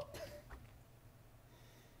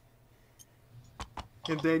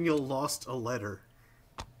 And Daniel lost a letter.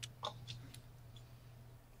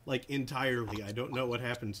 Like, entirely. I don't know what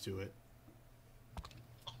happens to it.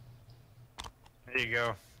 there you go.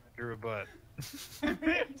 I drew a butt.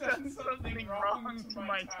 I've done something wrong to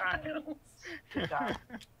my tiles. Good job.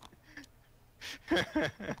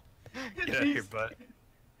 Get out of here, butt.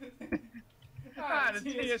 Ah, the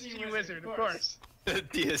TSG wizard, of course.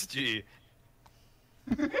 DSG.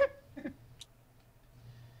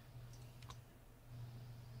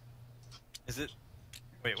 Is it?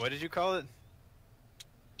 Wait, what did you call it?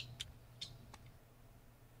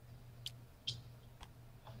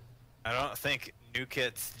 I don't think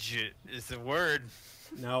Nukets is the word.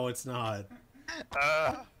 No, it's not.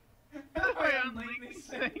 How do I unlink these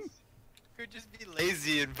things? Could just be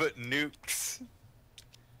lazy and put nukes.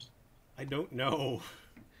 I don't know.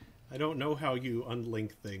 I don't know how you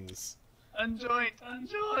unlink things. Unjoin.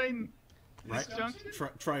 Right? Disjunction?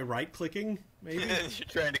 Try right-clicking, maybe? You're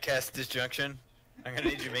trying to cast disjunction. I'm gonna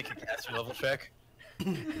need you to make a caster level check.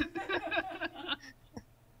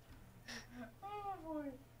 Oh boy.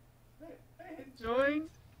 I joined,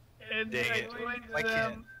 and then Dang I it. joined Why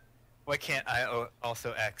them, Why can't I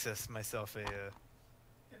also access myself a?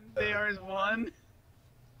 and they are as one.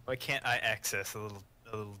 Why can't I access a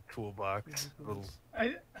little toolbox, a little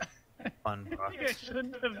I fun think I box?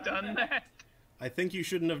 shouldn't have done that. I think you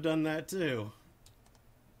shouldn't have done that, too.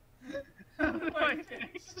 How do I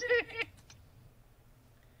fix it?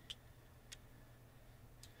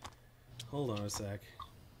 Hold on a sec.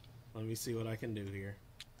 Let me see what I can do here.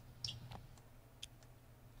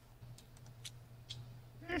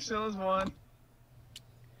 There still is one.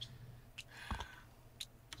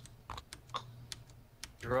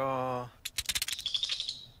 Draw.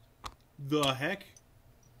 The heck?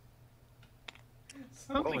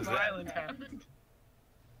 Something was that? violent happened.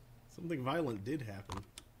 Something violent did happen.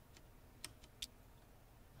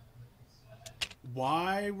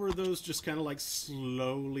 Why were those just kind of like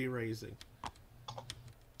slowly raising?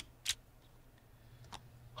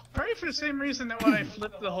 Probably for the same reason that when I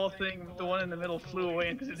flipped the whole thing, the one in the middle flew away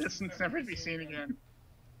into the distance, never to be seen again.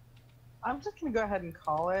 I'm just gonna go ahead and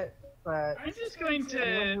call it, but I'm just going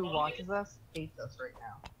anyone who to. watches us hates us right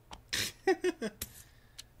now.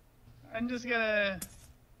 I'm just gonna.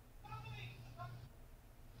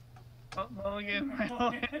 Mulligan my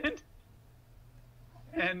whole hand.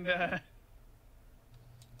 And,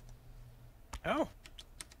 Oh.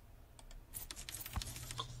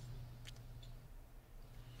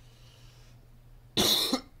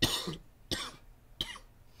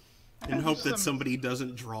 In hope that somebody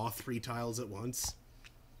doesn't draw 3 tiles at once.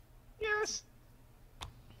 yes!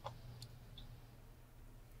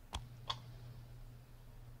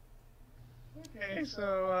 Okay,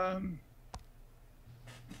 so,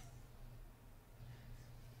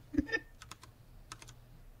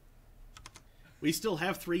 We still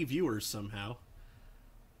have 3 viewers somehow.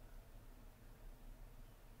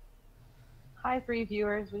 Hi, 3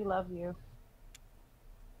 viewers. We love you.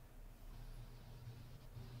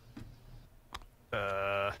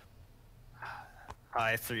 Hi,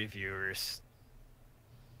 3 viewers.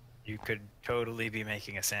 You could totally be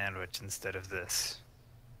making a sandwich instead of this.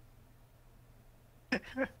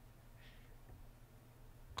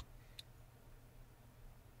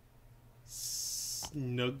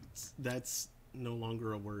 No, that's no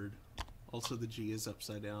longer a word. Also, the G is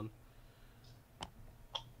upside down.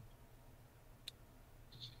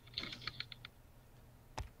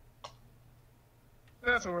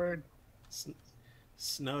 That's a word.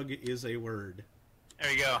 Snug is a word.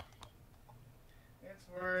 There you go. It's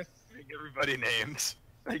worth. Make everybody names,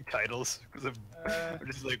 like titles, because I'm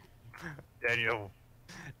just like Daniel.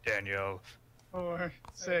 4,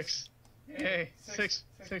 6. Yay, 6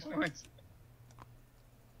 points.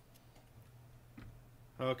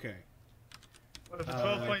 Okay. What if a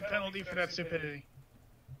 12-point penalty for that stupidity?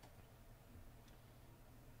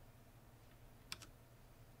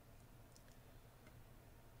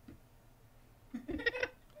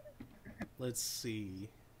 Let's see.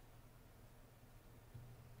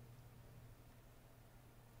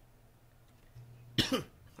 I'm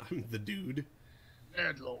the dude.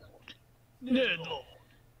 Nerdlord. Nerdlord.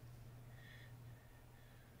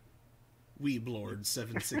 Weeblord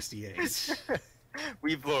 768.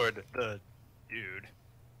 We've Lord the dude.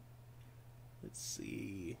 Let's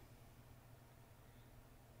see.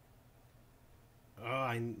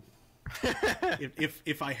 Oh,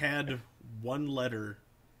 if I had one letter,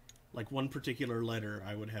 like one particular letter,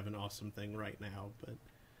 I would have an awesome thing right now. But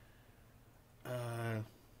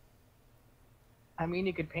I mean,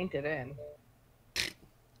 you could paint it in.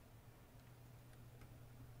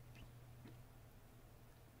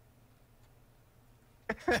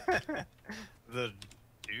 The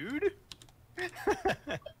dude?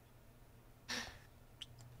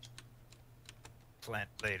 Plant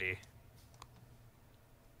lady.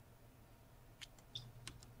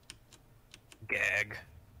 Gag.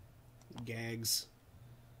 gags.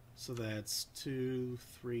 So that's 2,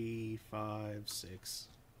 3, 5, 6.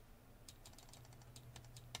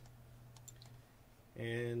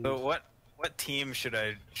 And So what team should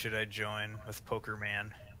I join with Poker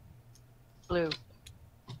Man? Blue.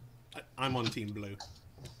 I'm on Team Blue.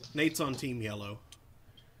 Nate's on Team Yellow.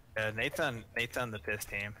 Nathan the piss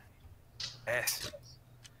team. Yes.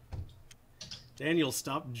 Daniel,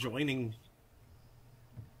 stop joining.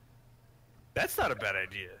 That's not a bad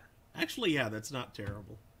idea. Actually, yeah, that's not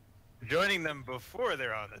terrible. Joining them before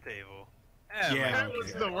they're on the table. Yeah. That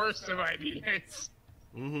was the worst of ideas.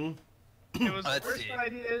 Mm-hmm. It was the Let's worst see. of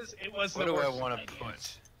ideas. It was What the do I worst want of to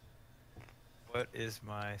ideas. put? What is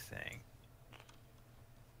my thing?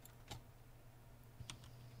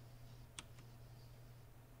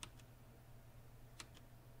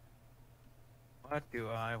 What do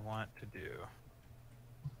I want to do?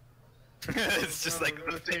 It's just like the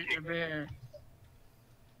Rotate the bear.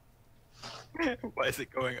 Why is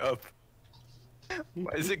it going up?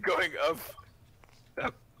 Why is it going up?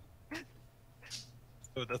 Up.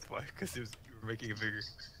 Oh, that's why, because you were making it bigger.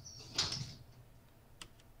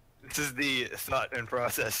 This is the thought and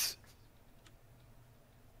process.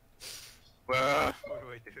 Well, what do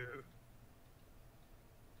I do?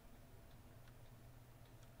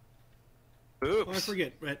 Oops. Oh, I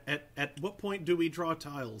forget. At what point do we draw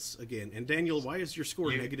tiles again? And Daniel, why is your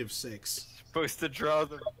score You- -6? Supposed to draw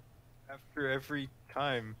them after every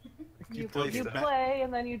time. You play play, that.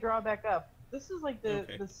 and then you draw back up. This is like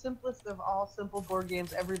the simplest of all simple board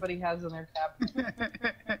games everybody has in their cabinet.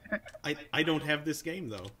 I don't have this game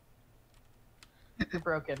though. You're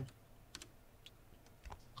broken.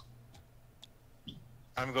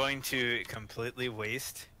 I'm going to completely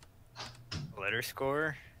waste letter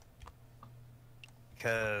score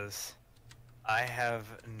because I have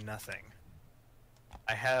nothing.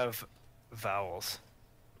 I have vowels.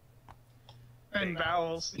 And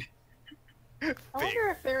vowels. I wonder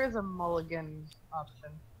if there is a mulligan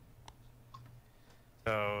option.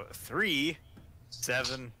 So 3,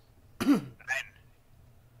 7, 9.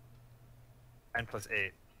 9 plus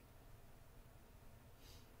 8.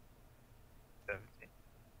 17.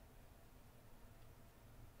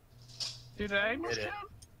 Did I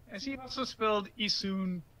miscount? Has he also spelled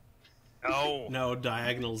Isun? No. No,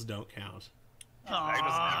 diagonals don't count.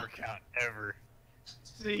 Diagonals Aww. never count ever.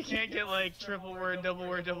 So you can't get like triple word, double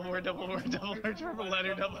word, double word, double word, double word, triple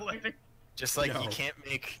letter, double letter. Just like No. you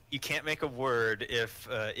can't make a word if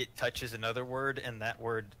it touches another word, and that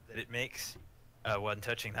word that it makes when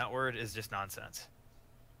touching that word is just nonsense.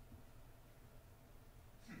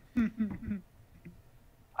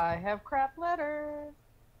 I have crap letters.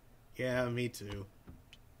 Yeah, me too.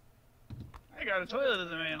 I got a toilet in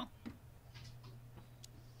the mail.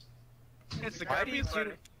 It's the carpet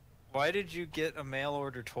letter. Why did you get a mail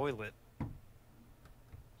order toilet?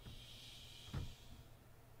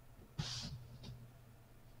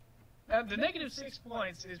 The negative 6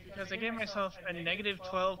 points is because I gave myself a negative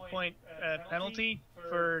 12-point penalty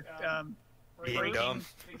for breaking dumb.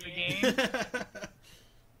 the game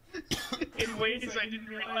in ways I didn't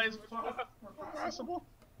realize were possible.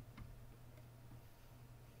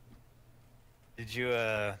 Did you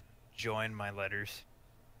join my letters?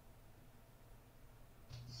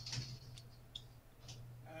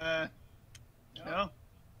 No.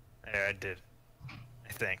 Yeah, I did.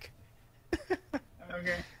 I think.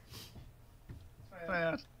 Okay. Find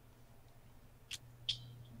out.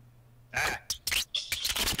 Ah!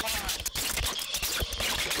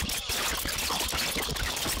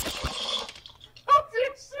 How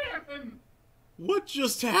did this happen? What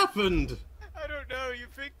just happened? I don't know. You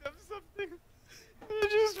picked up something.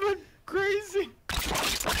 It just went crazy.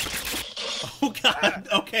 Oh god.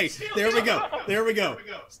 Okay, there we go. There we go.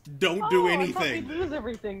 Don't do I thought anything. we'd lose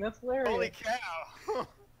everything. That's hilarious. Holy cow.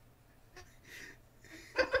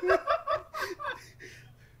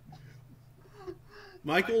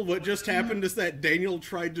 Michael, what just happened is that Daniel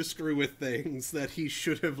tried to screw with things that he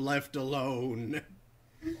should have left alone.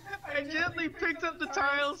 I gently picked up the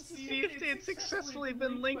tiles to see if they had successfully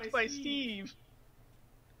been linked by Steve.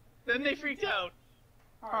 Then they freaked out.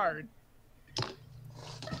 Hard.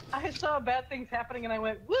 I saw bad things happening and I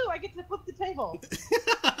went, woo, I get to flip the table.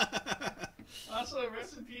 Also,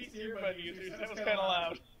 rest in peace to everybody users. That was kind of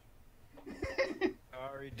loud.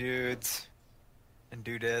 Sorry, dudes and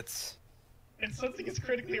dudettes. And something is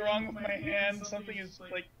critically wrong with my hand. Something is,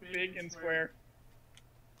 like, big and square.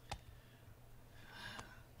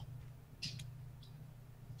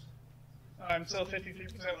 I'm still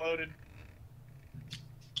 53% loaded.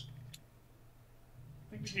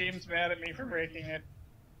 I think the game's mad at me for breaking it.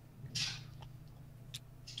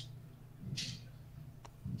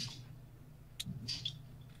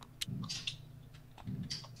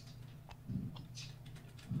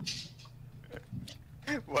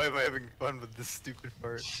 Why am I having fun with this stupid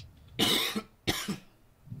part? What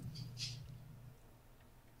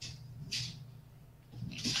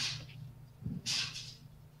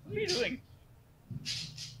are you doing?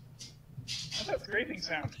 How's that scraping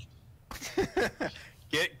sound?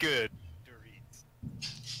 Get good.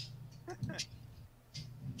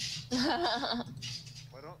 Why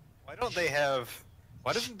don't they have?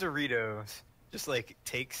 Why doesn't Doritos just like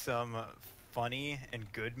take some funny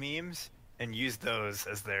and good memes and use those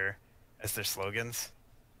as their slogans?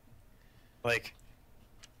 Like,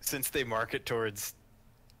 since they market towards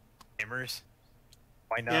gamers,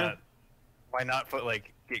 why not? Yeah. Why not put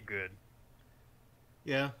like get good?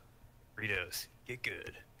 Yeah. Burritos, get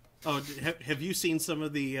good. Oh, have you seen some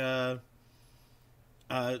of the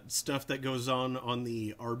stuff that goes on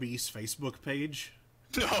the Arby's Facebook page?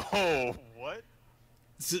 No, what?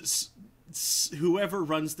 Whoever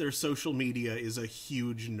runs their social media is a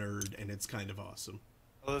huge nerd, and it's kind of awesome.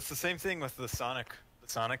 Well, it's the same thing with the Sonic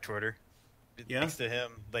Twitter. Yeah? Thanks to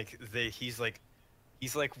him, like he's like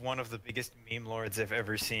one of the biggest meme lords I've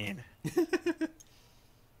ever seen.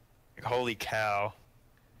 Like, holy cow!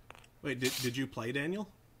 Wait, did you play, Daniel?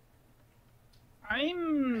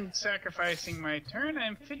 I'm sacrificing my turn.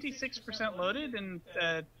 I'm 56% loaded, and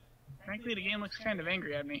frankly, the game looks kind of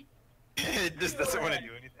angry at me. It just doesn't want to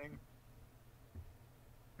do anything.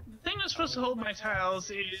 The thing that's supposed to hold my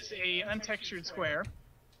tiles is a untextured square.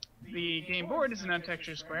 The game board is an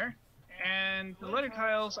untextured square, and the letter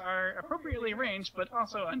tiles are appropriately arranged, but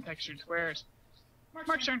also untextured squares.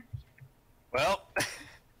 Mark's turn. Well,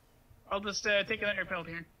 I'll just take another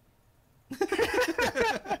penalty here.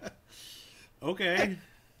 Okay.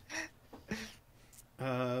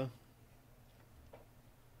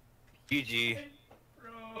 GG.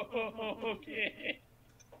 Okay.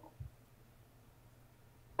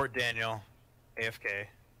 Or Daniel, AFK.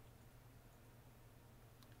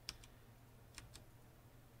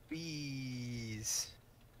 Bees.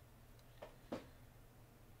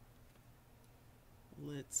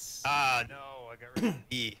 Let's. Ah, no, I got rid of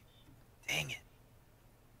E. Dang it.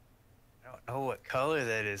 I don't know what color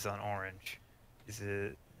that is on orange. Is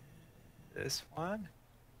it this one?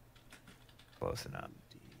 Close enough.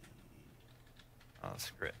 Oh,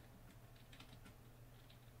 screw it.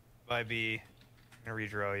 Bye, B. I'm gonna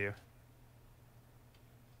redraw you.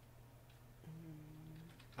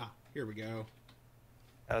 Ah, here we go.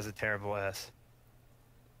 That was a terrible S.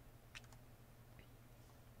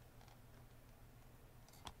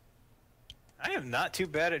 I am not too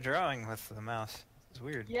bad at drawing with the mouse. It's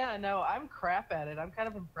weird. Yeah, no, I'm crap at it. I'm kind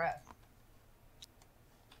of impressed.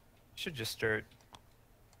 should just start.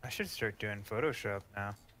 I should start doing Photoshop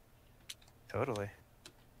now. Totally.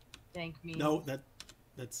 Thank me. No,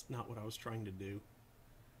 that's not what I was trying to do.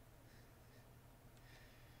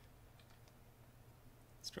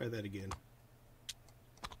 Let's try that again.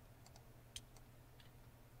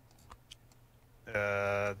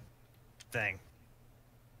 Thing.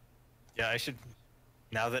 Yeah, I should.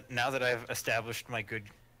 Now that I've established my good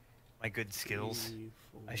skills, 3,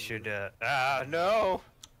 4, I should. No.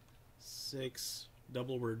 6,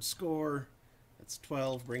 double word score. That's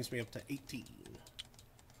 12, brings me up to 18.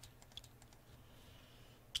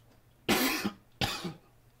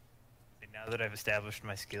 Now that I've established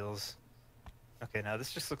my skills. Okay, now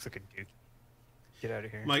this just looks like a dude. Get out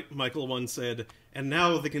of here. Michael once said, and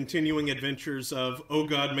now the continuing adventures of Oh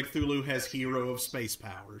God, Cthulhu has hero of space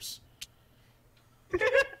powers.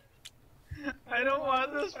 I don't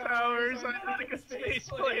want those powers. I'm like a space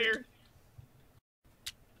player.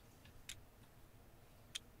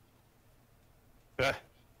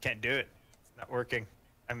 Can't do it. It's not working.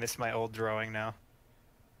 I miss my old drawing now.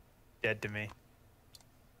 Dead to me.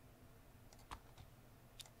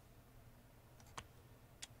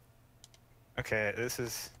 Okay, this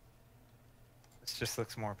just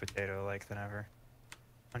looks more potato-like than ever.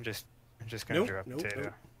 I'm just gonna draw potato.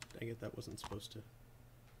 Nope. Dang it, that wasn't supposed to.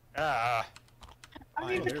 Ah, I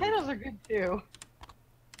mean, Oh, there we potatoes are good too.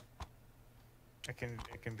 it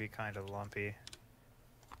can be kind of lumpy. You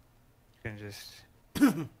can just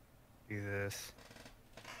do this.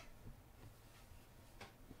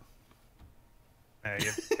 No, you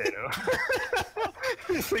have potato.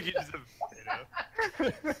 It's like you just have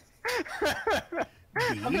potato.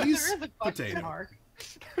 I mean, Bees, there is a question potato. mark.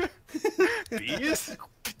 Bees?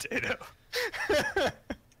 Potato.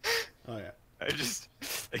 Oh yeah.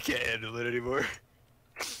 I can't handle it anymore.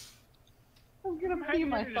 I'm gonna I pee need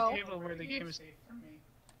myself. a table where the game is safe for me.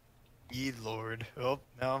 Weed Lord. Oh,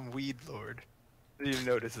 now I'm Weed Lord. Didn't even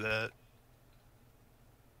notice that.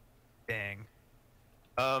 Dang.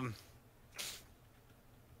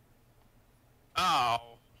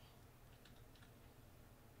 Ow.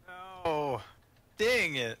 No.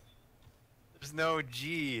 Dang it. There's no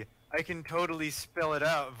G. I can totally spell it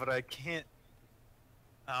out, but I can't.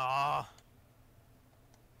 Ah.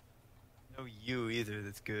 No U either.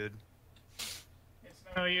 That's good. It's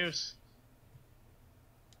no use.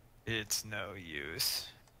 It's no use.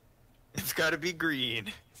 It's gotta be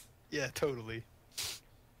green. Yeah, totally.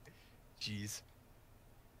 Jeez.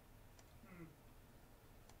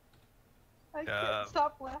 I can't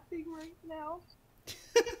stop laughing right now.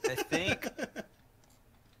 I think.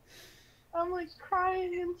 I'm like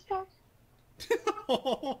crying and stuff.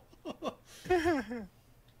 Are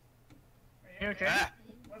you okay? Ah,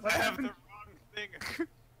 What I have happened? the wrong thing. Ooh,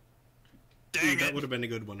 Dang that it. would have been a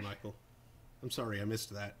good one, Michael. I'm sorry, I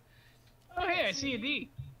missed that. Oh, hey, I see a D.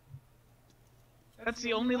 That's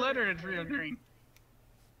the only letter it's remembering.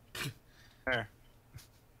 There.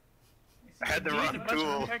 I had the D and a wrong bunch of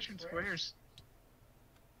tool. textured squares.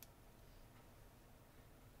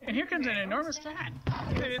 And here comes an enormous cat.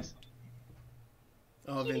 It's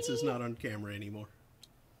Oh, Vince is not on camera anymore.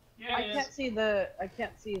 yeah, I it can't is. see the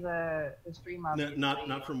stream on. No,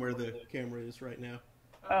 not from where the camera is right now.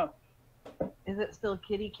 Oh, Is it still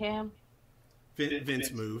kitty cam?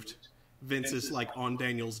 Vince moved. Vince is like on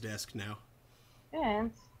Daniel's desk now.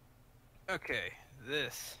 Vince. Okay,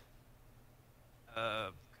 this.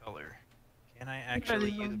 Color. Can I actually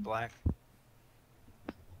use black?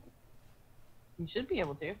 You should be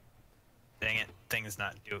able to. Dang it, thing's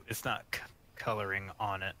not it's not coloring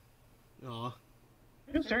on it. Aw.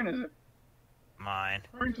 whose turn is it? Mine.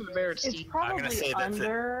 According to the bear, it's It's Steve. gonna probably say that's it.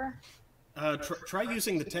 under. Try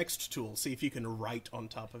using the text tool. See if you can write on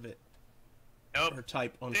top of it. Nope. Or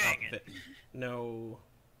type on Dang top of it. it. No.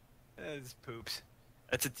 That's poops.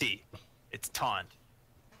 That's a T. It's taunt.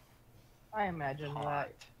 I imagine Taunt.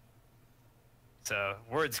 that. So,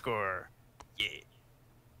 word score. Yeah.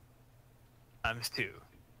 Times 2.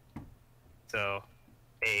 So,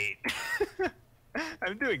 8.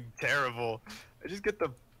 I'm doing terrible. I just get the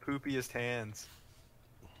poopiest hands.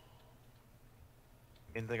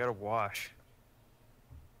 And they gotta wash.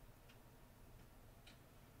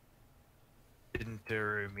 Didn't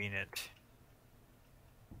mean it.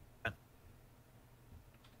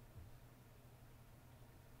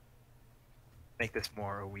 Make this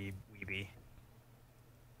more a weeby.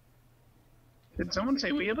 Did someone say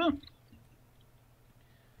weeaboo?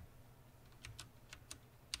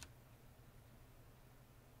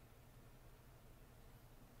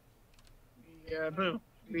 Weeaboo.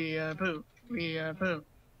 Weeaboo. Weeaboo.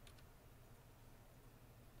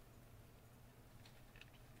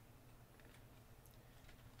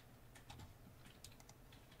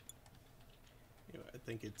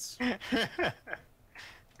 think it's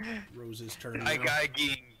Rose's turn I now. got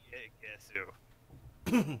getting guess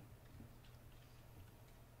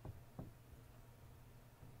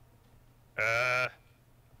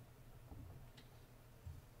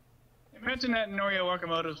Imagine that in Norio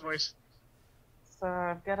Wakamoto's voice. So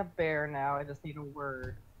I've got a bear now. I just need a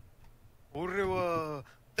word. 俺は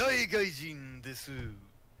大外人です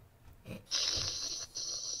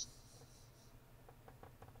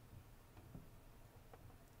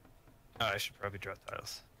Oh, I should probably draw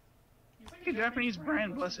tiles. He's like a Japanese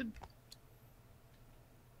Brian Blessed.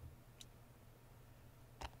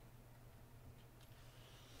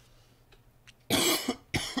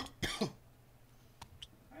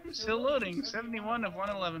 I'm still loading. 71 of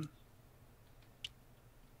 111.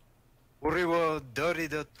 俺は誰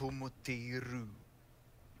だと思っている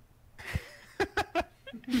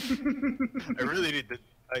I really need to.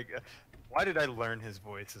 Like, why did I learn his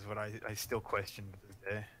voice? Is what I still question to this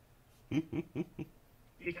day.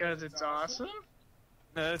 Because it's awesome?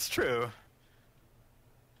 No, it's true.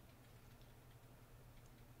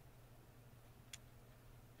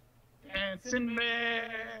 And it's in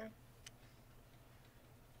there.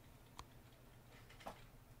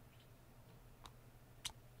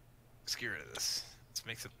 Let's get rid of this. Let's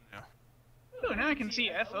make something new. Ooh, now I can see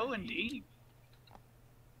F-O and D.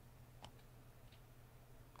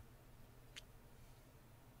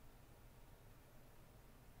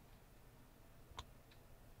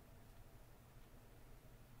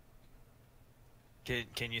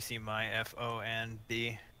 Can you see my F O and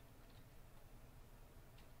D?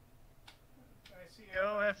 I see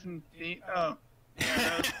O, F, and D. Oh.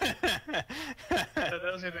 Yeah,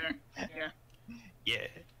 those are there. Yeah. Yeah.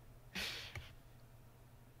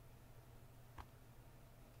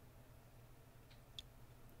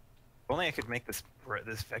 If only I could make this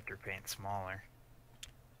vector paint smaller.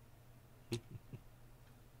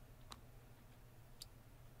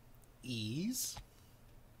 Ease.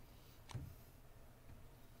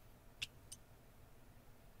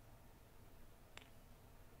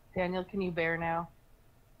 Daniel, can you bear now?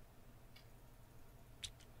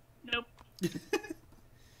 Nope.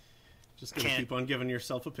 Just gonna Can't. keep on giving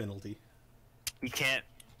yourself a penalty. He can't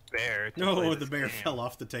bear. To No, play the this bear game. fell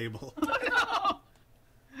off the table. Oh,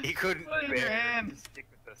 no! He couldn't Put it in your bear hand. to stick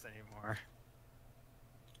with us anymore.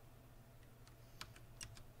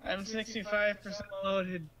 I'm 65%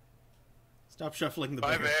 loaded. Stop shuffling the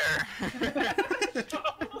Bye, bear.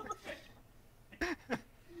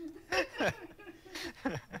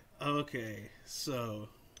 bear. Okay, so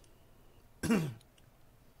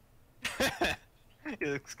He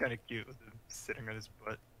looks kind of cute with him sitting on his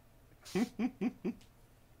butt.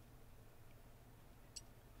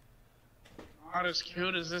 Not as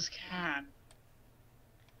cute as this cat.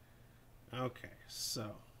 okay,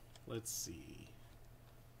 so let's see.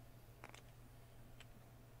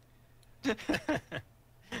 Leave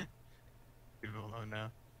him alone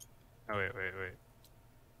now. Oh wait.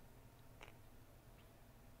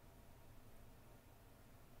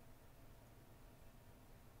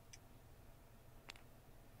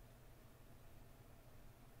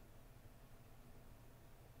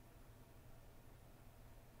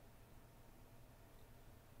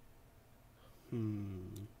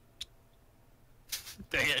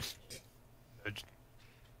 Dang it. Nudged.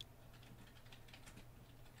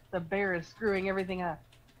 The bear is screwing everything up.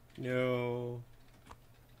 No.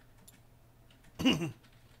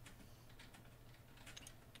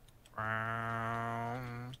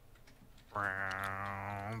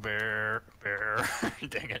 Bear.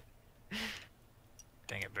 Dang it.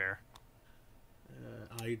 Dang it, bear.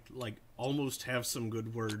 I like almost have some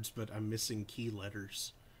good words, but I'm missing key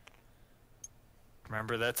letters.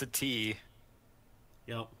 Remember, that's a T.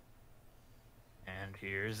 Yep. And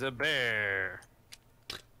here's a bear.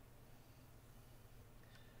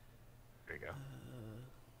 There you go.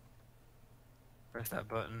 Press that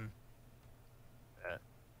button. That.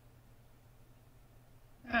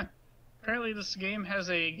 Huh. Apparently this game has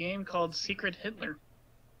a game called Secret Hitler.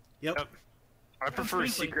 Yep. Yep. I prefer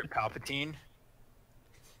briefly. Secret Palpatine.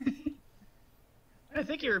 I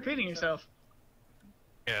think you're repeating yourself.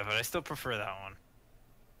 Yeah, but I still prefer that one.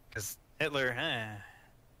 Because Hitler,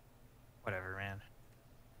 whatever, man.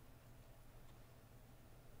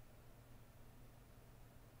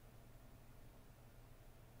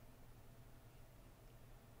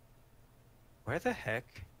 Where the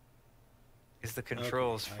heck is the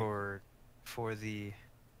controls Okay, for the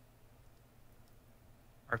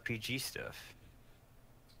RPG stuff?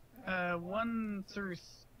 1 through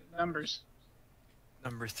numbers.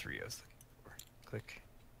 Number 3 I was looking for. Click.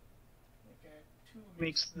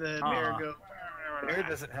 Makes the Ah. bear go. Bear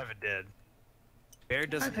doesn't have a dead. Bear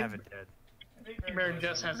doesn't think- have a dead. I think Bear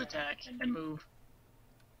just has attack and move.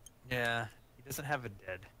 Yeah, he doesn't have a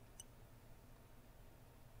dead.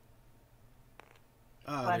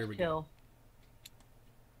 Ah, Slash there we go. kill.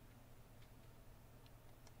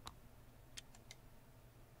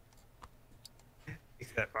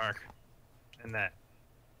 Fix that mark. And that.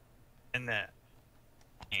 And that.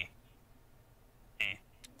 Eh. Eh.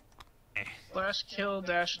 Eh. Slash kill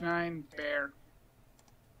dash 9 Bear.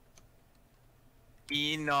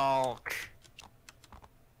 Enoch.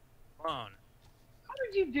 Clone. How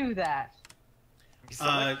did you do that? You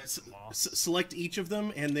select S- them all. select each of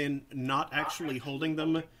them, and then not actually holding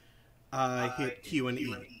them, hit Q and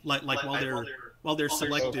E. Like while they're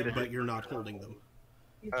selected, but you're not holding them.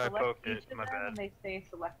 You I select poked each it, of my them bad. and they stay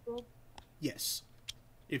selected? Yes.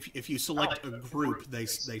 If you select a group, they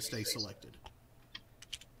stay selected.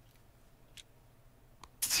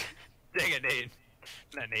 Dang it, Nate.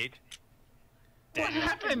 Not Nate. What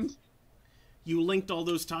happened? You linked all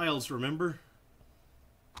those tiles, remember?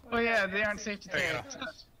 Oh yeah, they aren't safe to There you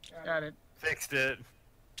take. Got it. Fixed it.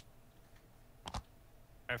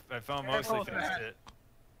 I found mostly Careful with fixed that. it.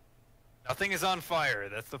 Nothing is on fire,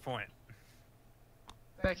 that's the point.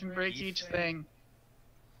 That can break each thing.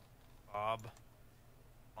 Bob.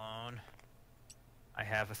 Clone. I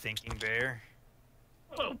have a thinking bear.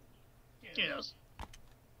 Oh, yes.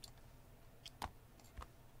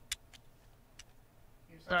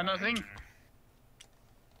 Nothing.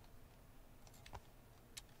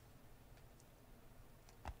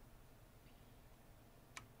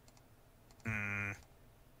 Hmm.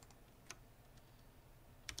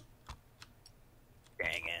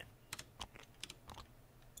 Dang it.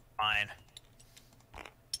 Fine.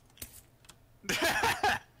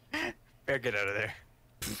 Bear, get out of there.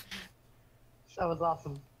 That was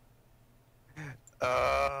awesome.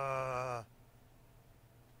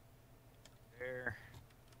 Bear.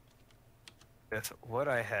 That's what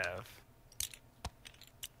I have.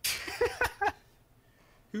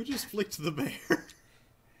 Who just flicked the bear?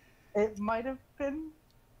 It might have been.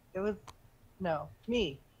 It was. No,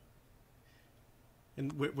 me.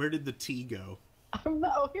 And where did the T go?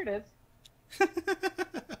 No, here it is.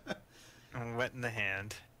 I'm wet in the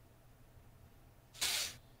hand.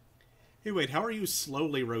 Hey, wait, how are you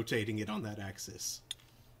slowly rotating it on that axis?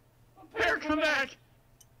 Bear, come back!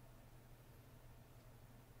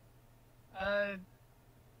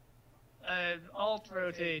 Alt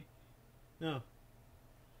rotate. No.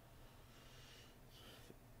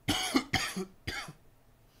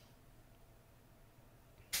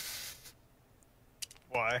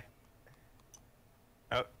 Why?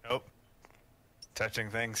 Oh, nope. Touching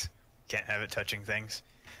things. Can't have it touching things.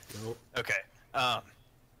 Nope. Okay.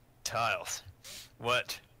 Tiles.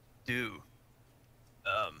 What do?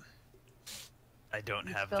 I don't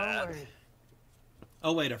have Spell that. word.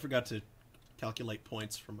 Oh, wait, I forgot to calculate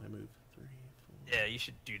points for my move. 3, 4, Yeah, you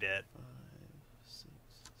should do that. 5, 6,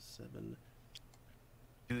 7.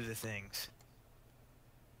 Do the things.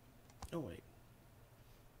 Oh, wait.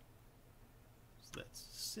 So that's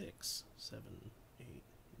 6, 7, 8,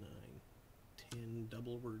 9, 10.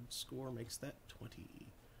 Double word score makes that 20.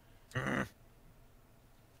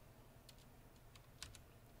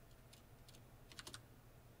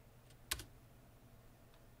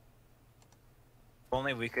 If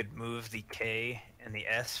only we could move the K and the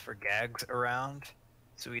S for gags around,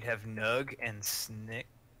 so we'd have Nug and Snick.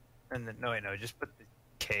 And the, no, wait, no, just put the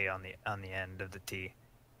K on the end of the T.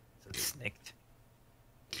 So it's Snicked.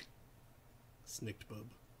 Snicked bub.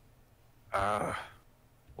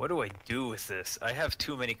 What do I do with this? I have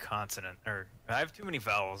too many I have too many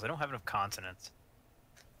vowels. I don't have enough consonants.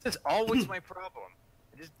 That's always my problem.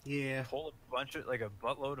 I just Yeah. pull a bunch of, like a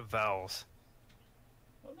buttload of vowels.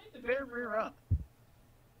 What made the bear rear up?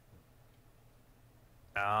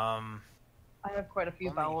 I have quite a few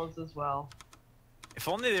Only- vowels as well. If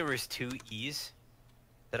only there was 2 E's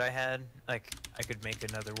that I had, like, I could make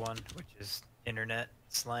another one, which is internet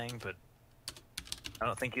slang, but I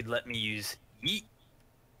don't think you'd let me use yeet.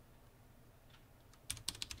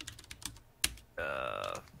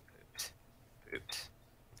 Oops. Oops.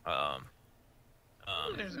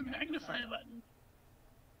 There's a magnify button.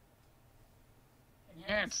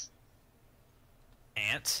 Enhance.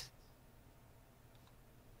 Ants?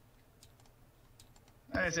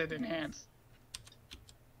 I said enhance.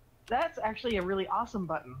 That's actually a really awesome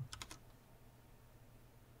button.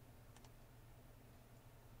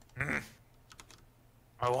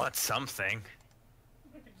 I want something.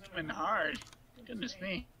 Zoom in hard. Goodness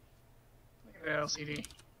me. Look at that LCD.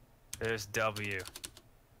 There's W.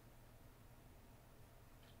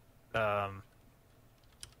 Dang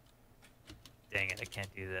it, I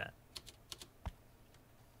can't do that.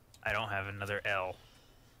 I don't have another L.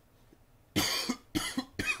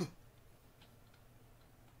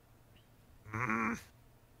 Mm.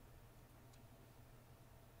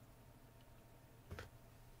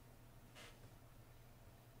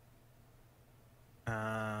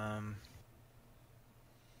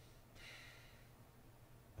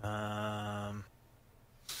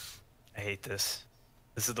 I hate this.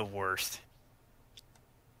 This is the worst.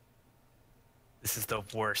 This is the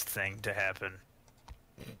worst thing to happen.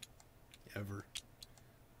 Ever.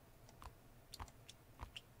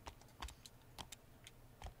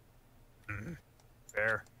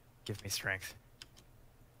 Fair. Give me strength.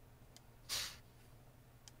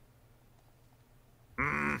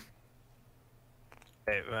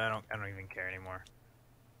 Hey, I don't even care anymore.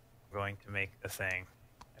 I'm going to make a thing.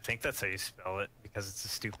 I think that's how you spell it because it's a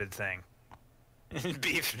stupid thing.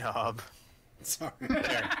 Beef knob. Sorry.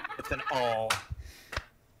 There. It's an all.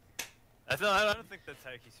 I don't think that's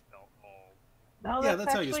how you spell all. No, Yeah,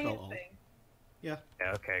 that's how you actually spell a all. thing. Yeah.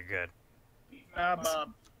 Yeah. Okay. Good. Bob.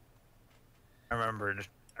 I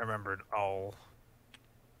remembered all.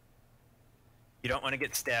 You don't want to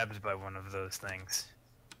get stabbed by one of those things.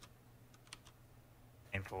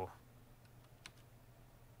 Painful.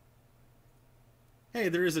 Hey,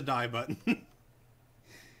 there is a die button. Did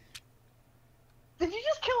you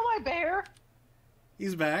just kill my bear?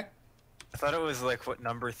 He's back. I thought it was like, what,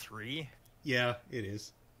 number 3? Yeah, it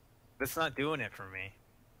is. That's not doing it for me.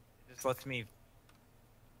 It just lets me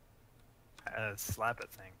slap at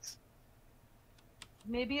things.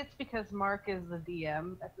 Maybe it's because Mark is the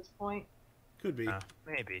DM at this point. Could be.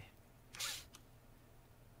 Maybe.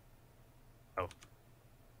 Oh.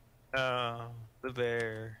 Oh, the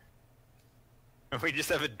bear. We just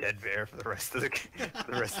have a dead bear for the rest of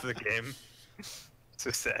the game. So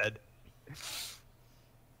sad.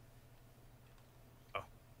 Oh.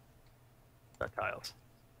 Got tiles.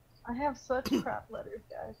 I have such crap letters,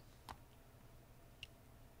 guys.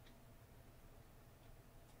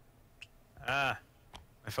 Ah.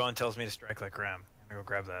 My phone tells me to strike like Ram. I'm gonna go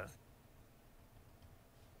grab that.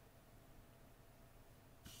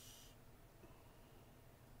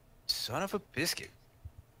 Son of a biscuit.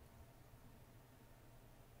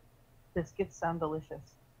 Biscuits sound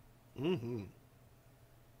delicious. Mm-hmm.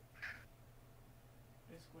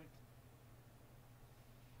 Biscuit.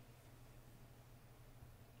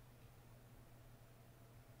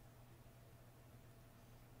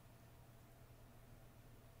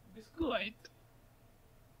 Biscuit.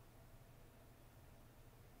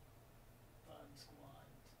 Fun squad.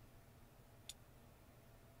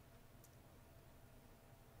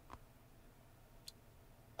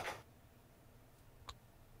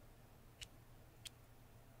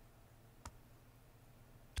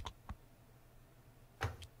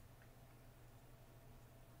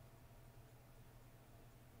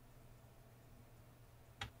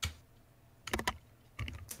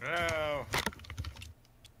 No.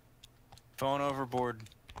 Phone overboard.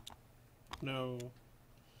 No.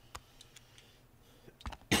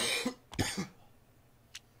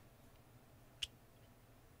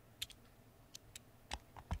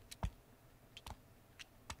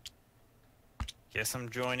 Guess I'm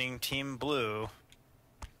joining Team Blue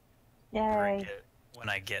Yay. when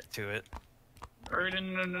I get to it. Bird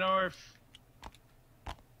in the north.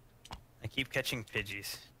 I keep catching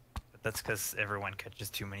Pidgeys, but that's because everyone catches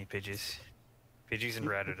too many Pidgeys. Pidgeys and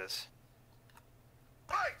Raditas.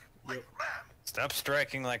 Yep. Stop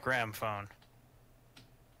striking like Ram phone.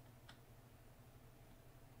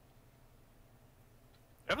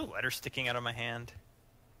 I have a letter sticking out of my hand.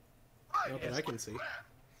 Not that I can see.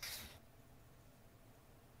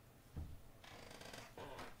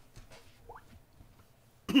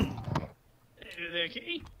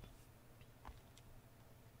 Okay.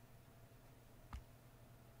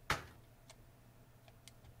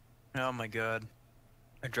 Oh my god.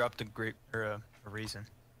 I dropped a grape or a raisin.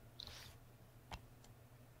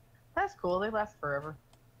 That's cool. They last forever.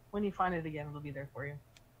 When you find it again, it'll be there for you.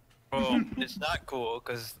 Well, it's not cool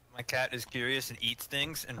because my cat is curious and eats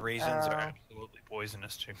things, and raisins are absolutely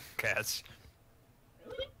poisonous to cats.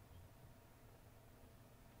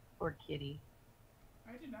 Poor kitty.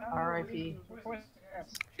 I did not know R.I.P. it was poisonous to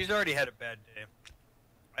cats. She's already had a bad day.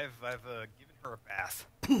 I've given her a bath.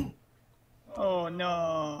 Oh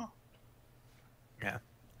no. Yeah,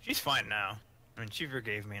 she's fine now. I mean, she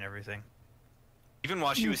forgave me and everything. Even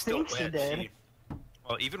while she You was still think she wet, did?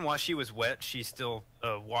 well, even while she was wet, she still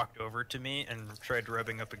walked over to me and tried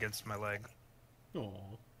rubbing up against my leg. Aw.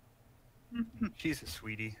 She's a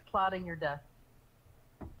sweetie. Plotting your death.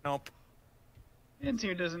 Nope.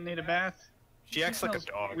 Intier doesn't need a bath. She acts like a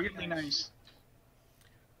smells dog. Weirdly nice.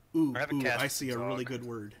 Ooh, I have a ooh, cat I see a dog. really good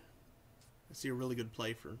word. I see a really good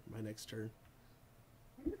play for my next turn.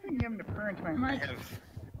 I can give him to purr into my I mic. have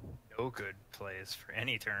no good plays for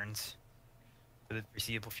any turns for the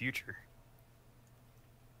foreseeable future.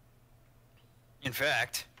 In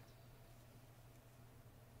fact,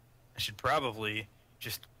 I should probably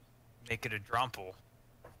just make it a Dromple.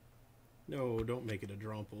 No, don't make it a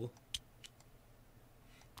Dromple.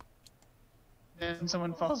 Then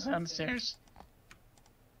someone falls downstairs.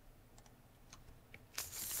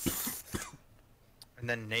 And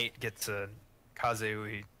then Nate gets a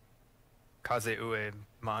Kazeue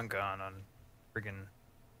Mangan on friggin'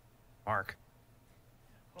 Mark.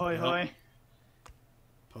 Hoi hoi.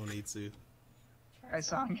 Ponitsu. I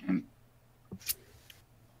saw him.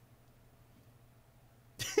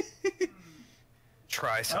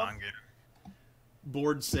 Try Sangen.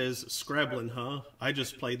 Board says, Scrabbling, huh? I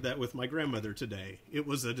just played that with my grandmother today. It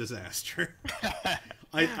was a disaster.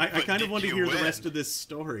 I kind of want to hear the rest of this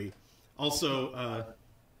story. Also,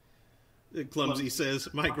 Clumsy says,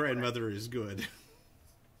 my grandmother is good.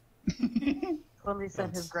 Clumsy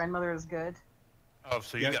said his grandmother is good. Oh,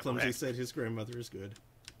 so you Yeah, got Clumsy wrecked. said his grandmother is good.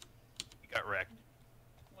 You got wrecked.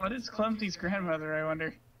 What is Clumsy's grandmother, I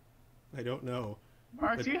wonder? I don't know.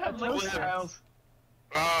 Mark, But- do you have those styles?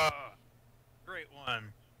 Ah, great one.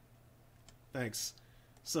 Thanks.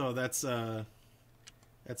 So that's a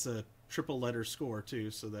triple letter score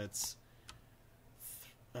too. So that's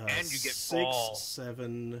And you get 6, ball.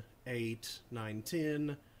 7, 8, 9,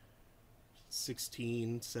 10,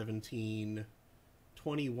 16, 17,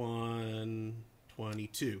 21,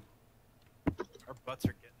 22. Our butts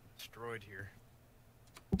are getting destroyed here.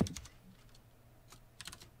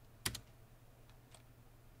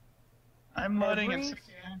 I'm loading at Every-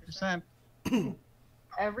 69%.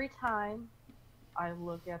 Every time I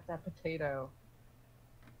look at that potato,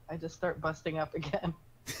 I just start busting up again.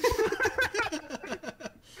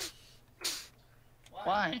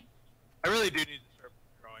 Why? I really do need to start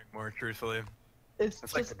drawing more, truthfully. It's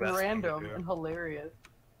That's like just the best thing to random do. and hilarious.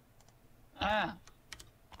 Ah.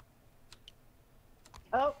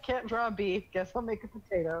 Oh, can't draw beef. Guess I'll make a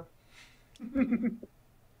potato.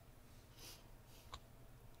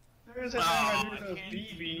 There's a Oh, time I I do those can't B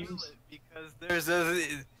do beams. it because there's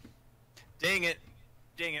a... Dang it,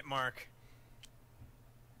 Mark.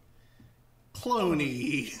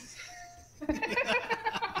 Cloney.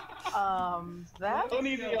 That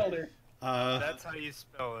Tony the Elder. That's how you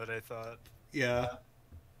spell it, I thought. Yeah.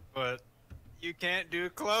 But you can't do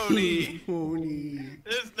cloney. Cloney.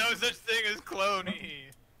 There's no such thing as cloney.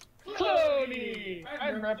 Cloney!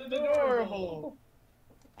 I'm adorable!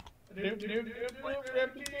 Okay,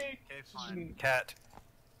 fine. Cat.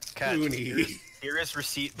 Clooney. Here is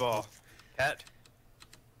receipt ball. Cat.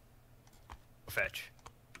 Fetch.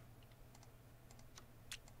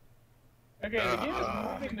 Okay, the game is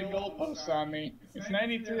moving the goalposts on me. It's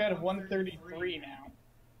 93 out of 133 now.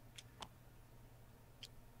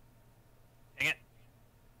 Dang it.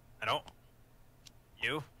 I don't.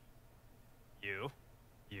 You.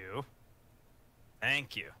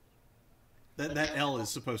 Thank you. That L is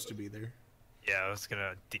supposed to be there. Yeah, I was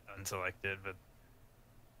gonna unselect it, but.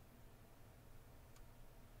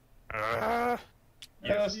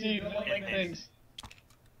 Yo, Steve, don't like things.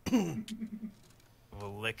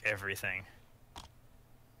 We'll lick everything.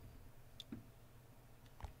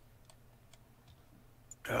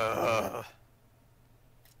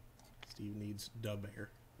 Steve needs dub air.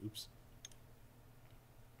 Oops.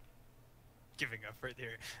 Giving up right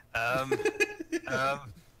there.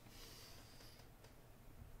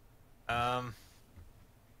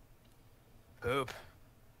 Poop.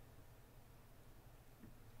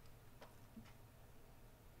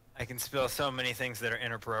 I can spell so many things that are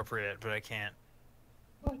inappropriate, but I can't.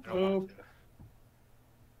 Poop.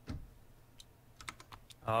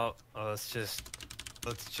 Oh, let's just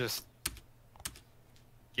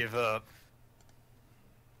give up.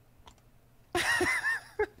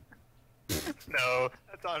 No,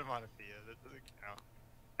 that's onomatopoeia. That doesn't count.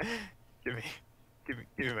 Give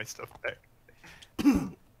me my stuff back.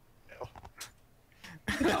 No.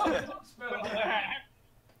 Don't spell that!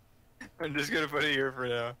 I'm just gonna put it here for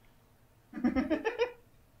now. I'm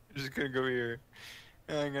just gonna go here.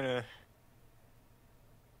 And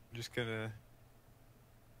just gonna.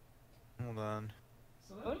 Hold on.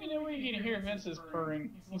 So let me know when you can hear Vince's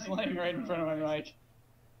purring. He's laying right in front of my mic.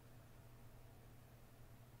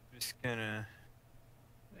 Just gonna.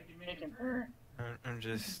 I can make him purr. I'm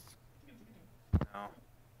just. No.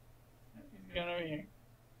 He's going over here.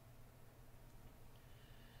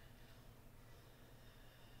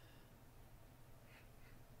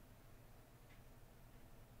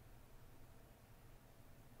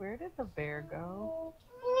 Where did the bear go?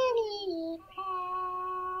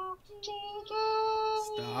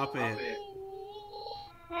 Stop it.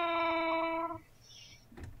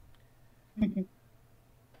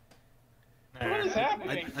 What is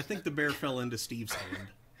happening? I think the bear fell into Steve's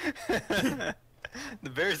hand. The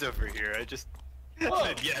bear's over here. I just Whoa.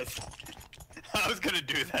 said yes. I was gonna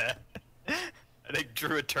do that. And I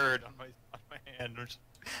drew a turd on my hand.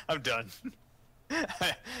 I'm done.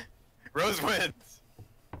 Rose wins.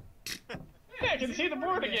 Hey, I can see the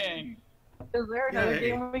board again. Is there another Yay.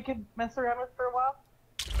 game we could mess around with for a while?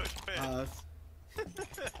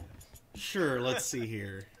 Sure, let's see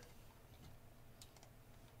here.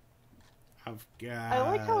 I've got... I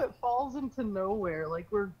like how it falls into nowhere, like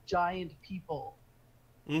we're giant people.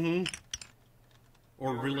 Mm-hmm.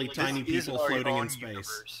 Or really tiny This is people our floating in own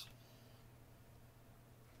space.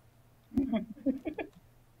 universe.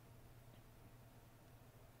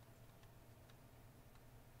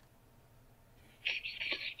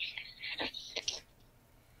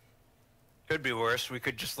 Could be worse. We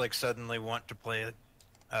could just like suddenly want to play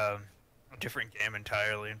a different game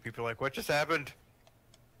entirely, and people are like, "What just happened?"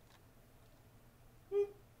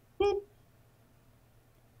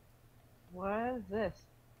 What is this?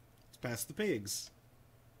 It's past the pigs.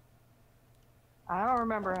 I don't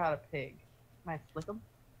remember how to pig. Can I flick them?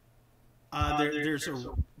 There's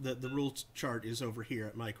the rules chart is over here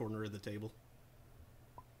at my corner of the table.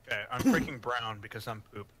 Okay, I'm freaking brown because I'm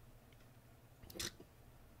poop.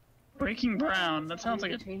 Breaking Brown. That sounds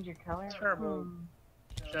like a change your color. terrible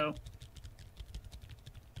show.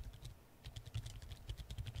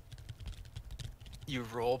 You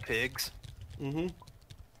roll pigs. Mm-hmm.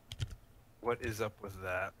 What is up with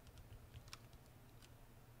that?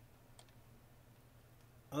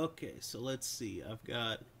 Okay, so let's see. I've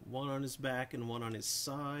got one on his back and one on his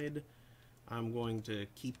side. I'm going to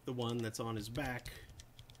keep the one that's on his back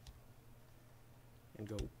and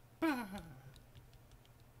go. "Ah."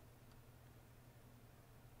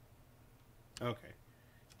 Okay.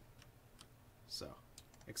 So,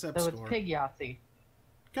 accept So score. it's pig Yahtzee.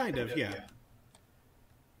 Kind of, yeah.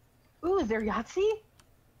 Ooh, is there Yahtzee?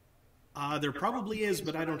 There probably is,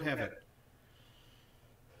 but I don't have it.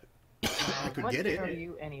 I could What get are it.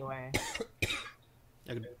 you anyway?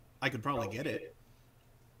 I could probably get it.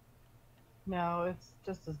 No, it's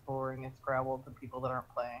just as boring as Scrabble to people that aren't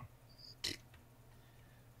playing.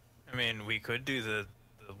 I mean, we could do the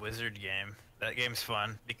wizard game. That game's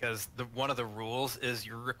fun because one of the rules is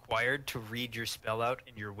you're required to read your spell out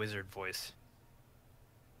in your wizard voice.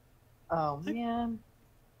 Oh man.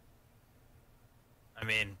 I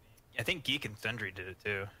mean, I think Geek and Sundry did it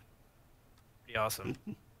too. Pretty awesome.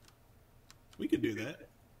 We could do that.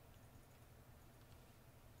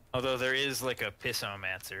 Although there is like a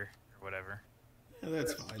pissomancer or whatever. Yeah,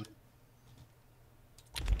 that's fine.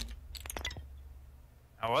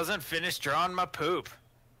 I wasn't finished drawing my poop.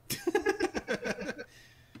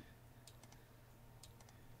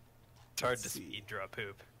 It's hard to Let's see. speed draw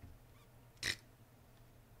poop.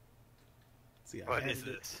 See, I What had is it.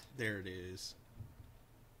 this? There it is.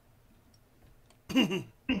 Oh,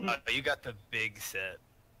 you got the big set.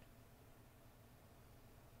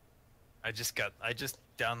 I just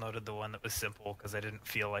downloaded the one that was simple because I didn't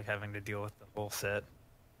feel like having to deal with the whole set.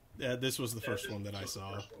 Yeah, this was the first one that I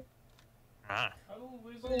saw. Ah.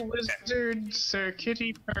 Wizard Sir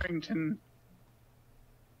Kitty Purrington.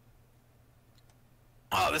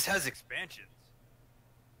 Oh, this has expansions.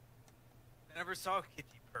 I never saw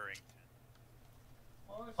Kitty Purrington.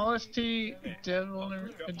 Honesty,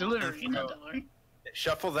 delivery, not delivery.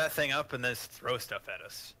 Shuffle that thing up and then throw stuff at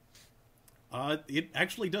us. It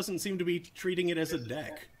actually doesn't seem to be treating it as a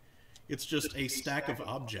deck. It's just a stack of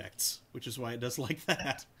objects, which is why it does like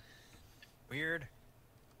that. Weird.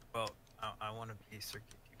 Well, I want to be Sir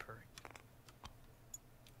Kitty Purrington.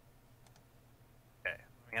 Okay,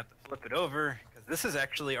 we have to flip it over because this is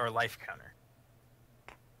actually our life counter.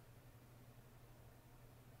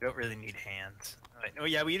 We don't really need hands. Oh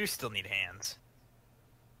yeah, we do still need hands.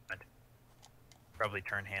 But probably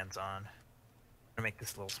turn hands on. I'm gonna make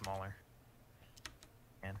this a little smaller.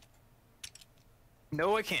 And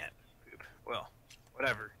no, I can't. Poop. Well,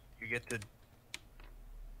 whatever. You get to.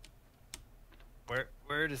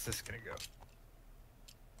 Where is this gonna go?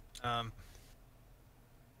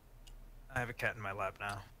 I have a cat in my lap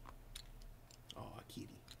now. Aw, kitty.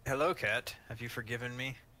 Hello, cat. Have you forgiven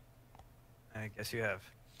me? I guess you have.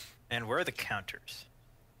 And where are the counters?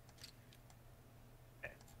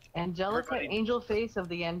 Angelica, angel face of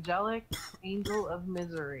the angelic angel of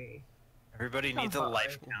misery. Everybody needs a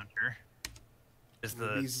life counter. Is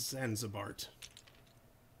the Zanzibart.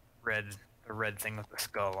 red thing with the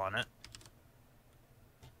skull on it.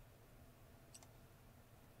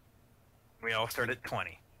 We all start at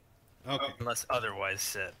 20. Okay. unless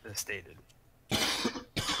otherwise stated.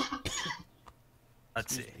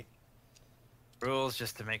 Let's see. Excuse me. Rules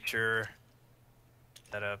just to make sure.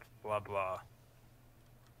 Setup, blah blah.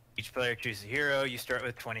 Each player chooses a hero. You start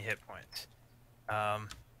with 20 hit points. You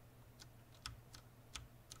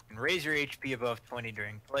can raise your HP above 20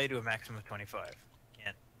 during play to a maximum of 25.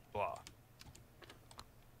 Can't blah.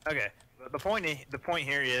 Okay. The point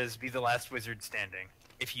here is be the last wizard standing.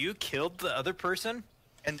 If you killed the other person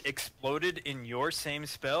and exploded in your same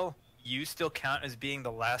spell, you still count as being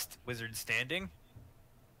the last wizard standing.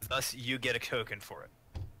 Thus, you get a token for it.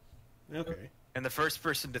 Okay. And the first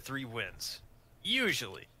person to 3 wins.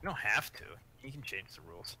 Usually. You don't have to. You can change the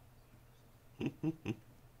rules.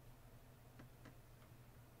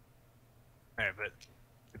 Alright, but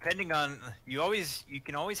depending on you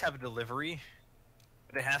can always have a delivery,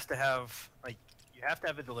 but it has to have you have to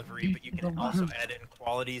have a delivery, but you can also add in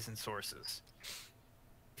qualities and sources.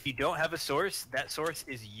 If you don't have a source, that source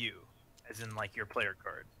is you, as in your player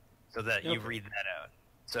card, so that you read that out.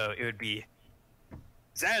 So it would be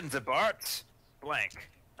Zanzibar's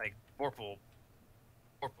blank, like Vorpal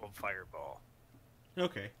Fireball.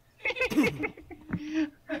 Okay.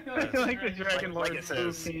 like the Dragon like Lord it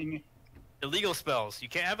says. moving. Illegal spells. You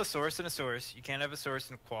can't have a source and a source. You can't have a source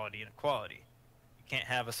and a quality and a quality. You can't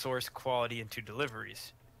have a source, quality, and 2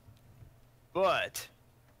 deliveries. But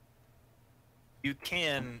you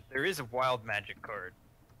can. There is a wild magic card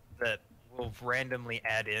that will randomly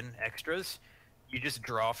add in extras. You just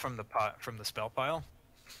draw from the spell pile,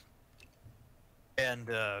 and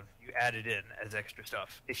you add it in as extra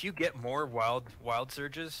stuff. If you get more wild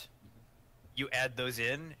surges, you add those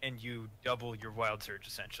in, and you double your wild surge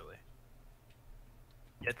essentially.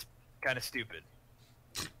 It's kind of stupid.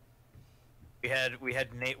 We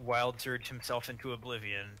had Nate wild surge himself into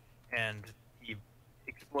oblivion, and he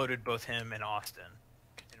exploded both him and Austin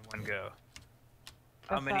in one go.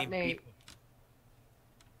 How That's many not Nate. people?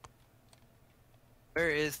 Where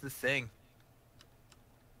is the thing?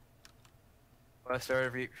 Last start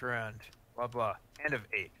of each round. Blah blah. Hand of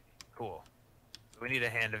 8. Cool. So we need a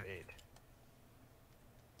hand of 8.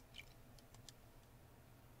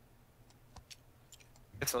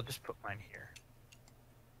 Guess I'll just put mine here.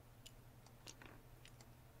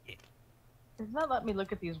 It's not letting me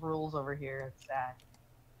look at these rules over here. It's sad.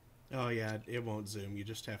 Oh yeah, it won't zoom. You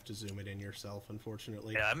just have to zoom it in yourself,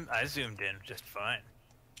 unfortunately. Yeah, I zoomed in just fine.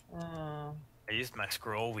 I used my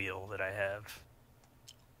scroll wheel that I have.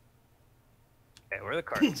 Okay, where are the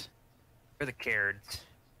cards? Where are the cards?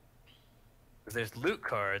 Because there's loot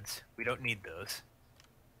cards. We don't need those.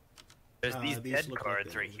 There's these dead look like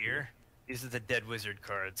cards they right would. here. These are the dead wizard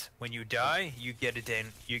cards. When you die, you get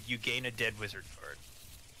you gain a dead wizard card.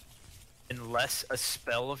 Unless a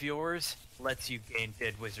spell of yours lets you gain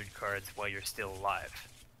dead wizard cards while you're still alive.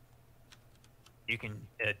 You can,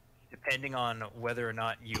 depending on whether or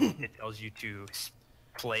not it tells you to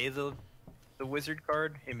play the wizard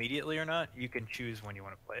card immediately or not, you can choose when you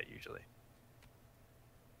want to play it usually.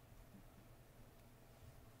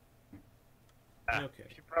 Okay.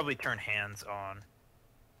 You should probably turn hands on.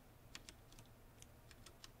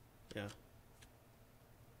 Yeah.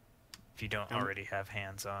 If you don't already have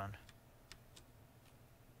hands on.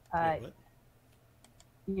 Wait, what?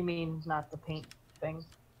 You mean not the paint thing?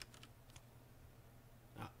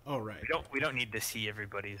 Oh right. We don't need to see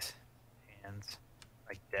everybody's hands,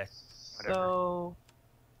 like deck, whatever. So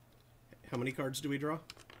How many cards do we draw?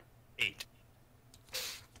 8.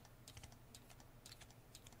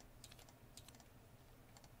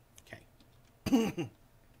 Okay.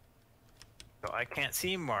 So I can't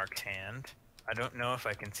see Mark's hand. I don't know if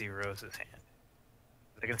I can see Rose's hand.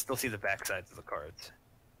 But I can still see the backsides of the cards.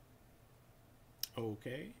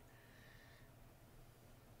 Okay.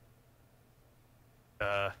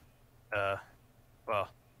 Well,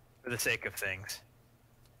 for the sake of things,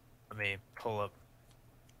 let me pull up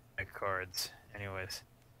my cards. Anyways.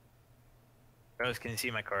 Rose, can you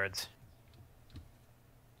see my cards?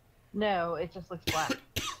 no, it just looks black.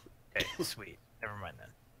 Okay, sweet. Never mind then.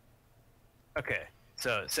 Okay,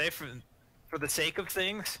 so say for the sake of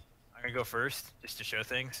things, I'm gonna go first just to show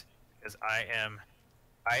things, because I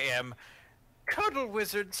am Cuddle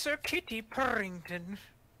Wizard Sir Kitty Purrington.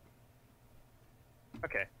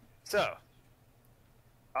 Okay, so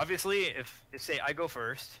obviously, if say I go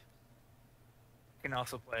first, I can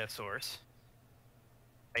also play a source.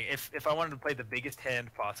 Like if I wanted to play the biggest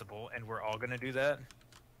hand possible, and we're all gonna do that,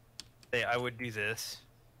 say I would do this.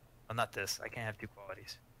 Well, not this. I can't have 2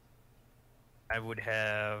 qualities. I would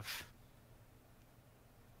have.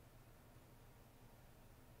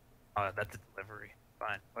 Oh, that's a delivery.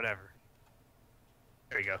 Fine, whatever.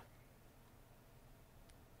 There you go.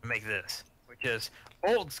 make this, which is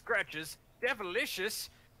Old Scratch's Devilicious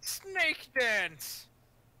Snake Dance.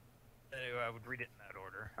 I would read it in that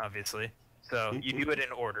order, obviously. So you do it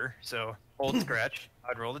in order. So Old Scratch,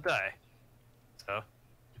 I'd roll the die. So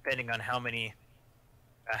depending on how many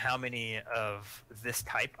of this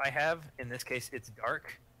type I have, in this case it's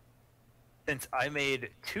dark. Since I made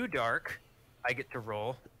 2 dark, I get to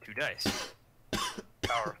roll 2 dice.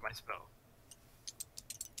 Power of my spell.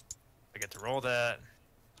 I get to roll that.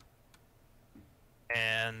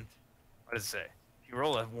 And what does it say? If you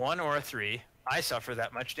roll a 1 or a 3, I suffer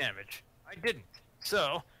that much damage. I didn't.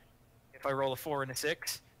 So, if I roll a 4 and a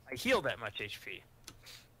 6, I heal that much HP.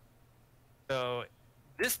 So,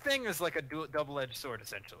 this thing is like a double-edged sword,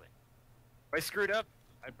 essentially. If I screwed up,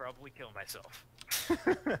 I'd probably kill myself.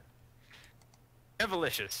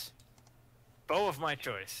 Devilicious. Bow of my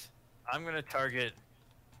choice. I'm going to target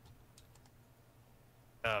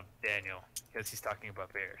Daniel, because he's talking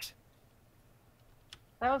about bears.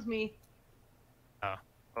 That was me. Oh,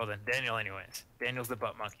 well then, Daniel anyways. Daniel's the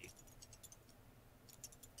butt monkey.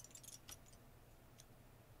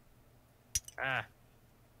 Ah.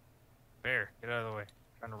 Bear, get out of the way.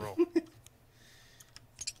 I'm trying to roll.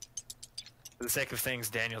 For the sake of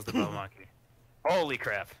things, Daniel's the butt monkey. Holy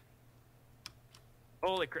crap.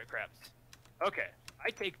 Holy craps. Okay,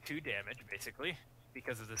 I take 2 damage, basically,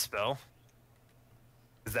 because of the spell.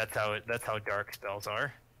 Because that's how dark spells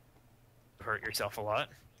are. You hurt yourself a lot.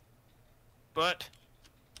 But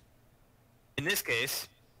in this case,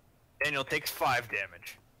 Daniel takes 5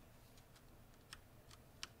 damage.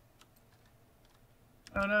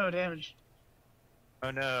 Oh no, damage.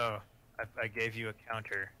 Oh no, I gave you a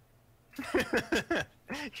counter.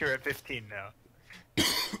 You're at 15 now.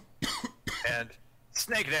 And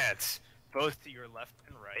Snake Dance, both to your left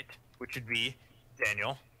and right, which would be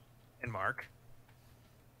Daniel and Mark.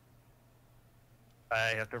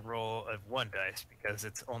 I have to roll a 1 dice because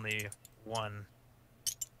it's only 1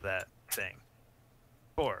 that thing.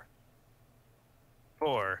 4.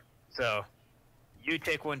 So you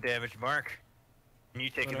take 1 damage, Mark, and you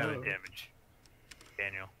take another damage,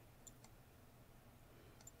 Daniel.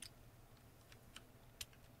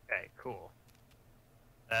 Okay, cool.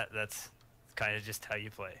 That's kind of just how you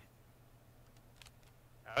play.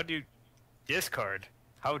 How do discard?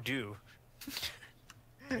 How do?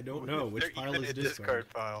 I don't know which pile is discard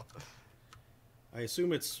pile. I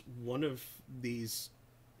assume it's one of these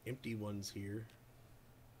empty ones here.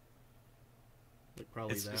 Like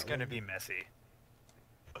probably It's that just gonna one. be messy.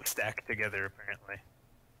 Stacked together, apparently.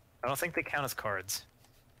 I don't think they count as cards.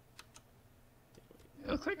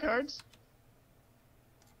 They look like cards.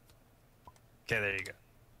 Okay, there you go.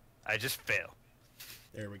 I just fail.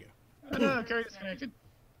 There we go. Oh no, card disconnected.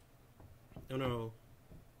 Oh no.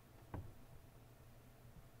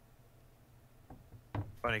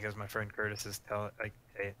 Funny because my friend Curtis is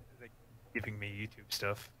giving me YouTube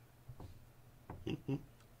stuff.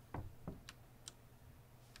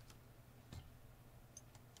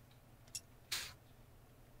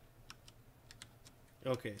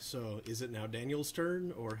 Okay, so is it now Daniel's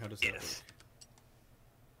turn, or how does that work? Yes.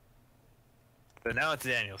 So now it's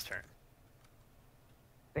Daniel's turn.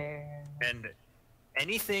 Bear. And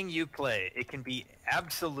anything you play, it can be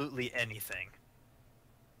absolutely anything.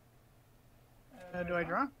 Do I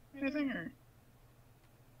draw anything or?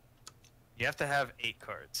 You have to have 8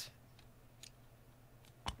 cards.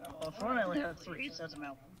 Well, for one, I only have 3, so that's a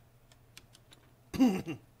mountain.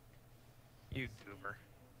 You goober.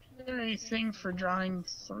 Is there anything for drawing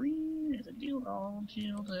 3? Is it deal all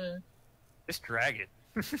deal to? Just drag it.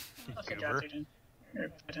 You Okay, draw goober. 2 then. Or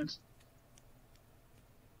patents.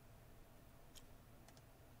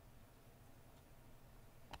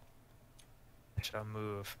 I shall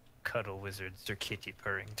move Cuddle Wizard Sir Kitty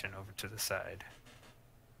Purrington over to the side.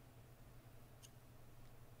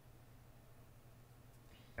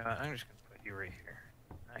 I'm just gonna put you right here,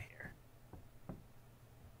 not here.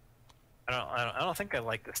 I don't think I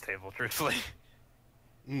like this table, truthfully.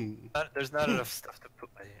 There's not enough stuff to put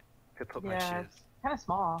my Yeah, shit. it's kind of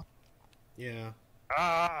small. Yeah.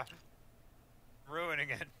 Ah, ruining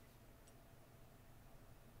it.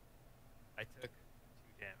 I took 2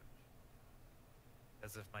 damage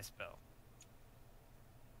because of my spell.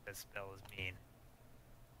 That spell is mean,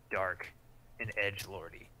 dark, and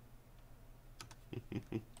edgelordy.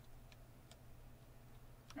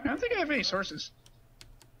 I don't think I have any sources.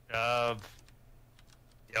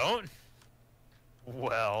 Don't?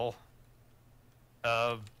 Well,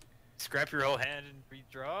 scrap your whole hand and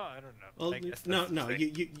redraw? I don't know. Well, I guess no, that's the no,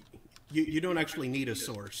 thing. you don't actually need a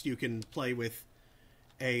source. You can play with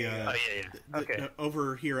a. Oh, yeah. Okay.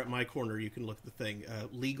 Over here at my corner, you can look at the thing.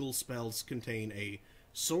 Legal spells contain a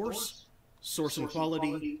source, source and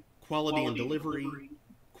quality, quality and delivery,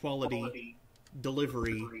 quality,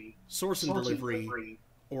 delivery, source and delivery,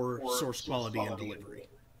 or source, quality, and delivery.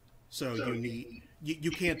 So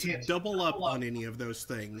you can't double up on any of those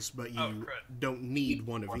things, but you don't need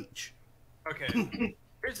one of each. Okay.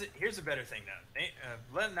 Here's a better thing now.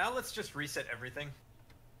 Now let's just reset everything,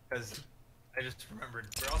 because I just remembered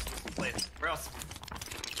we're all supposed to play. We're all.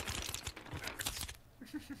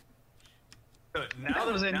 So now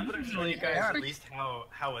that I've shown you guys at least how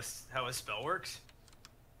a spell works,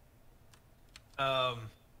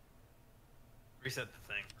 reset the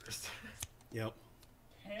thing first. Yep.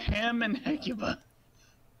 Ham and Hecuba.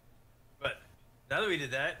 But now that we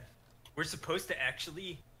did that, we're supposed to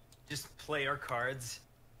actually just play our cards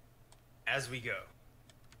as we go.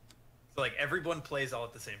 So like everyone plays all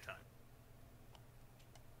at the same time.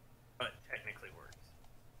 But technically works.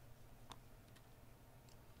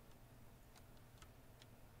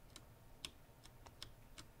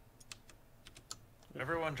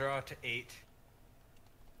 Everyone draw to 8.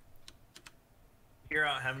 Figure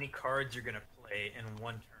out how many cards you're gonna play in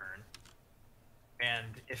one turn.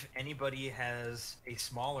 And if anybody has a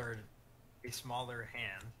smaller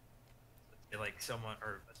hand, like someone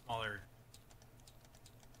or a smaller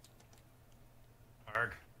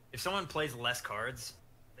arg, if someone plays less cards,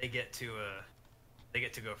 they get to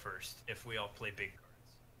go first. If we all play big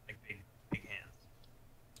cards, like big hands.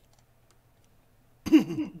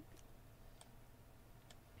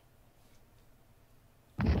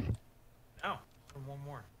 Oh, one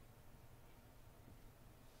more.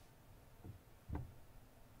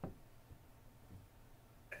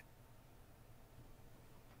 Okay.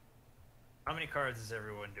 How many cards is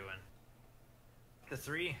everyone doing? To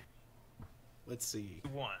 3? Let's see.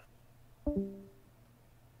 1.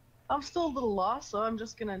 I'm still a little lost, so I'm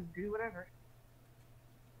just gonna do whatever.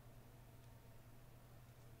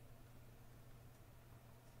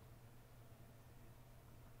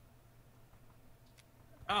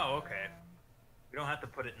 Oh, okay. We don't have to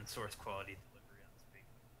put it in source quality delivery on this big.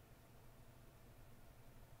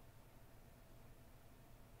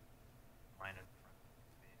 Line in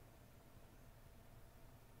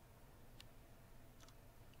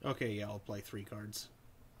front. Okay, yeah, I'll play 3 cards.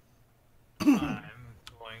 I'm going to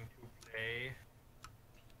play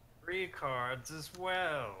 3 cards as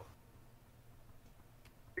well.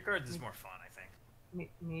 3 cards is more fun, I think.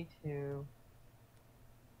 Me too.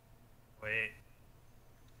 Wait.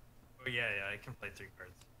 Oh yeah, I can play 3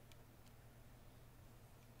 cards.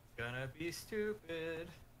 It's gonna be stupid.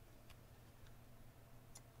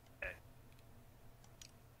 Okay.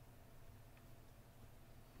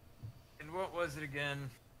 And what was it again?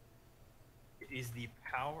 It is the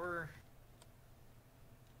power.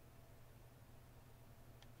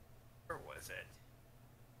 Where was it?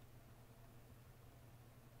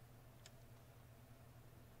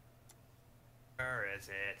 Where is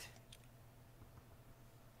it?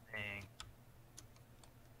 Dang.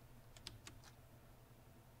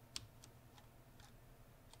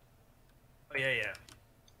 Oh yeah.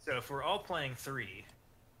 So if we're all playing 3,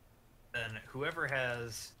 then whoever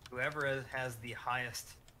has the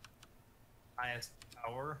highest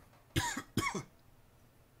power.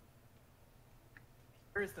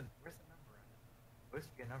 Where's the number on it? Supposed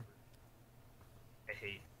to be a number. I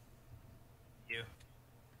hate you.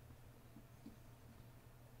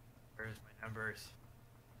 Where's my numbers?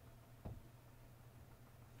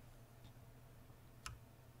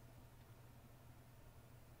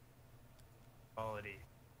 Quality,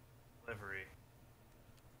 delivery,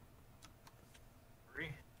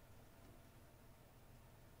 3.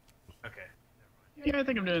 Okay. Yeah, I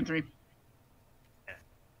think I'm doing 3. Yeah.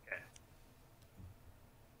 Okay.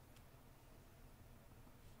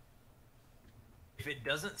 If it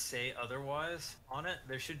doesn't say otherwise on it,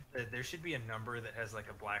 there should be a number that has like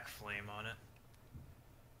a black flame on it.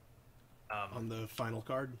 On the final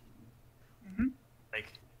card? Mm-hmm.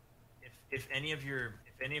 Like, if any of your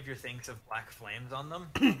things have black flames on them,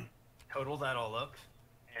 total that all up,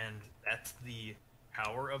 and that's the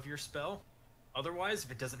power of your spell. Otherwise,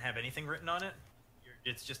 if it doesn't have anything written on it,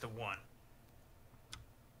 it's just a 1.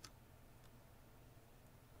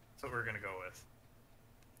 That's what we're gonna go with.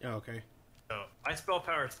 Oh, okay. So my spell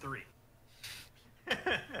power is 3.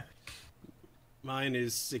 Mine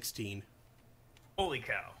is 16. Holy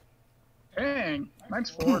cow! Dang, mine's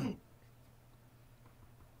 4.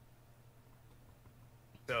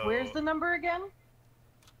 So, Where's the number again?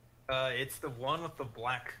 it's the one with the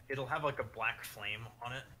black. It'll have like a black flame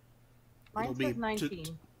on it. Mine It'll says be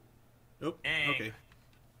 19. Oh, Dang. okay.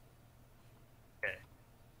 Okay.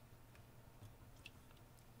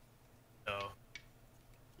 So,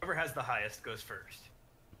 whoever has the highest goes first.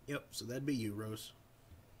 Yep, so that'd be you, Rose.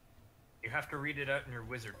 You have to read it out in your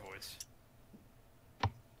wizard voice.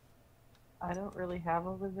 I don't really have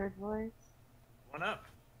a wizard voice. One up.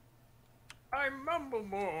 I mumble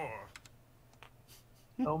more.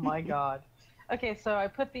 Oh my god. Okay, so I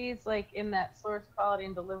put these like in that source quality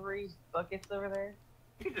and delivery buckets over there.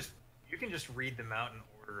 You can just read them out in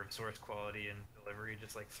order of source quality and delivery.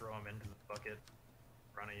 Just like throw them into the bucket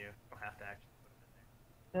in front of you. You don't have to actually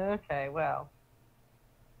put them in there. Okay, well.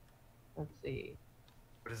 Let's see.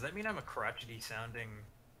 But does that mean I'm a crotchety sounding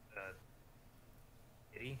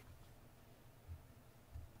kitty?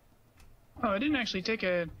 Oh, I didn't actually take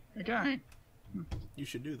a guy. You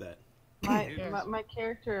should do that. My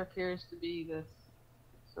character appears to be this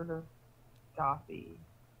sort of gothy,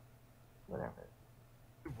 whatever.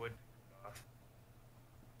 Who would off?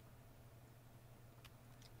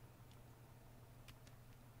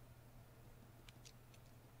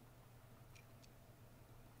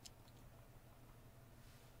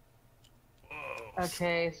 Whoa.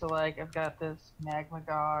 Okay, so like I've got this magma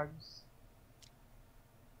gogs.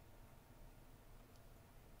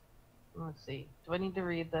 Let's see. Do I need to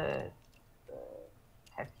read the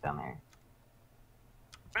text down there?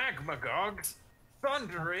 Magmagogs,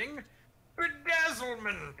 thundering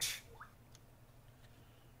bedazzlement.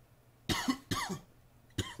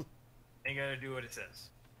 You gotta do what it says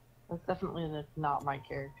That's definitely not my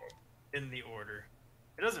character. in the order.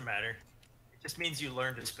 It doesn't matter. It just means you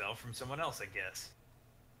learned a spell from someone else, I guess.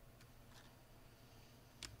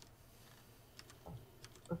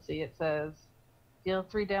 Let's see. It says, deal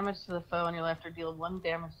 3 damage to the foe on your left, or deal 1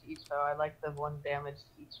 damage to each foe. I like the 1 damage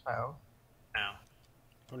to each foe. Now,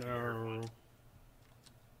 Oh no.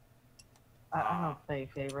 I don't play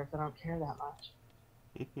favorites. I don't care that much.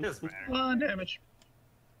 it doesn't matter. 1 damage.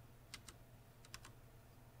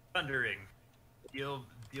 Thundering. Deal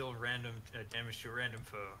random damage to a random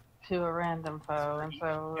foe. To a random foe, and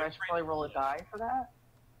so I should probably roll a die for that.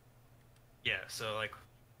 Yeah, so like,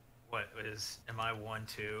 what is, am I 1,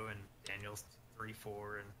 2, and Daniel's 3,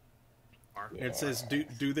 4, and Mark? It says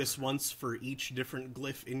do this once for each different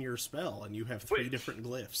glyph in your spell, and you have 3 Which? different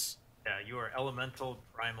glyphs. Yeah, you are elemental,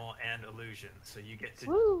 primal, and illusion, so you get to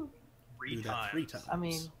Woo! Do that 3 times. I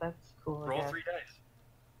mean, that's cool. I roll guess. 3 dice.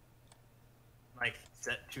 Like,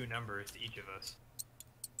 set 2 numbers to each of us.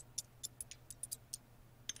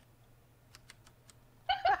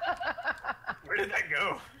 Where did that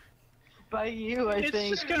go? By you, I It's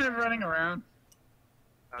think. just kind of running around.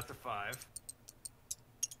 That's a 5.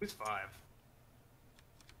 Who's 5?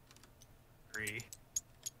 3.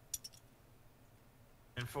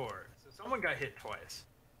 And 4. So someone got hit twice.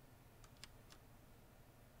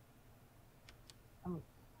 I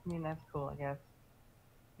mean, that's cool, I guess.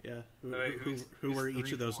 Yeah. Wait, who's Who are each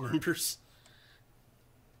 3, of those 4? numbers?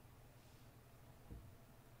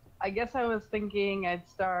 I guess I was thinking I'd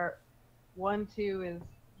start 1, 2 is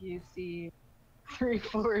UC, 3,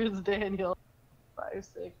 4 is Daniel, 5,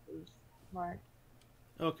 6 is Mark.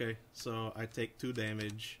 Okay, so I take 2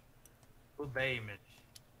 damage, Full damage.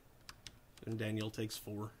 and Daniel takes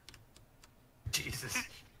 4. Jesus.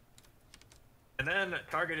 And then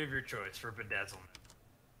target of your choice for bedazzlement.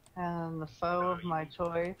 And the foe of my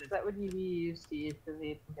choice, that would be UC because he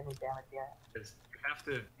didn't get any damage yet. Because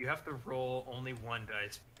you have to roll only 1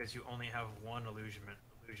 dice because you only have 1 illusion.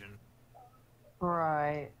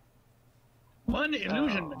 Right. 1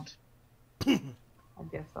 illusionment. I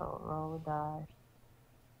guess I'll roll a die.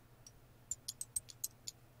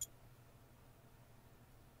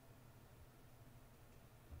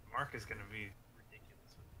 Mark is gonna be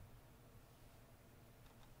ridiculous.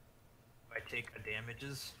 If I take a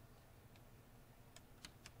damages,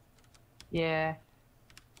 Yeah.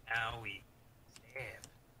 owie, stab.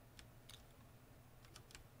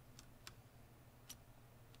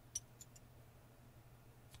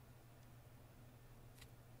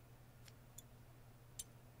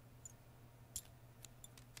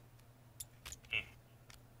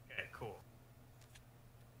 Okay, cool.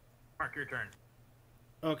 Mark, your turn.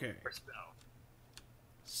 Okay, Or spell.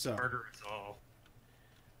 so Murder is all.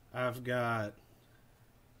 I've got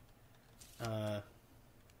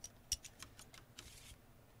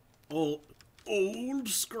old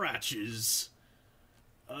scratches.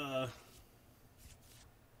 What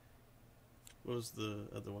was the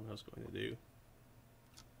other one I was going to do?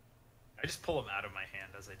 I just pull them out of my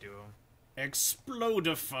hand as I do them.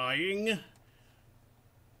 Explodifying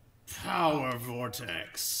power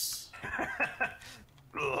vortex.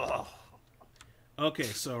 Ugh. Okay,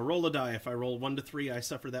 so roll a die. If I roll 1 to 3, I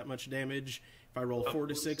suffer that much damage. If I roll 4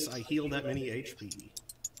 to 6, I heal that many HP.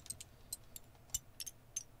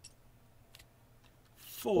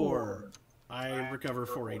 4. I recover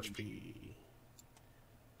 4 HP.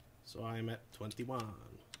 So I'm at 21.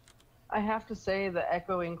 I have to say the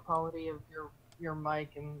echoing quality of your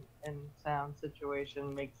mic and sound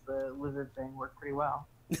situation makes the lizard thing work pretty well.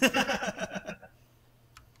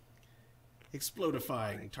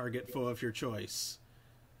 Explodifying. Target foe of your choice.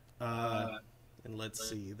 And let's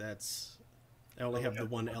see, that's... I only have the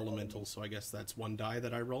one elemental, so I guess that's 1 die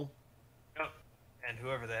that I roll. Yep. And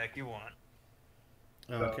whoever the heck you want.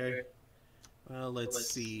 Okay. Well, let's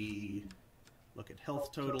see. Look at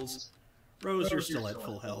health totals. Rose, you're still at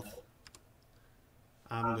full health.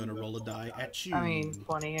 I'm gonna roll a die at you. I mean,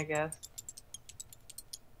 20, I guess.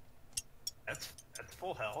 That's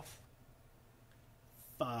full health.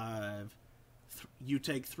 5. You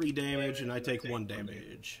take 3 damage, and I take 1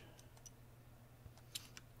 damage.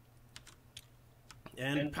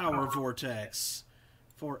 And Power Vortex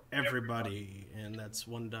for everybody. And that's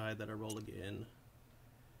 1 die that I roll again.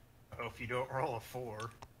 Oh, if you don't roll a 4 or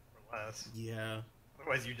less. Yeah.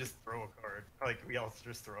 Otherwise, you just throw a card. Like, we all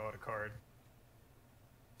just throw out a card.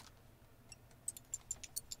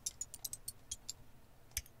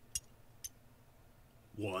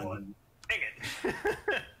 One. Dang it!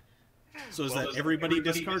 So is that everybody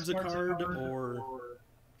discards a card, or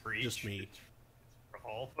For each. just me? For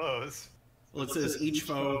all foes. Well, it says each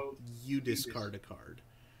foe, you discard a card.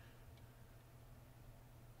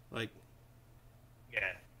 Like, Yeah.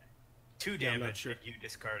 2 Yeah, I'm not damage, sure. and you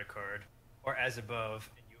discard a card. Or as above,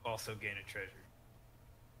 and you also gain a treasure.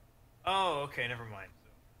 Oh, okay, never mind. So,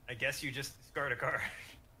 I guess you just discard a card.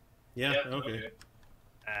 yeah, okay.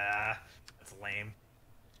 Ah, that's lame.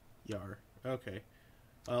 Yar. Okay.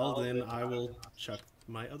 Well, then I will chuck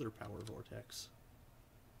my other Power Vortex.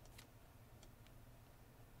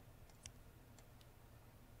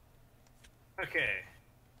 Okay.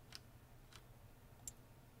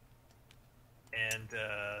 And,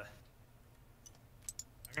 I'm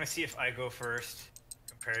gonna see if I go first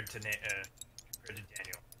compared to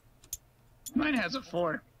Daniel. Mine has a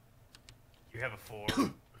 4. You have a 4.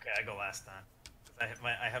 Okay, I go last time. 'Cause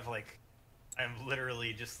I'm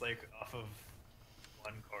literally just like off of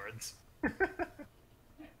 1 cards.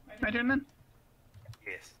 My turn then?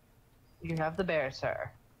 Yes. You have the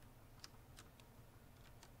Berserk.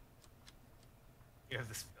 You have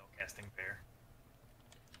the spellcasting bear.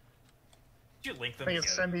 Did you link them Like a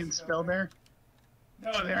together? sending spell bear?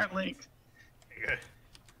 No, they aren't linked. Okay, good.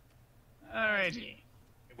 Alrighty.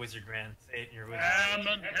 Wizard Grand, say it in your wizard.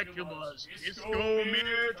 Ammon Hecubus, Disco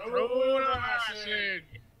Mir Acid.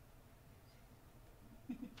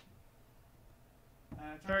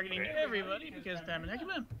 Targeting everybody because Ammon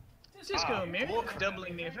Hecubus. Disco Mir,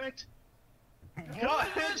 doubling the effect.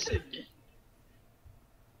 What? Acid.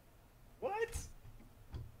 What?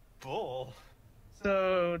 Bull.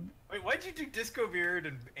 So, Wait, why'd you do Disco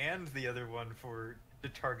Beard and the other one for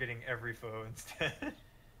targeting every foe instead?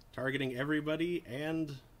 Targeting everybody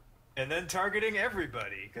and... And then targeting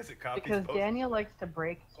everybody, because it copies Because both. Daniel likes to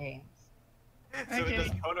break games. So it does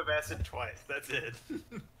Okay. Cone of Acid twice, that's it.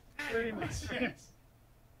 pretty much, yes.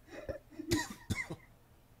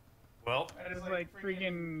 Well, I just like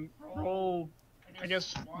freaking roll, I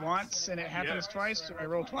guess, once and it happens twice, so I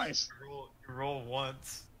roll twice. you roll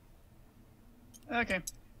once, Okay.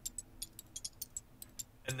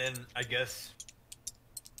 and then I guess...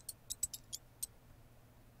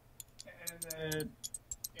 And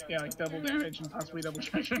yeah, like double damage and possibly double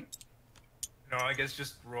treasure. No, I guess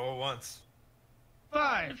just roll once.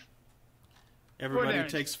 5. Everybody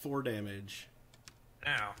damage. takes 4 damage.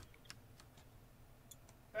 Now.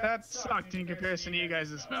 That sucked in comparison to you guys'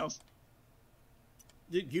 spells.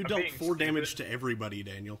 You I'm dealt being 4 damage stupid. to everybody,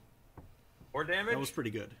 Daniel. 4 damage? That was pretty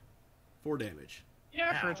good. 4 damage.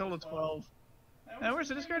 Yeah, for Ow. a total of 12. Now, where's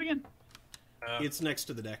the discard again? It's next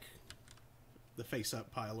to the deck. The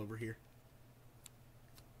face-up pile over here.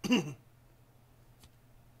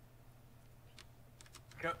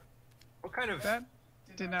 What kind of... That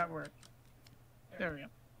did not work. There we go.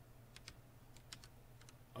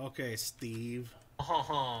 Okay, Steve.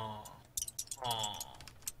 Oh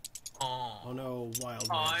no, wild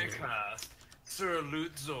I magic. cast Sir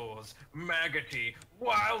Lutzor's Maggoty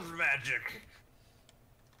Wild Magic.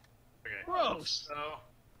 Okay. Gross. So.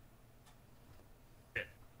 Shit.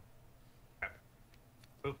 Crap.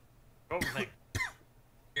 Oop. Roll the thing.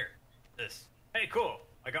 Here. This. Hey, cool.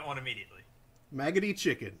 I got one immediately. Maggoty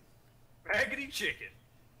chicken. Maggoty chicken.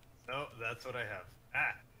 So that's what I have.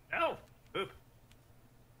 Ah. No. Oop.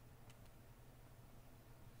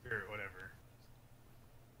 Sure, whatever.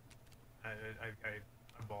 I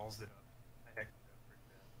ballsed it up. I hecked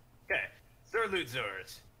it up. Okay. Sir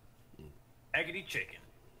Lutzor's Maggoty chicken.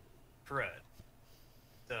 Fred.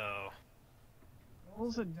 So,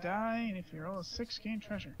 Rolls a die, and if you roll a 6, gain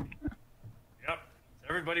treasure. Yep. So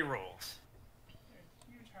everybody rolls.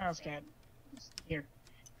 Huge house cat. Here.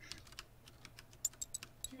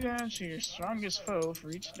 2 damage to your strongest foe for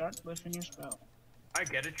each dark glyph in your spell. I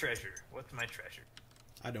get a treasure. What's my treasure?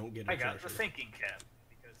 I don't get a I treasure. got the thinking cap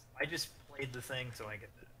because I just played the thing, so I get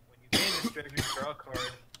that. When you gain this treasure, draw a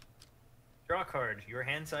card. Draw a card. Your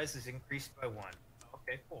hand size is increased by 1.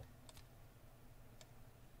 Okay, cool.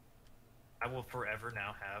 I will forever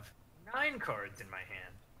now have 9 cards in my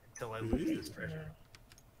hand until I lose this treasure.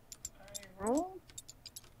 I roll?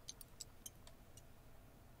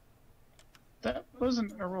 That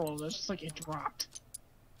wasn't a roll, that's just like it dropped.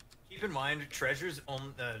 Keep in mind, treasures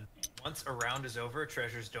on once a round is over,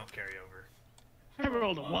 treasures don't carry over. I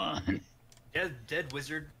rolled a 1. Dead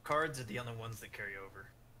wizard cards are the only ones that carry over.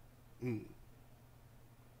 Mm.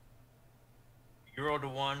 You rolled a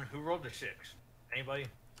 1. Who rolled a 6? Anybody?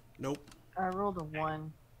 Nope. I rolled a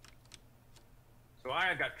 1. So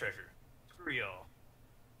I got treasure. Screw y'all.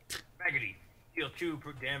 Maggoty, deal 2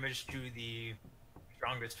 damage to the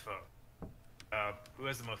strongest foe. Who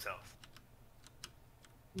has the most health?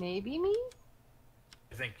 Maybe me?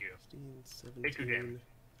 Thank you. 16, Take 2 damage.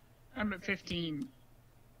 17. I'm at 15.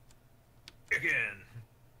 Chicken!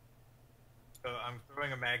 So I'm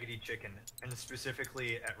throwing a maggoty chicken, and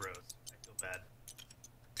specifically at Rose. I feel bad.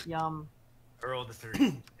 Yum. I rolled a 3.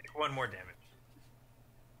 Take 1 more damage.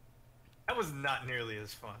 That was not nearly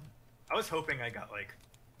as fun. I was hoping I got, like...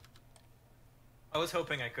 I was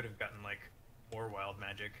hoping I could have gotten, like, more wild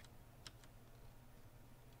magic.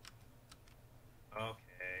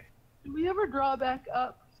 Okay. Did we ever draw back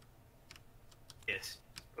up? Yes.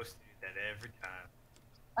 You're supposed to do that every time.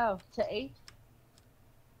 Oh, to 8?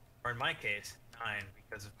 Or in my case, 9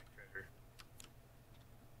 because of my treasure.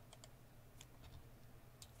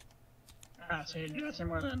 Ah, so you're dressing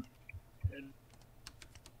more than. Good.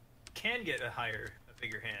 Can get a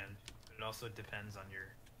bigger hand, but it also depends on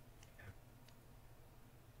your...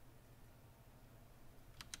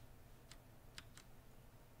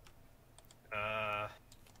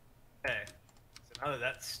 Okay. So now that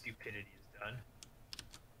that stupidity is done.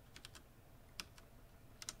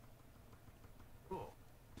 Cool.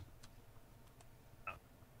 Oh,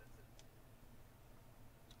 that's it.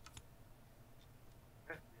 Is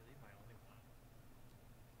that really my only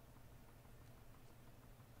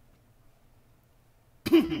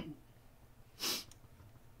one?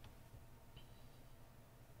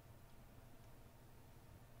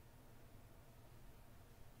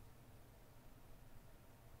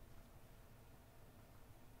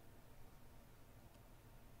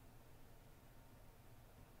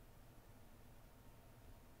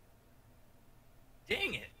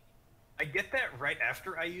 Dang it! I get that right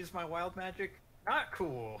after I use my wild magic? Not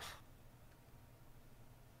cool.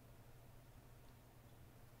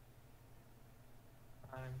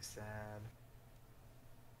 I'm sad.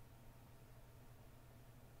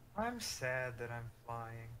 I'm sad that I'm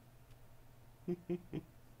flying.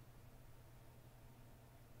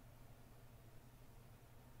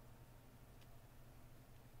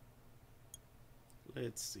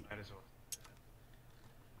 Let's see. Might as well.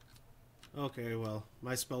 Okay, well,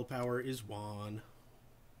 my spell power is 1.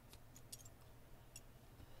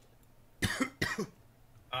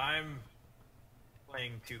 I'm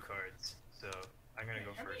playing 2 cards, so I'm gonna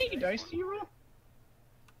go How first. many dice do you roll?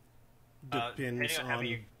 Depends depending on how on...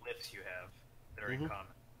 many glyphs you have that are in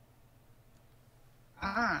common.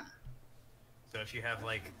 Ah, So if you have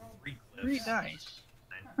like 3 glyphs, 3 dice.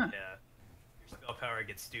 then, yeah, your spell power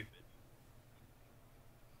gets stupid.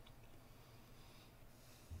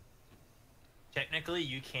 Technically,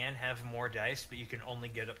 you can have more dice, but you can only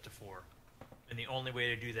get up to 4. And the only way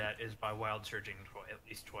to do that is by wild surging at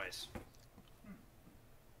least twice.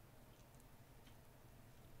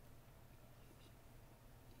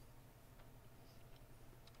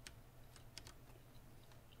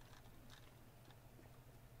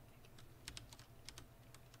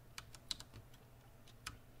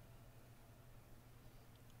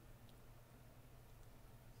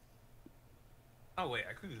 Oh wait,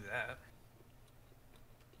 I could do that.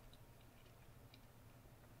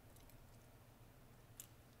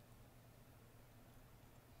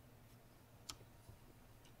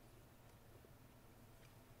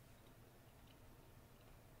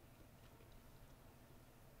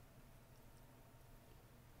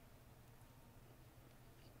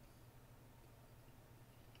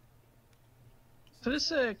 So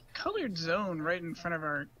this colored zone right in front of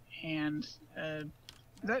our hand,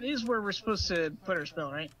 that is where we're supposed to put our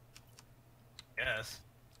spell, right? Yes.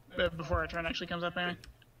 Before our turn actually comes up, anyway?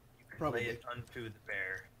 You can Probably. lay it unto the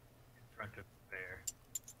bear in front of the bear.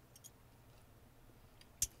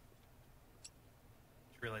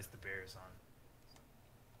 realized the bear's on.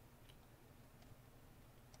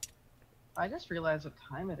 I just realized what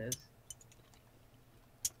time it is.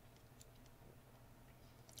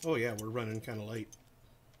 Oh yeah, we're running kind of late.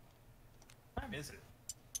 What time is it?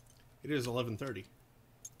 It is 11:30.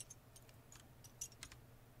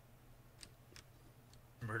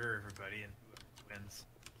 Murder everybody and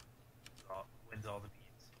whoever wins all the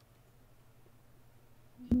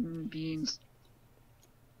beans. Beans.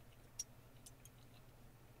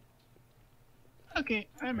 Okay,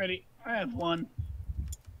 I'm ready. I have one.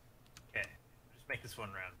 Okay, just make this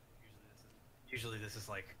one round. Usually this is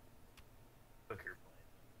like hooker play.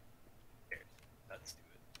 Okay, let's do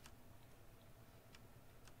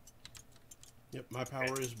it. Yep, my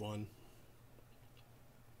power is 1.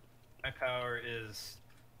 My power is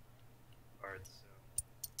cards,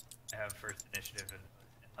 so I have first initiative,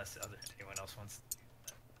 unless anyone else wants to do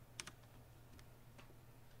that.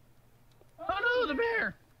 Oh no, the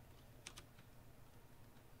bear!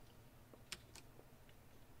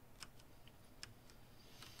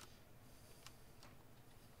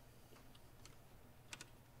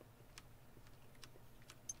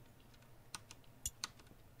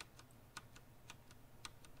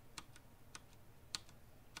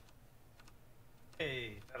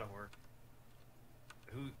 Hey, that'll work.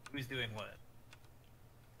 Who's doing what?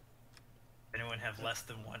 Anyone have less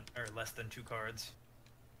than 1 or less than 2 cards?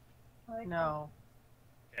 No.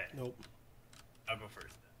 Okay, Nope. I'll go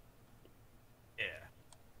first then. Yeah.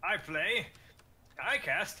 I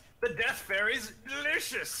cast the Death Fairy's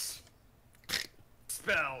Delicious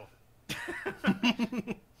spell.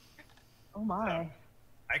 Oh my. So,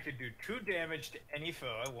 I could do 2 damage to any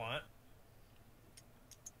foe I want.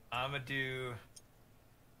 I'm gonna do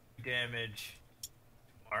damage to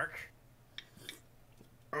Mark.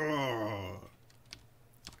 Oh.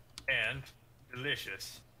 And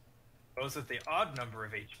Delicious. Those with the odd number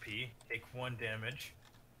of HP take 1 damage.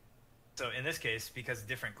 So in this case, because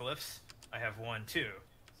different glyphs, I have 1, 2.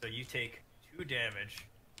 So you take 2 damage.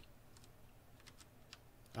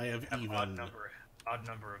 I have even. Odd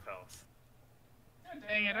number of health.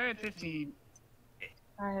 Dang it, I had 15.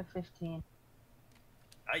 I have 15.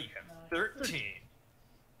 Now you have 13.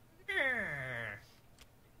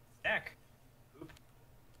 Stack. Oop.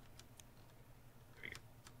 There we go.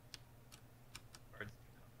 Cards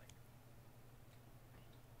do not like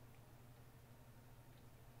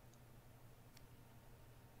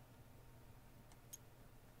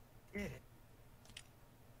it. Did it.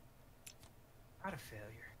 Not a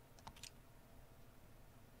failure.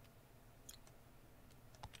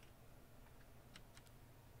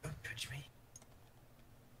 Don't touch me.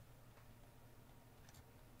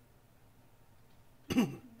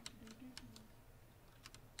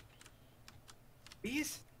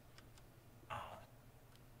 These? Oh.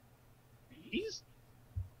 Bees?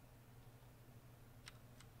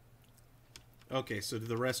 Okay, so do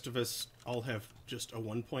the rest of us all have just a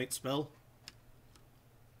 1-point spell?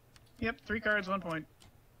 Yep, 3 cards, 1 point.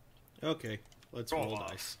 Okay, let's Roll roll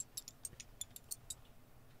off. dice.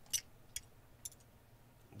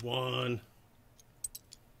 1,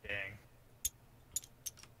 Dang.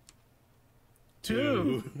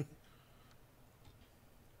 2.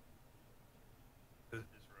 Is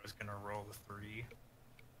Rose gonna roll the 3?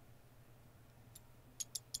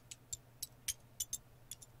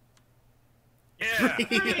 Yeah!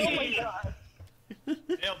 Oh my god.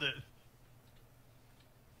 Nailed it.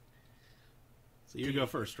 So you go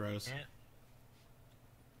first, Rose. Can't.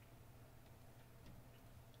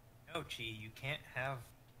 No, Chi, you can't have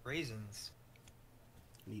raisins.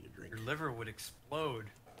 Need a drink. Your liver would explode.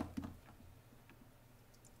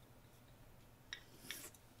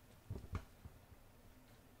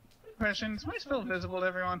 Question, is my spell visible to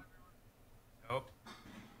everyone? Nope.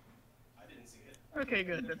 I didn't see it. Okay,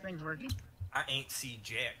 good, that thing's working. I ain't see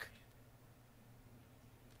Jack.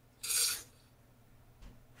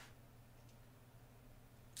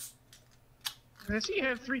 I see you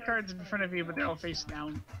have 3 cards in front of you, but they're all face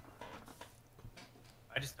down.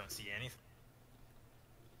 I just don't see anything.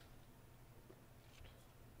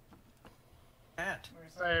 That.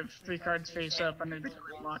 So I have 3 cards face up under the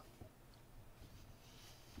grid lock.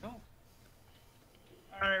 No.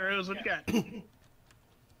 Alright, Rose, what you got?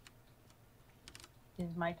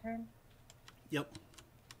 Is my turn? Yep.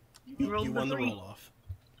 You rolled You the won the 3. roll off.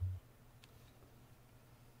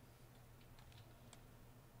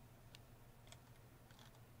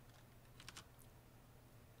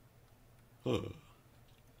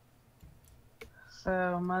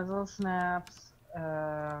 So, muzzle snaps,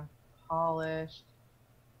 polished,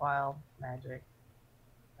 wild magic.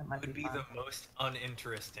 That might Would be fun. the most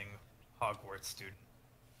uninteresting Hogwarts student.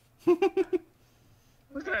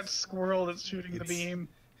 Look at that squirrel that's shooting the It's- beam.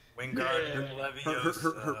 Wingard Yeah.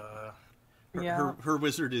 Leviosa. Yeah. Her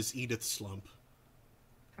wizard is Edith Slump.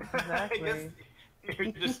 Exactly.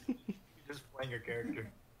 You're just playing your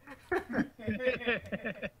character.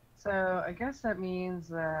 So I guess that means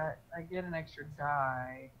that I get an extra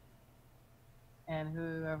die, and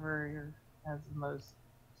whoever has the most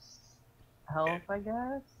health, I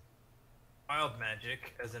guess. Wild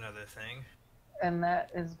magic as another thing. And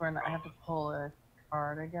that is when I have to pull a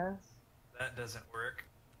card, I guess. That doesn't work.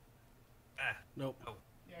 Ah, Nope.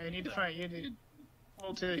 Yeah, you need to find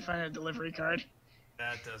pull till you find a delivery card.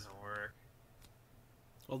 that doesn't work.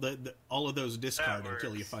 Well, all of those discard That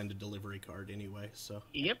until you works. find a delivery card anyway, so...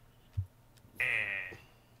 Yep.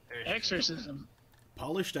 There's Exorcism.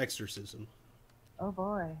 Polished Exorcism. Oh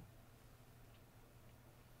boy.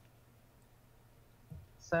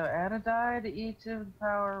 So add a die to each of the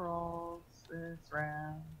power rolls this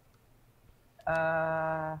round.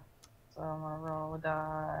 So I'm gonna roll a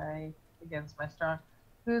die against my strong.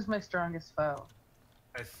 Who's my strongest foe?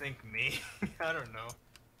 I think me. I don't know.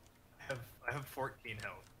 I have 14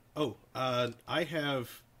 health. Oh, I have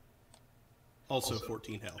also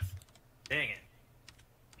 14 health. Dang it.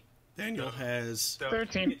 Daniel has... So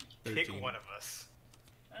 13. Pick 13. one of us.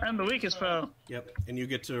 I'm the weakest foe. Yep, and you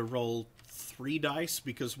get to roll 3 dice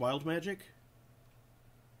because wild magic?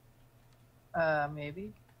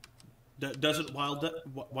 Maybe. Doesn't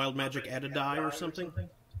wild magic add a die or something?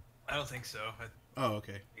 I don't think so. Oh,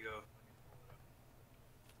 okay. You go.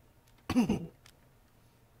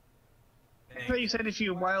 I thought you said if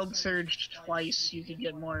you wild surged twice, you could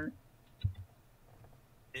get more.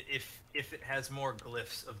 If it has more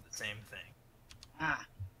glyphs of the same thing. Ah.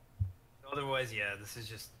 Otherwise, yeah, this is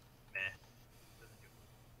just meh.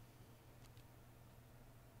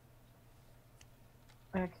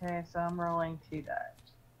 Doesn't do Okay, so I'm rolling 2 dice.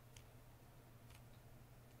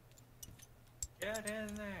 Get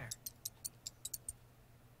in there.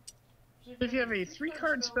 If you have a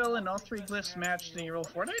 3-card spell and all 3 glyphs match, then you roll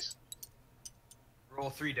 4 dice? Roll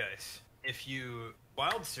 3 dice. If you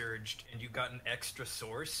wild surged and you got an extra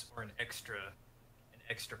source or an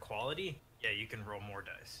extra quality, yeah, you can roll more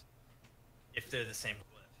dice. If they're the same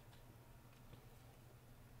glyph.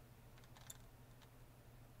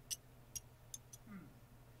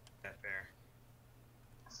 That fair.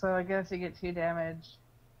 So I guess you get 2 damage,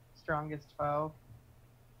 strongest foe.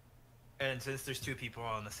 And since there's 2 people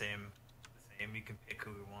on the same, you can pick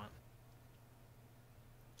who we want.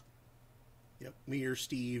 Yep, me or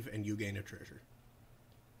Steve, and you gain a treasure.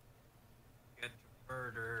 Get to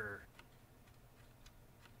murder.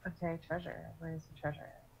 Okay, treasure. Where's the treasure?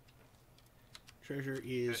 Treasure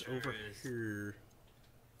is Treasure over is- here.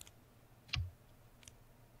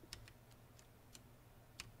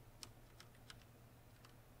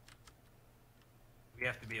 We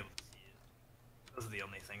have to be able to see it. Those are the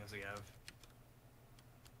only things we have.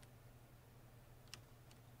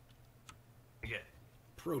 Okay.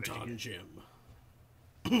 Proton gem.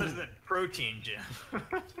 What is that? Protein gem.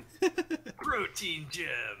 Protein gem.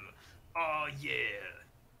 Oh yeah.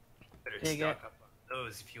 Better Dig stock it. up on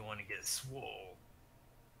those if you want to get swole.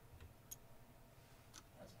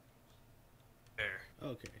 There.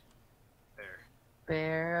 Okay. There.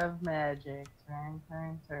 Bear of magic. Turn,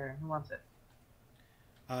 turn, turn. Who wants it?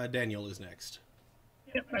 Daniel is next.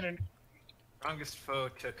 Yep, I didn't. Strongest foe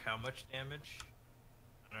took how much damage?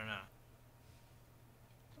 I don't know.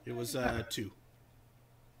 It was 2.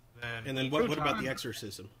 Then And then what about the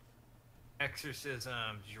exorcism?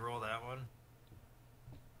 exorcism. Did you roll that one?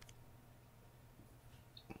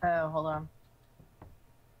 Oh, hold on.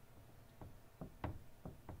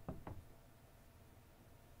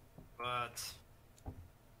 But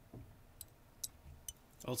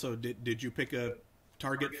Also, did you pick a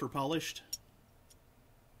target for polished?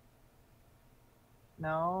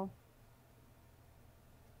 No.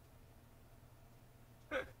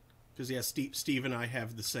 Because yeah, Steve and I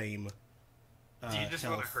have the same. do you just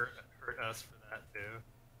want to health. hurt us for that too?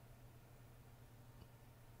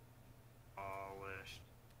 Polished.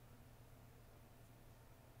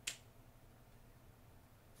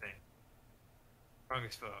 Thing.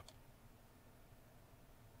 Strongest foe.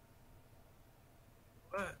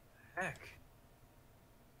 What the heck?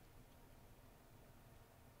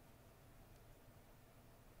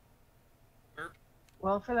 Burp.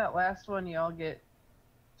 Well, for that last one, you all get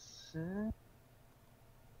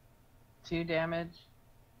 2 damage.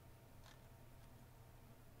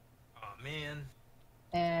 Oh man.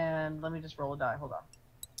 And let me just roll a die. Hold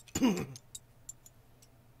on.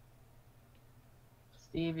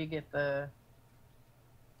 Steve, you get the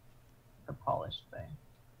polished thing.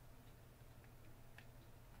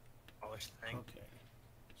 Polished thing. Okay.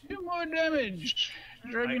 2 more damage.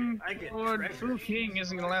 Dragon I get Lord treasure. Fu King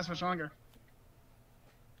isn't gonna last much longer.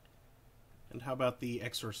 And how about the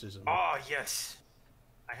exorcism? Oh, yes.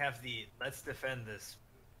 I have the let's defend this.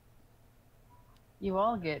 You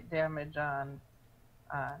all get damage on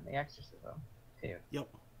the exorcism too. Yep.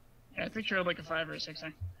 Yeah, I think you're like a 5 or a 6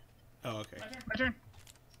 there. Oh, okay. My turn.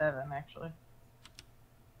 7 actually.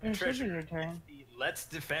 It should be Treasure. your turn. The let's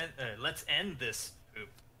defend. Let's end this poop.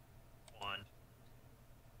 1.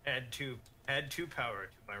 Add 2 power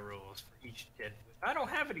to my rolls for each dead. I don't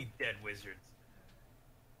have any dead wizards.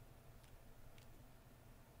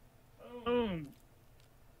 Boom.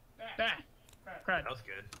 That. Crud. That was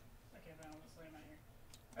good. Okay, now let's lay 'em out here.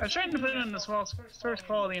 I was trying to put it in the source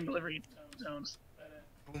quality and delivery zones.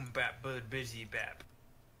 Boom bap bud busy bap.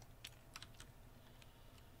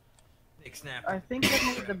 Nick snap. I think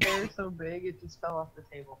I made the bear so big it just fell off the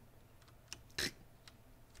table.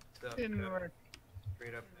 Stuff Didn't cut work.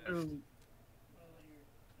 Straight up. Ooh.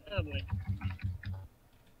 Oh boy.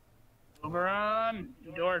 Oberon,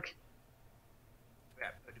 you dork.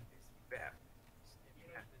 Bap bud busy bap.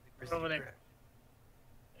 Over there.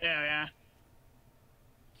 Yeah.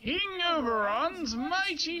 King Oberon's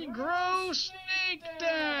mighty grow snake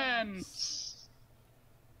dance.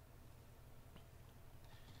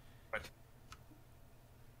 What?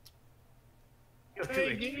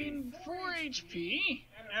 I gain 4 HP.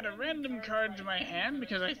 Add a random card to my hand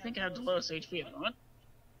because I think I have the lowest HP at the moment.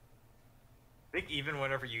 I think even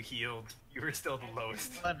whenever you healed, you were still the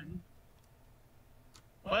lowest. 11.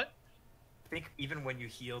 What? I think even when you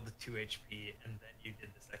healed 2 HP and then you did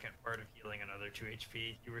the second part of healing another 2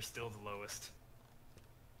 HP, you were still the lowest.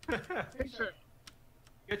 Picture.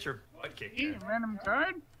 Get your butt kicked E, in. random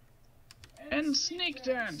card. And snake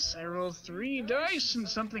dance. I roll 3 dice and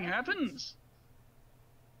something happens.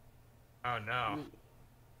 Oh no.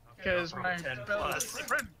 Because Roll my 10 spell plus. is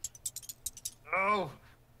different. Oh!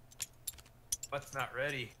 What's not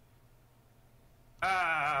ready?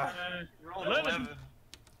 Ah! Roll 11.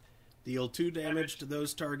 Deal 2 damage to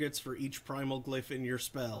those targets for each primal glyph in your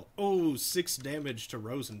spell. Oh, 6 damage to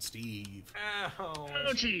Rose and Steve. Ow!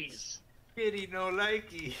 Oh, jeez. Kitty no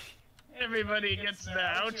likey. Everybody gets the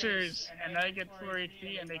ouchers, and I get 4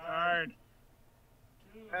 HP and a card.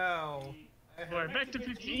 Ow. We're back to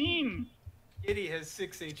 15. Kitty has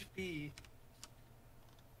 6 HP.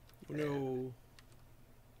 Oh, no.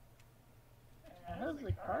 How's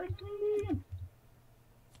the card doing?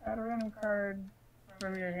 Add a random card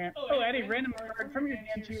from your hand. Oh, add a random card from your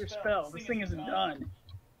hand to your spell. This thing isn't done.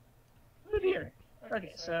 Oh dear.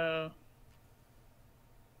 Okay, so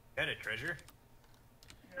Got a treasure?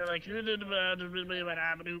 you're like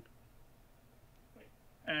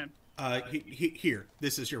and Here,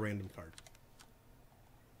 this is your random card.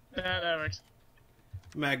 that works.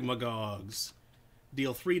 Magmagogs.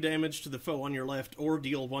 Deal 3 damage to the foe on your left, or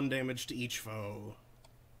deal 1 damage to each foe.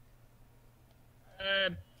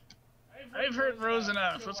 I've heard Rose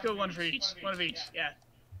enough. Let's go one for each. One of each. Yeah.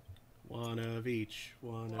 One of each.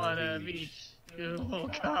 One Of each. Google,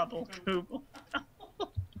 gobble, google.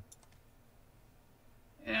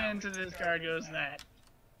 And to this card goes that.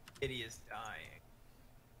 Kitty is dying.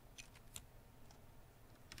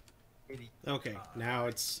 Kitty. Okay, now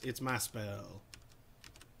it's my spell.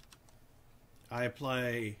 I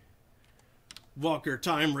play Walker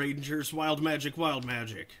Time Rangers Wild Magic, Wild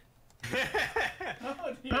Magic.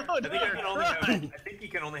 Oh, dear. Oh, I think dear. you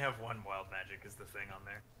can only have 1 wild magic is the thing on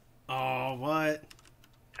there. Oh, what?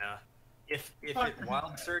 Yeah. If it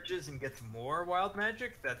wild searches and gets more wild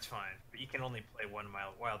magic, that's fine. But you can only play 1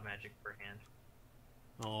 wild magic per hand.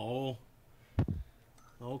 Oh.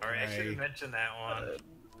 Okay. Alright, I should have mentioned that one.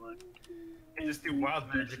 You just do wild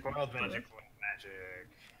magic, wild magic, wild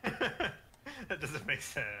magic. That doesn't make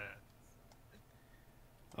sense.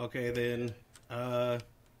 Okay, then.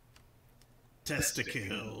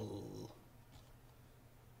 Testicle.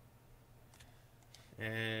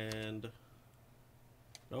 And...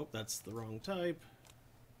 Nope, that's the wrong type.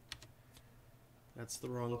 That's the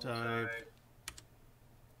wrong type.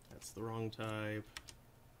 That's the wrong type.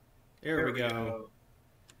 There we go.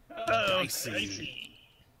 Oh, Dicey. dicey.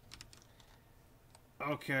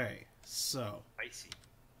 Okay, so... Icy.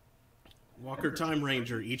 Walker Time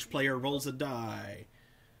Ranger. Each player rolls a die.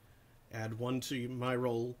 Add 1 to my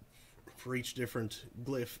roll for each different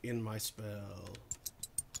glyph in my spell.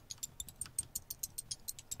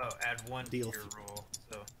 Oh, add 1 Deal. to your roll.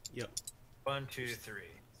 So Yep. 1, 2, 3.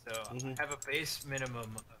 So Mhm. I have a base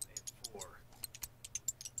minimum of a 4.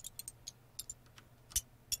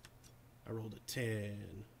 I rolled a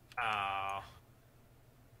 10. Oh.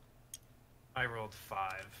 I rolled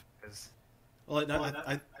 5 because Well,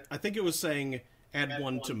 I think it was saying add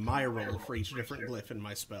 1 to my roll for each different glyph in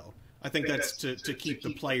my spell. I think that's to keep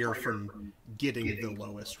the player from getting the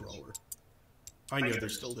lowest roller. I know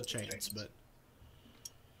there's still the chance, but...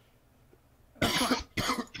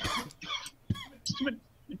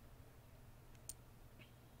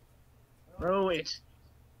 Throw it.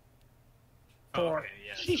 Oh, 4. okay,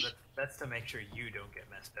 yeah. So that's to make sure you don't get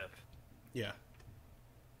messed up. Yeah.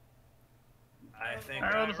 I think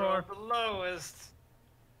I rolled a 4. rolled the lowest.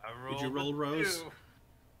 I rolled Did you roll, a Rose? 2.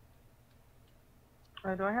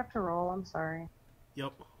 Or do I have to roll? I'm sorry.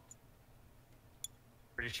 Yep.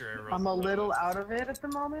 Pretty sure I rolled I'm the a little lowest. out of it at the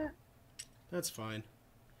moment. That's fine.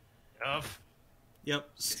 Yup. Yep,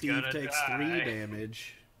 Steve gonna takes die. 3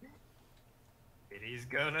 damage. He's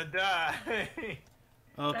gonna die.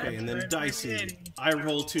 Okay, and then That's dicing. ready. I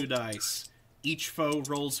roll 2 dice. Each foe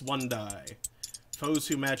rolls 1 die. Foes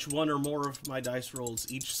who match 1 or more of my dice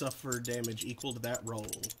rolls each suffer damage equal to that roll.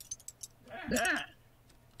 Ah.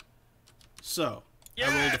 So, I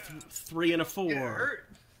Yeah! rolled a 3 and a 4. Get hurt.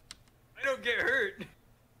 I don't get hurt.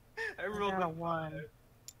 I I rolled got a a 1.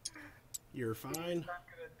 You're fine. I'm not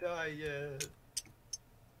gonna die yet.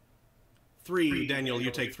 3, Daniel,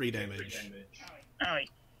 you take 3 damage. Owie.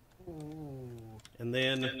 Ooh. And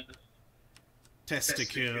then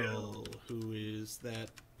Testicle, who is that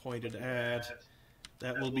pointed at?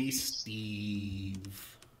 That will be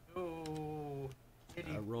Steve. Ooh.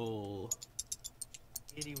 Kitty, Roll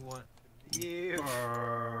kitty want you.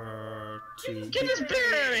 2. Get this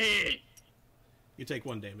bear out of here! You take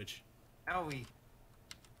 1 damage. Owie.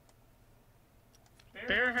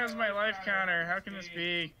 Bear has my life counter. How can this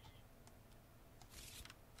be?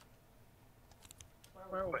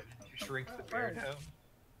 What? Did you shrink the bear down?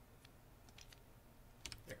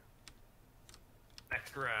 There.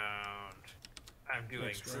 Next round. I'm doing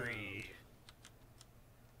Next 3.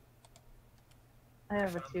 I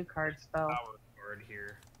have a 2-card spell. Power card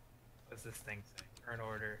here. What's this thing say? Turn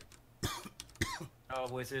order. All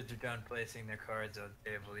wizards are done placing their cards on the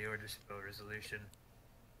table. The order spell resolution.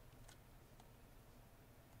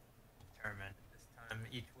 Determined. This time,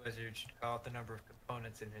 each wizard should call out the number of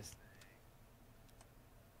components in his thing.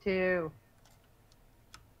 2.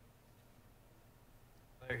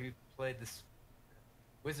 Player who played this.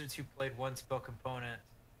 Wizards who played 1 spell component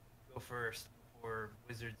go first, before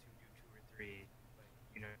wizards who do 2 or 3. Like,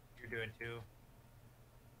 you know, you're doing 2.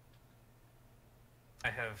 I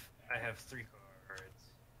have 3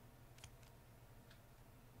 cards.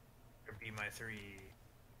 Or be my 3.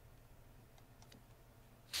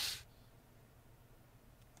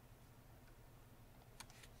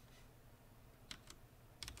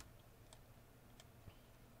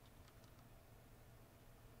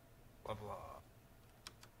 Blah blah.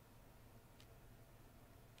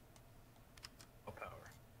 All power.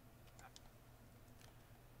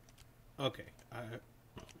 Okay,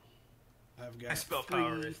 I've got My spell 3.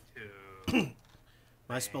 power is 2.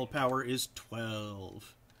 My spell power is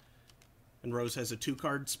 12. And Rose has a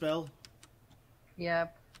 2-card spell.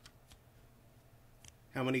 Yep.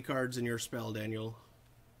 How many cards in your spell, Daniel?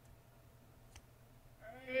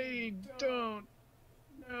 I don't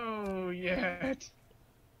know yet.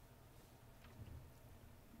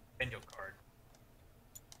 Daniel card.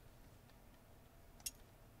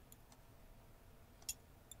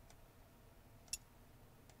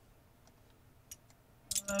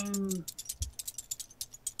 Um.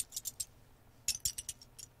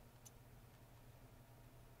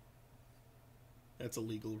 That's a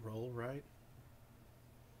legal roll, right?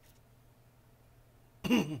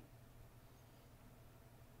 Player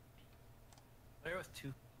with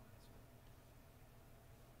 2.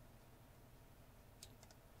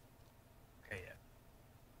 Okay, yeah.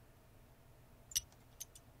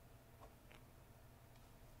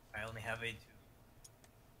 I only have a 2.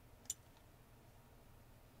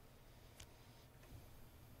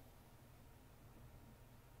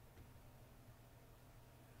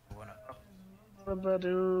 I wanna up.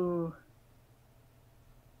 Badoo.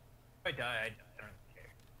 If I die, I die. I don't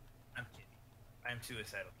care. I'm kidding. I'm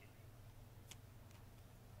suicidal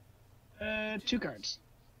kidding. 2 cards.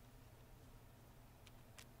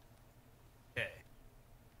 Okay.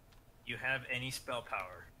 You have any spell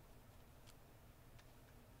power?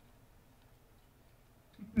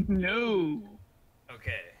 No.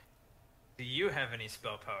 Okay. Do you have any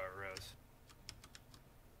spell power, Rose?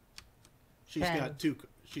 She's 10. got 2.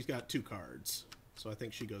 She's got 2 cards, so I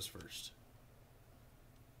think she goes first.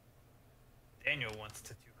 Daniel wants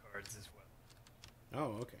to 2 cards as well.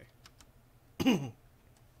 Oh, okay.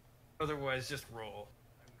 Otherwise, just roll.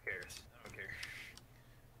 Who cares? I don't care.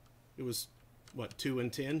 It was what, 2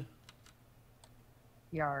 and 10?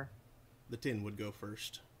 Yar. The 10 would go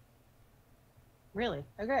first. Really?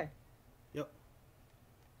 Okay. Yep.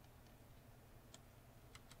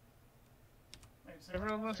 Wait,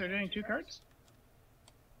 several of us are doing 2 cards?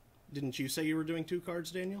 Didn't you say you were doing 2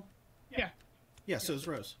 cards, Daniel? Yeah. Yeah, so is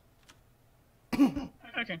Rose.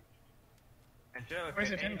 Okay. Angelic Where's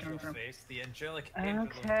the 10 coming angel from? face, the angelic angel of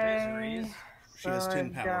Okay. miseries. She has 10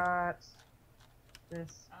 I've power. got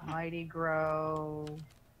this mighty grow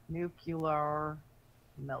nuclear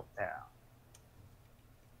meltdown.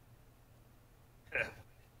 It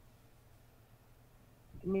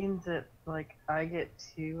means that like I get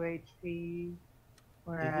 2 HP,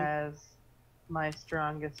 whereas my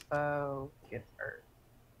strongest foe gets hurt.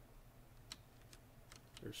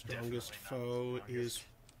 Her strongest Definitely not foe the strongest. is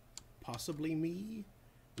possibly me?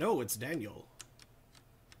 No, it's Daniel.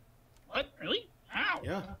 What? Really? Ow!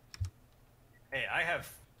 Yeah. Hey, I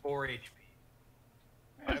have 4 HP.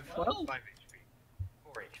 I have 5 12? HP.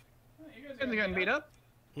 4 HP. You guys are getting beat up?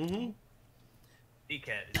 Mm-hmm.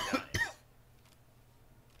 D-Cat is dying.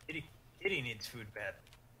 Kitty needs food bad.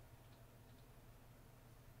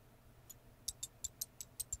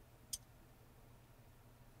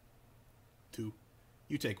 Two.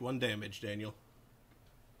 You take 1 damage, Daniel.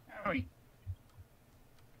 Owie.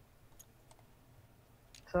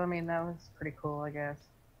 So I mean that was pretty cool, I guess.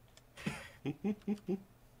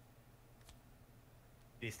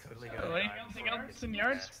 He's totally So, gonna die anything before he else gets in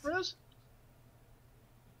yards, cast. Rose?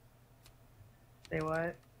 Say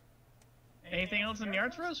what? Anything else in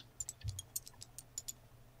yards, Rose?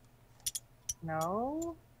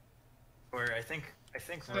 No? Where I think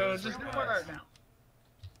So Rose just is, no more art now.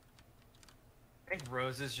 I think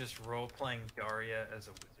Rose is just role playing Daria as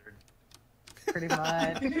a wizard. Pretty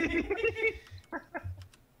much.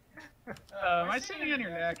 Am I standing on your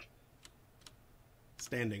neck?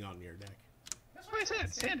 Standing on your neck. That's what I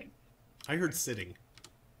said, standing. I heard sitting.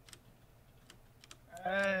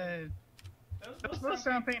 Those both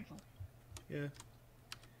sound painful. Yeah.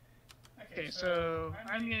 Okay, so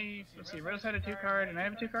I'm gonna, let's see, Rose had a 2 card and I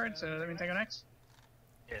have a 2 card, so that means I go next.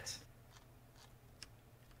 Yes.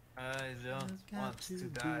 I don't want to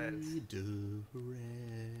die.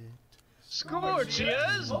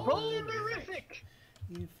 Scorchia's Boulderific!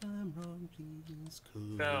 If I'm wrong, please correct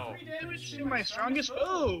No. 3 damage to my strongest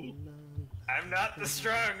foe! I'm not the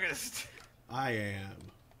strongest. I am.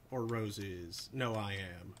 Or Rose is. No, I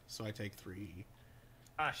am. So I take 3.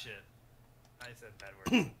 Ah, shit. I said bad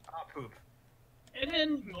words. Ah, poop. And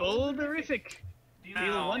then Boulderific! Deal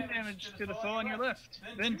Ow. 1 damage to the foe on your left,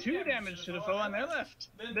 then 2 damage to the foe on their left,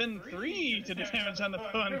 then 3 to the damage on the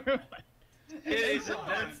foe on your right. Kitty's at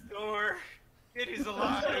death's door. Kitty's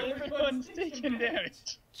alive. Everyone's taking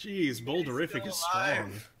damage. Jeez, Boulderific is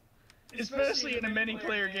strong. Especially in a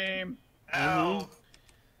many-player game. Ow.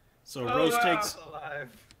 So Oh, Rose wow. takes Alive.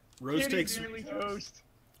 Rose Kitty's takes nearly toast.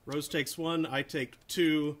 Rose takes 1, I take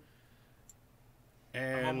 2,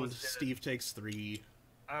 and almost dead. Steve takes 3.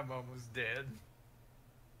 I'm almost dead.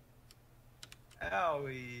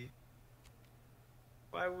 Owie.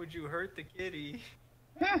 Why would you hurt the kitty?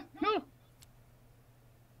 No.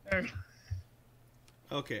 There.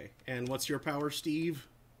 Okay, and what's your power, Steve?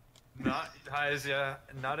 Not as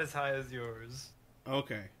high as yours.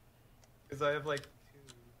 Okay, Because I have like 2.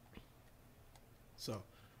 so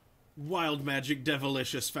Wild Magic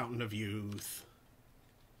Devilicious Fountain of Youth.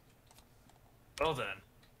 Well then.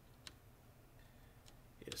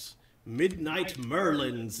 Yes. Midnight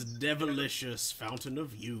Merlin's Devilicious Fountain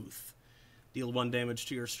of Youth. Deal 1 damage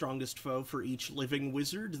to your strongest foe for each living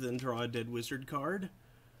wizard, then draw a dead wizard card.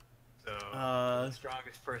 So the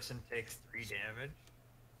strongest person takes 3 damage.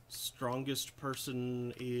 Strongest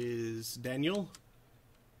person is Daniel.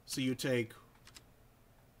 So you take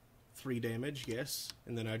 3 damage, yes.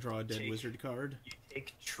 And then I draw a dead wizard card. You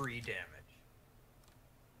take tree damage.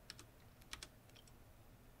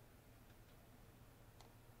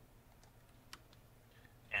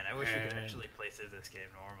 And I wish we could And- actually play through this game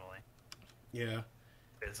normally. Yeah.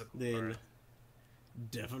 Physical Then part.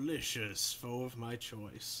 Devilicious, foe of my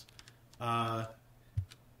choice.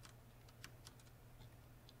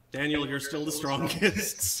 Daniel, you're still the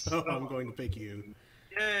strongest, so I'm going to pick you.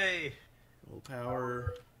 Yay!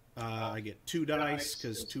 Willpower. I get 2 dice,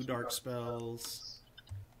 because 2 dark spells.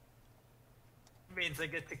 Means I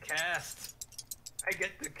get to cast. I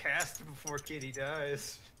get to cast before Kitty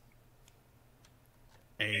dies.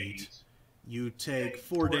 8. You take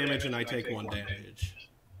 4 damage, and I take 1 damage.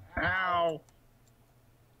 Ow.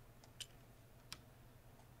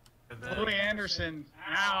 And then Louis Anderson.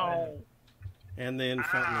 Ow. And then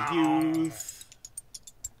Fountain of Youth.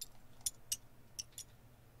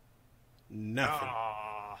 Nothing.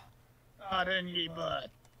 Aw. Oh, didn't ye butt.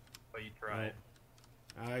 But you tried.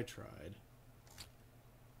 I tried.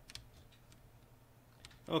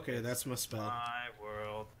 Okay, that's my spell. My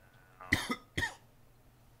world now.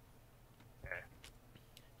 Okay.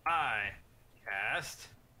 I cast.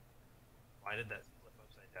 Why did that flip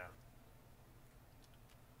upside down?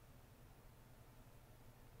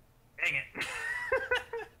 Dang it!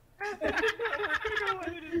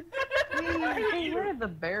 Hey, where did the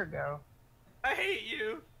bear go? I hate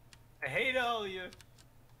you. I hate all of you.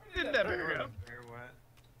 Where did that bear go? Bear went.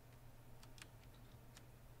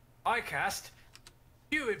 I cast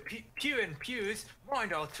Pew and Pew's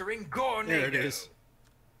mind-altering Gornado. There it is.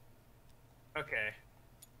 Okay.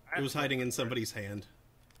 It was hiding in somebody's hand.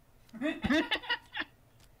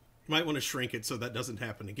 Might want to shrink it so that doesn't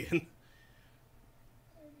happen again.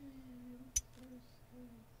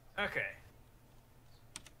 Okay.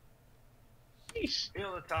 Sheesh.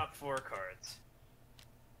 Deal the top 4 cards.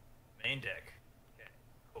 Main deck. Okay,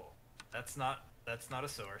 cool. That's not a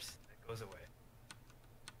source. That goes away.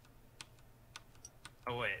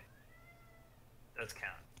 Oh wait. Does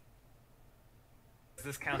count.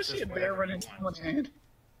 This I counts see as a bear whatever run you into want. someone's hand.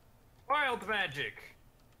 Wild magic.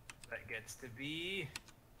 That gets to be.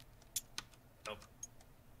 Nope.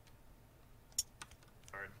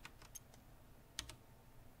 Card.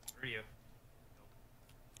 Where are you?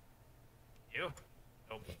 Nope. You?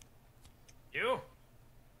 Nope. You?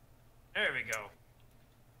 There we go.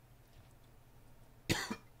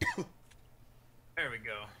 There we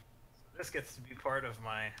go. So this gets to be part of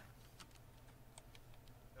my.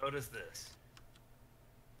 What is this?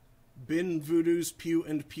 Bin Voodoo's, Pew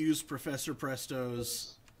and Pew's, Professor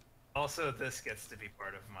Presto's. Also, this gets to be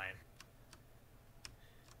part of mine.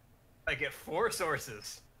 I get 4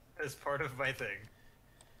 sources as part of my thing.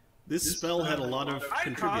 This spell had a lot of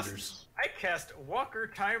contributors. I cast Walker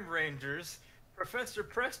Time Rangers, Professor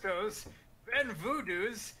Presto's, Ben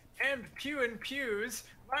Voodoo's, and Pew's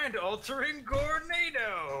mind-altering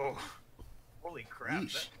Gornado. Holy crap,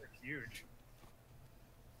 Yeesh. that's huge.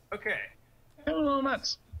 Okay, A little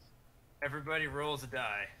nuts. everybody rolls a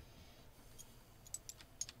die.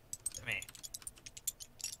 Me.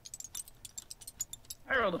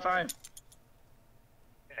 I rolled a 5.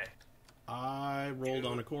 Okay. I rolled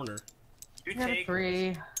on a corner. You I got a take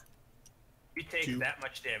 3. You take 2. that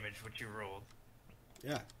much damage, what you rolled.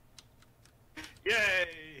 Yeah.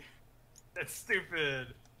 Yay! That's stupid.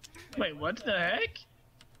 Wait, what the heck?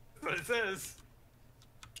 That's what it says.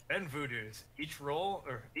 Ben Voodoo's. Each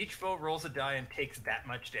foe rolls a die and takes that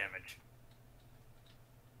much damage.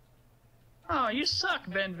 Oh, you suck,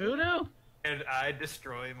 Ben Voodoo. And I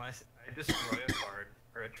destroy a card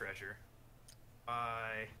or a treasure.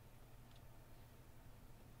 I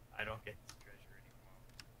don't get this treasure anymore.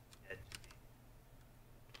 Dead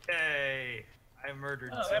to me. Yay! I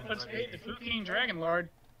murdered Oh, that puts somebody. me the Fuking Dragon Lord.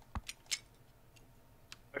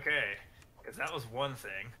 Okay, because that was one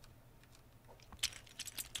thing.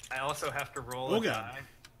 I also have to roll Oh, a God. die.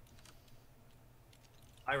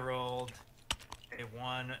 I rolled a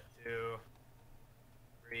 1, 2,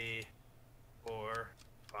 3, 4,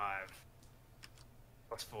 5,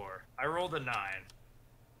 plus 4. I rolled a 9.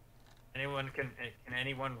 Can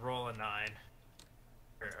anyone roll a 9?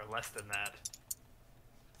 Or less than that?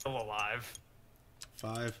 Still alive.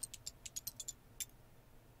 5.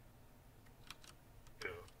 2.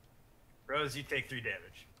 Rose, you take 3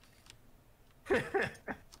 damage.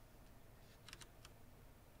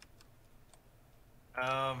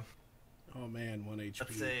 Oh man, 1 HP.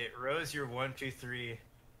 Let's say Rose, you're 1, 2, 3,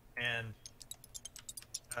 and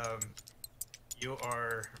you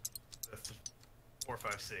are the 4,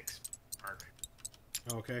 5, 6 mark.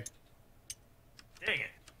 Okay. Dang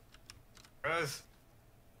it, Rose,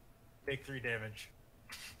 take 3 damage.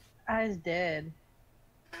 I was dead.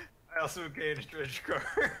 I also gained a treasure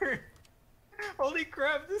card. Holy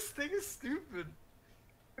crap, this thing is stupid.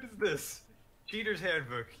 What is this? Cheater's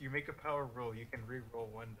Handbook. You make a power roll, you can re-roll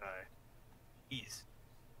 1 die. Ease.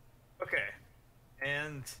 Okay.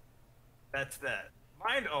 And that's that.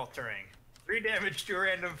 Mind altering. 3 damage to a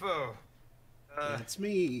random foe. That's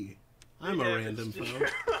me. I'm 3 a damage random to-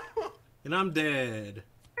 foe. And I'm dead.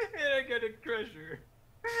 And I got a treasure.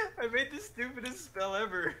 I made the stupidest spell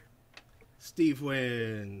ever. Steve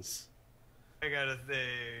wins. I got a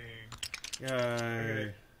thing.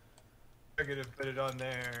 Yay. I'm gonna put it on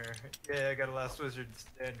there. Yeah, I got a last wizard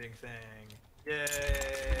standing thing. Yay!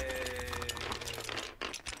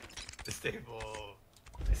 The stable.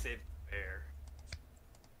 I saved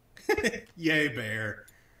the bear. Yay, bear.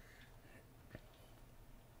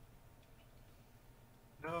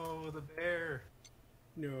 No, the bear.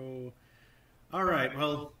 No. All right,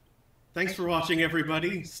 well, thanks for watching,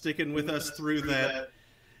 everybody. Sticking with us through that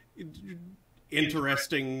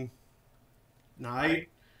interesting night.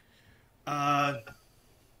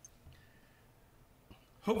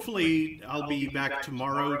 hopefully I'll be back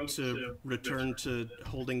tomorrow to return to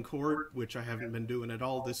holding court, which I haven't been doing at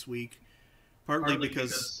all this week. Partly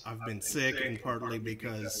because I've been sick, and partly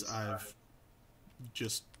because I've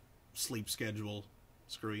just sleep schedule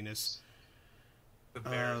screwiness. The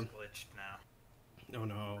bear's glitched now. Oh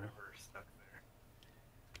no. We're stuck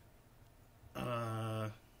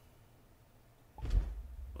there.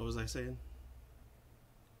 What was I saying?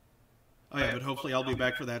 Oh yeah, but hopefully I'll be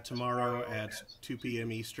back for that tomorrow at 2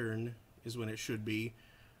 p.m. Eastern is when it should be.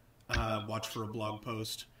 Watch for a blog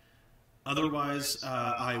post. Otherwise,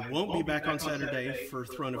 I won't be back on Saturday for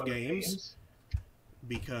Throne of Games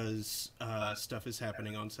because stuff is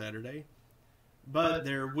happening on Saturday. But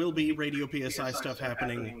there will be Radio PSI stuff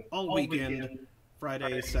happening all weekend,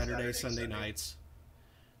 Friday, Saturday, Sunday nights.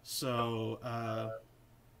 So,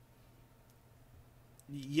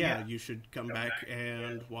 yeah, you should come back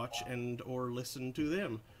and watch and or listen to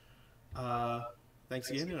them.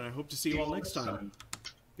 Thanks again, and I hope to see you all next time.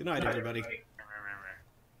 Good night, everybody.